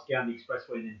house, get on the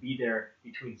expressway, and then be there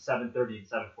between 7:30 and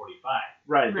 7:45.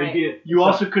 Right. Right. You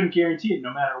also couldn't guarantee it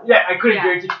no matter what. Yeah, I couldn't Yeah.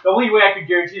 guarantee. The only way I could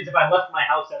guarantee is if I left my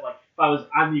house at like if I was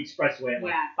on the expressway at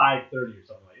like 5:30 or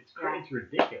something. It's crazy. Yeah. It's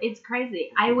ridiculous. It's crazy.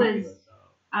 It's I was ridiculous.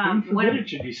 Heaven one forbid of it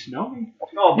should be snowing.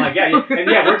 Oh my god! Yeah.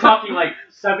 And yeah, we're talking like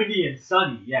 70 and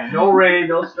sunny. Yeah, no rain,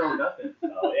 no snow, nothing. So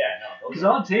yeah, no. Because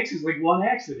all it takes is like one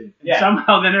accident, and Yeah.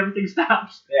 somehow then everything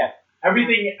stops.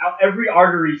 Everything, every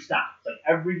artery stops. Like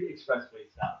every expressway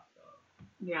stops.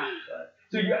 yeah.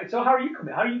 So how are you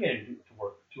coming? How are you getting to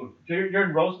work? You're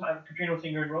in Rosemont. Katrina was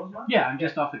saying you're in Rosemont. Yeah, I'm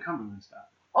just off the Cumberland stop.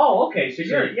 Oh, okay. So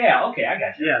you're okay. I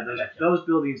got you. Yeah, I got you. those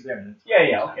buildings there. That's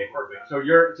Yeah. Okay, perfect.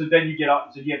 So then you get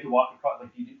off. So you have to walk across.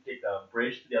 Like you take the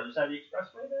bridge to the other side of the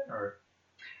expressway then, or?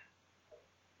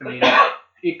 I mean,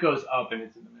 it goes up and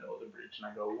it's in the middle of the bridge,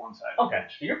 and I go one side. Of the Okay.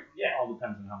 bridge. So it all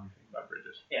depends on how we think about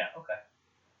bridges. Yeah. Okay.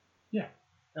 Yeah.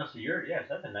 No, so so that's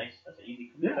that's an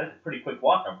easy. Yeah. That's a pretty quick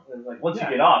walk. Like once Yeah.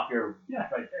 you get off, you're Yeah.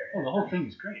 right there. Well, the whole thing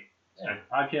is great. Yeah.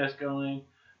 I have a podcast going.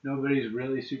 Nobody's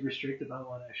really super strict about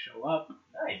when I show up.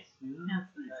 Nice. You know?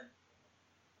 That's nice.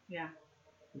 Yeah.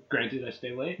 Granted, I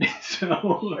stay late, so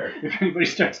Sure. if anybody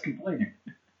starts complaining.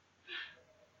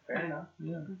 Fair enough.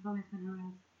 Yeah. That's always been how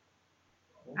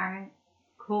it is. All right.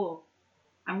 Cool.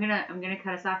 I'm gonna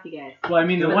cut us off, you guys. Well, I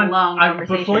mean, It's the been one a long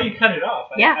before conversation. you cut it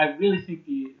off, Yeah. I really think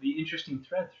the interesting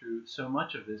thread through so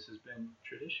much of this has been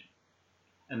tradition,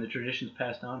 and the traditions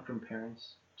passed on from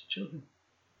parents to children.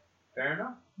 Fair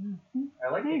enough. Mm-hmm.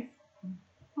 I like Nice. it.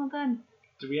 Well done.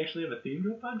 Do we actually have a theme to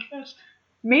a podcast?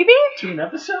 Maybe. To an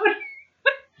episode?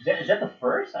 Is that the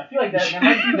first? I feel like that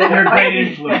might be They're a great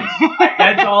influence.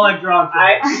 That's all I've drawn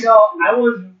from this. I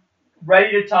was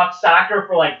ready to talk soccer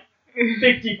for like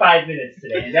 55 minutes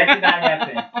today, and that did not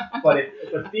happen. But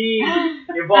if the theme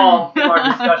evolved from our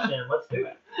discussion, let's do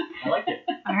it. I like it.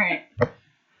 All right.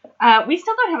 We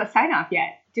still don't have a sign off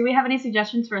yet. Do we have any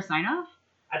suggestions for a sign off?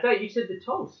 I thought you said the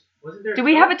toast. Wasn't there? Do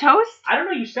we have a toast? I don't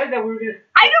know. You said that we were gonna.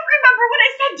 I don't remember what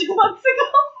I said 2 months ago.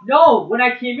 No, when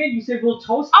I came in, you said we'll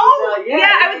toast. Oh, yeah,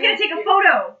 I was gonna take a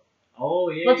photo.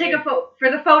 Oh yeah. We'll take a photo for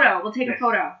the photo. We'll take a Yes.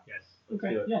 photo. Yes. Let's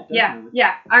Okay. do it. Yeah. Yeah. Definitely.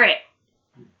 Yeah. All right.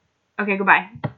 Okay. Goodbye.